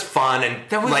was just fun and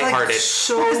That was, like, lighthearted.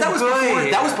 so Because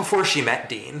good. that was before she met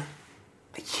Dean.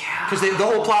 Yeah. Because the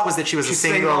whole plot was that she was a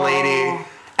single lady,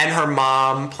 and her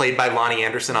mom, played by Lonnie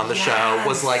Anderson on the show,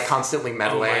 was like constantly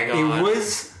meddling. Oh my God. It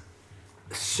was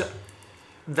so...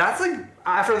 That's like,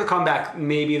 after the comeback,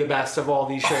 maybe the best of all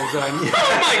these shows that I'm...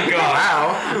 Oh my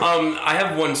god! Wow. I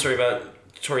have one story about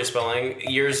Tori Spelling.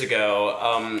 Years ago,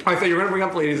 I thought you were going to bring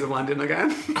up Ladies of London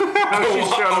again.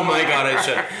 oh my god, I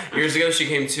should. Years ago, she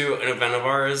came to an event of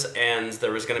ours, and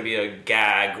there was going to be a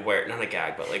gag where, not a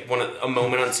gag, but like a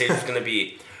moment on stage was going to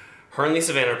be her and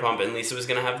Lisa Vanderpump, and Lisa was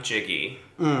going to have Jiggy,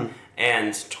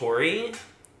 and Tori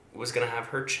was going to have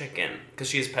her chicken, because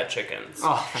she has pet chickens.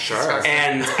 Oh, that's Sure. disgusting.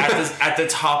 And at the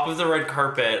top of the red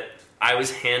carpet, I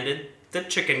was handed the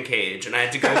chicken cage, and I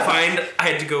had to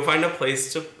go find a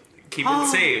place to keep it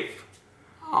safe.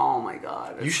 Oh my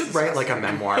god. You should write like a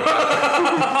memoir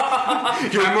about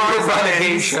it. Your memoirs on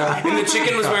Asia. And the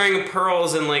chicken was wearing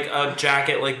pearls and like a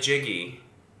jacket like Jiggy.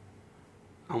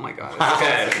 Oh my god.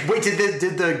 Okay. Wait,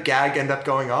 did the gag end up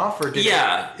going off, or did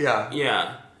Yeah. it? Yeah.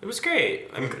 Yeah. It was great.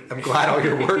 I'm glad all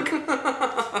your work paid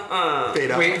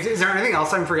off. Wait, is there anything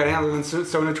else I'm forgetting other than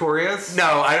So Notorious?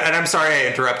 No, and I'm sorry I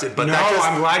interrupted, but No, that just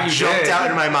I'm glad you jumped did. out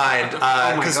in my mind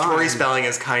because God. Tori Spelling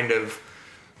is kind of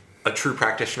a true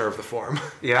practitioner of the form.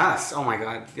 Yes. Oh my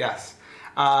god. Yes.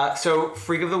 So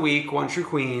Freak of the Week, One True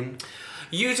Queen.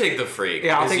 You take the freak.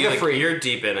 Yeah, I'll because take the freak. You're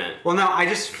deep in it. Well, no, I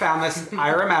just found this.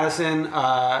 Ira Madison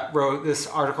wrote this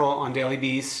article on Daily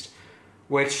Beast,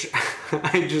 which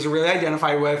I just really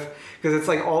identified with, because it's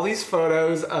like all these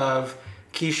photos of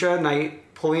Keisha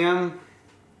Knight Pulliam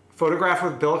photographed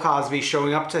with Bill Cosby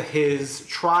showing up to his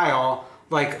trial,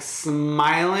 like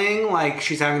smiling like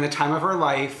she's having the time of her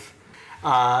life.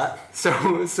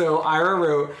 So Ira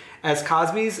wrote, as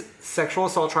Cosby's sexual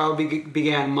assault trial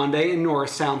began Monday in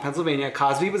Norristown, Pennsylvania,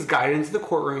 Cosby was guided into the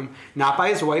courtroom not by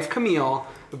his wife Camille,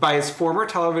 but by his former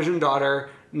television daughter,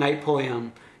 Knight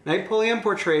Pulliam. Knight Pulliam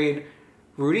portrayed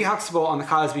Rudy Huxtable on The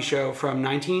Cosby Show from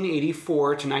 1984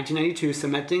 to 1992,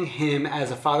 cementing him as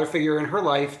a father figure in her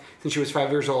life since she was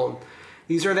 5 years old.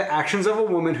 These are the actions of a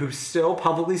woman who still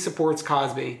publicly supports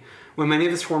Cosby, when many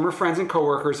of his former friends and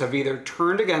coworkers have either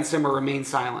turned against him or remained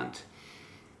silent.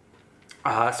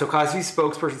 So Cosby's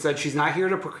spokesperson said she's not here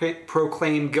to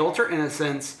proclaim guilt or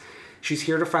innocence. She's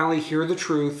here to finally hear the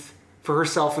truth for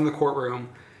herself in the courtroom.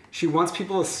 She wants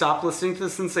people to stop listening to the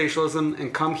sensationalism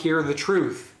and come hear the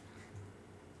truth.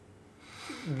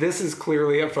 This is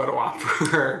clearly a photo op for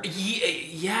her.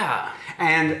 Yeah.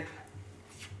 And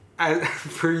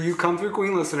for you Come Through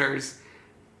Queen listeners,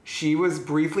 she was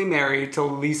briefly married to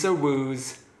Lisa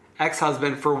Wu's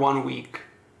ex-husband for 1 week.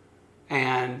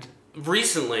 And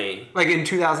Recently. like in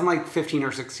 2015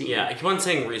 or 16. Yeah, I keep on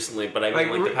saying recently, but I mean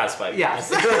like the past 5 years.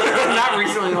 Yes. Not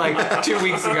recently, like 2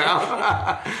 weeks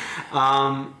ago.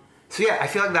 So yeah, I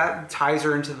feel like that ties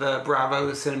her into the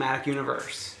Bravo cinematic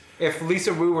universe. If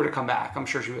Lisa Wu were to come back, I'm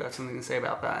sure she would have something to say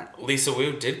about that. Lisa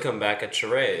Wu did come back at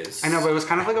Sheray's. I know, but it was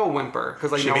kind of like a whimper,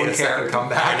 because like She no made one a second cared.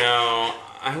 comeback. I know.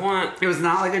 I want... It was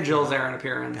not like a Jill Zarin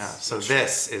appearance. Yeah, so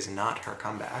this is not her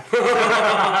comeback.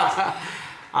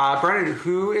 Brennan,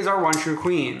 who is our One True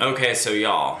Queen? Okay, so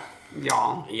y'all.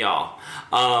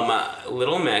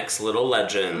 Little Mix, Little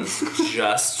Legends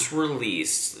just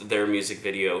released their music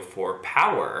video for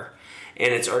Power,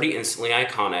 and it's already instantly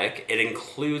iconic. It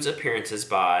includes appearances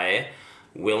by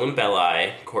Willem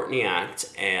Belli, Courtney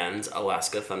Act, and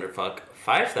Alaska Thunderfuck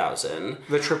 5000.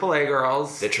 The AAA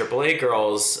girls. The AAA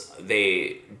girls,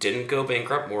 they didn't go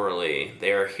bankrupt morally.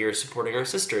 They are here supporting our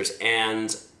sisters.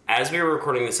 And as we were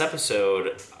recording this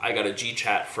episode, I got a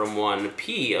G-chat from one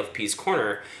P of P's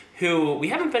Corner, who we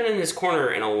haven't been in his corner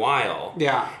in a while.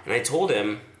 Yeah. And I told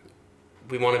him,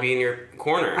 we want to be in your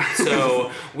corner.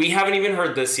 So we haven't even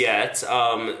heard this yet.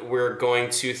 We're going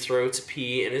to throw to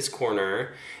P in his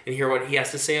corner and hear what he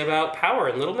has to say about Power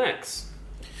and Little Mix.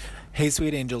 Hey,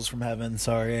 sweet angels from heaven.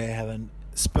 Sorry I haven't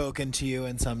spoken to you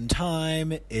in some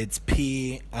time. It's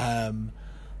P.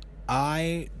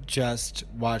 I just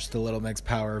watched the Little Mix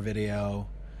Power video,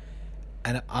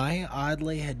 and I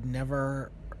oddly had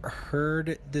never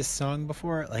heard this song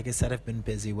before. Like I said, I've been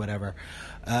busy, whatever.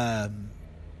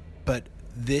 But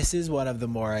this is one of the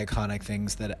more iconic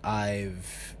things that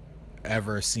I've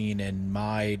ever seen in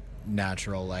my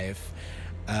natural life.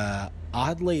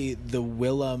 Oddly, the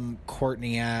Willem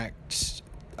Courtney Act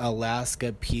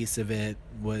Alaska piece of it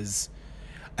was...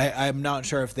 I'm not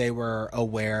sure if they were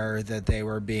aware that they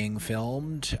were being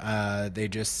filmed. They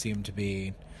just seemed to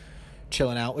be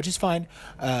chilling out, which is fine.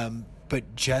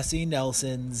 But Jesse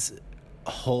Nelson's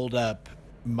Hold Up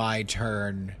My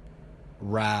Turn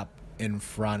rap in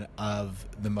front of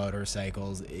the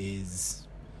motorcycles is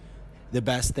the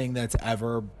best thing that's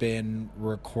ever been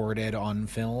recorded on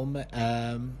film.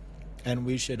 And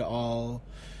we should all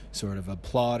sort of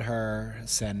applaud her,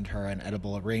 send her an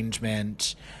edible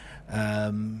arrangement,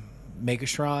 make a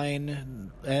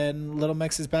shrine, and Little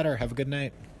Mix is better. Have a good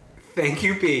night. Thank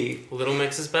you, P. Little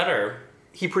Mix is better.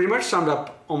 He pretty much summed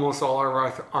up almost all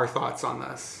our thoughts on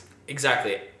this.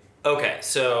 Exactly. Okay,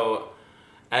 so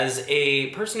as a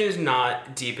person who's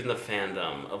not deep in the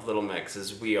fandom of Little Mix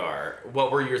as we are,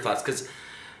 what were your thoughts? Because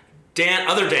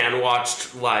other Dan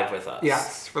watched live with us.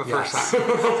 Yes, for the first time.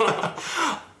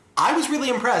 I was really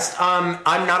impressed.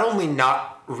 I'm not only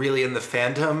not really in the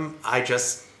fandom, I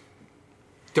just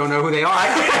don't know who they are.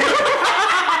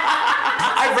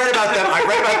 I've read about them. I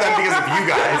read about them because of you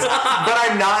guys, but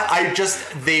I'm not.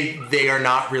 They are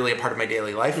not really a part of my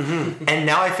daily life, and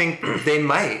now I think they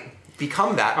might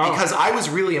become that because I was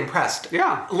really impressed.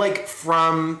 Yeah, like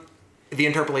from the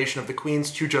interpolation of the Queens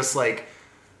to just like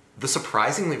the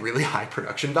surprisingly really high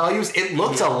production values. It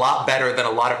looked a lot better than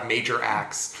a lot of major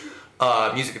acts.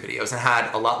 Music videos and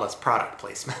had a lot less product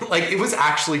placement. Like, it was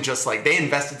actually just like they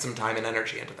invested some time and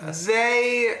energy into this.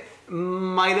 They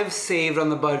might have saved on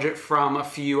the budget from a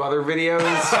few other videos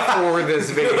for this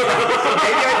video. Maybe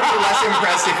I'd be less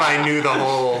impressed if I knew the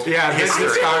whole history.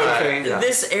 Thing. Yeah.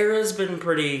 This era's been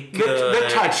pretty good. The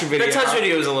touch video. The touch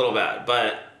video was a little bad,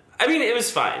 but I mean, it was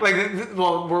fine. Like,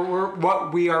 we're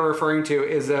what we are referring to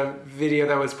is a video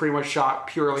that was pretty much shot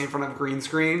purely in front of green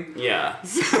screen. Yeah.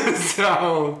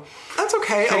 So that's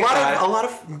okay. A lot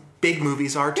of big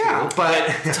movies are too. Yeah. But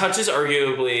Touch is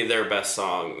arguably their best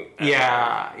song.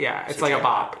 Yeah. It's so like a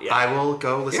bop. Yeah. I will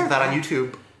go listen to that on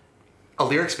YouTube. A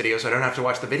lyrics video, so I don't have to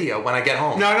watch the video when I get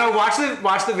home. No, watch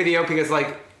the video because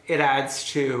like it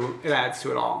adds to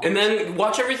it all. And then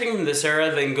watch everything from this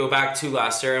era, then go back to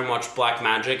last era and watch Black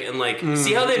Magic and like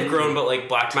see how they've grown, but like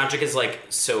Black Magic is like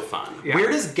so fun. Yeah.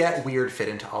 Where does Get Weird fit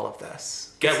into all of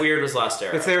this? Get Weird was last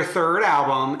era. It's their third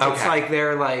album. Okay. It's like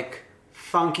they're like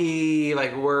funky,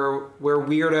 like we're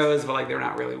weirdos, but like they're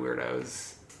not really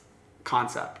weirdos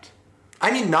concept.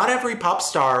 I mean, not every pop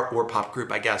star or pop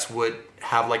group, I guess, would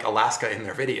have like Alaska in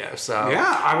their video. So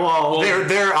yeah,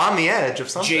 they're on the edge of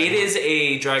something. Jade is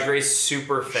a Drag Race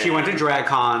super fan. She went to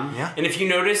DragCon. Yeah, and if you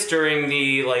notice during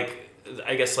the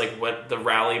I guess what the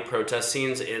rally protest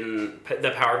scenes in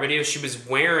the Power video, she was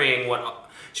wearing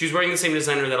the same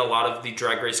designer that a lot of the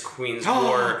Drag Race queens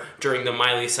wore during the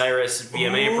Miley Cyrus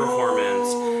VMA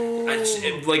performance.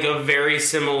 Like a very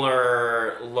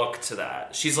similar look to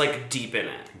that. She's like deep in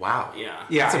it. Wow. Yeah.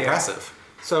 That's impressive.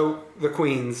 So the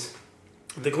Queens.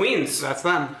 The Queens. That's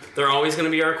them. They're always going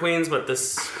to be our queens, but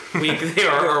this week they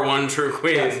are our one true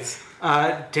queens.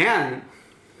 Yes. Dan,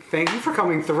 thank you for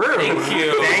coming through. Thank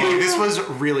you. Thank you. This was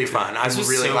really fun. I'm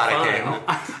really glad I came.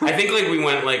 I think we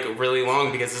went really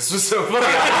long because this was so fun.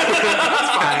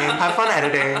 That's fine. Have fun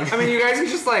editing. I mean, you guys can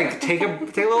just take a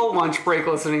little lunch break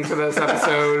listening to this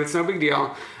episode. It's no big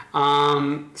deal.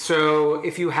 So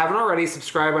if you haven't already,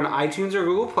 subscribe on iTunes or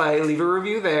Google Play. Leave a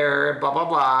review there. Blah blah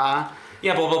blah.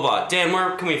 Yeah, blah, blah, blah. Dan,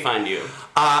 where can we find you?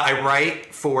 I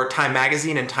write for Time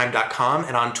Magazine and Time.com,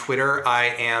 and on Twitter, I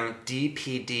am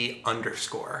DPD_.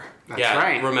 That's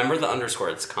right. Remember the underscore.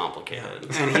 It's complicated.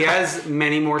 And he has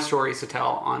many more stories to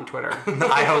tell on Twitter.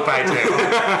 I hope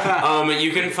I do.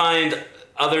 You can find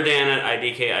Other Dan at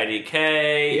IDK.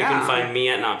 Yeah. You can find me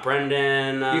at Not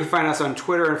Brendan. You can find us on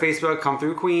Twitter and Facebook. Come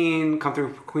Through Queen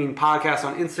Podcast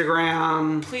on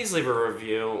Instagram. Please leave a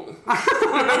review.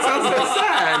 That sounds so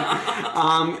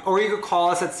sad. Or you could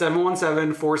call us at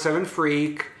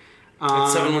 717-47-FREAK.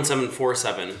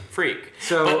 717-47-FREAK.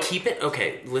 But keep it,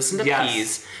 okay, listen to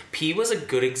P's. P was a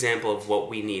good example of what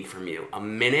we need from you.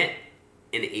 1 minute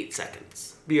and 8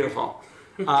 seconds. Beautiful.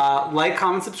 Like,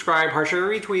 comment, subscribe, heart share,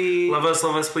 retweet. Love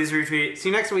us, please retweet. See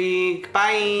you next week.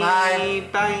 Bye. Bye.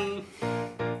 Bye.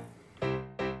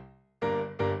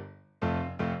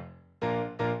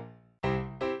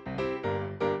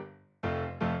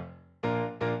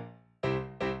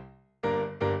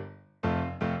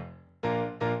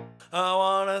 I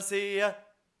wanna see ya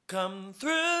come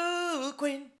through,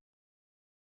 Queen.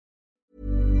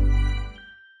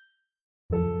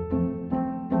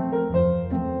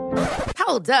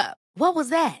 Hold up. What was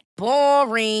that?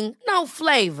 Boring. No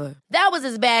flavor. That was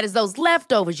as bad as those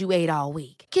leftovers you ate all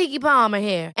week. Keke Palmer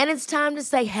here, and it's time to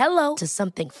say hello to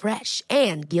something fresh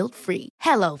and guilt-free.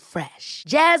 Hello Fresh.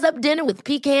 Jazz up dinner with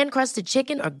pecan-crusted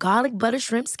chicken or garlic butter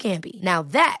shrimp scampi. Now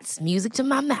that's music to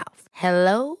my mouth.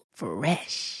 Hello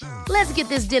Fresh. Let's get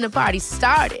this dinner party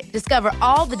started. Discover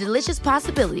all the delicious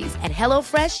possibilities at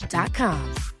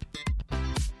hellofresh.com.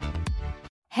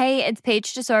 Hey, it's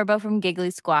Paige DeSorbo from Giggly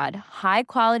Squad. High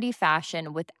quality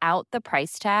fashion without the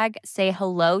price tag. Say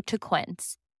hello to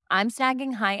Quince. I'm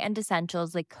snagging high-end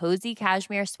essentials like cozy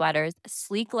cashmere sweaters,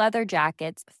 sleek leather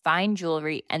jackets, fine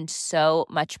jewelry, and so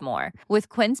much more. With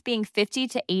Quince being 50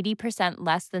 to 80%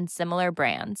 less than similar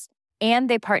brands. And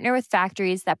they partner with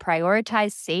factories that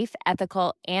prioritize safe,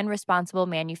 ethical, and responsible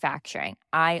manufacturing.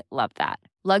 I love that.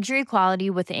 Luxury quality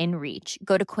within reach.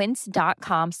 Go to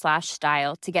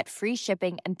quince.com/style to get free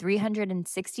shipping and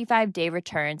 365-day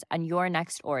returns on your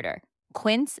next order.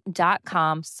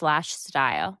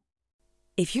 Quince.com/style.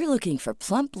 If you're looking for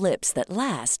plump lips that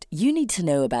last, you need to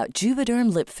know about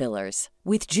Juvederm lip fillers.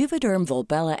 With Juvederm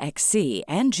Volbella XC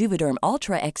and Juvederm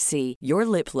Ultra XC, your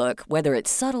lip look, whether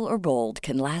it's subtle or bold,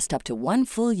 can last up to 1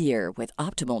 full year with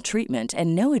optimal treatment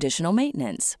and no additional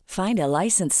maintenance. Find a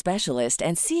licensed specialist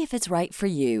and see if it's right for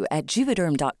you at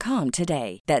Juvederm.com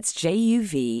today. That's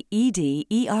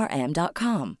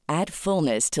JUVEDERM.com. Add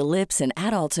fullness to lips in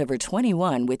adults over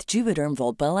 21 with Juvederm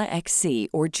Volbella XC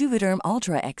or Juvederm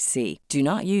Ultra XC. Do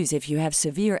not use if you have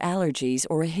severe allergies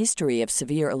or a history of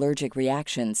severe allergic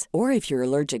reactions, or if you're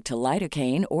allergic to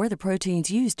lidocaine or the proteins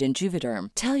used in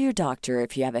Juvederm. Tell your doctor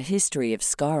if you have a history of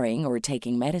scarring or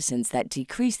taking medicines that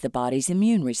decrease the body's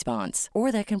immune response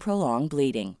or that can prolong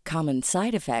bleeding. Common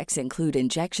side effects include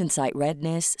injection site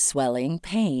redness, swelling,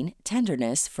 pain,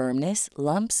 tenderness, firmness,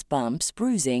 lumps, bumps,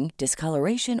 bruising,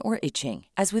 discoloration, or itching.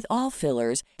 As with all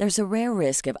fillers, there's a rare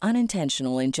risk of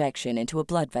unintentional injection into a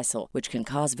blood vessel, which can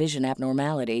cause vision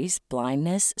abnormalities,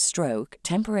 blindness, stroke,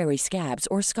 temporary scabs,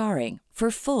 or scarring. For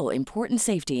full, important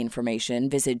safety information,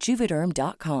 visit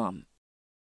Juvederm.com.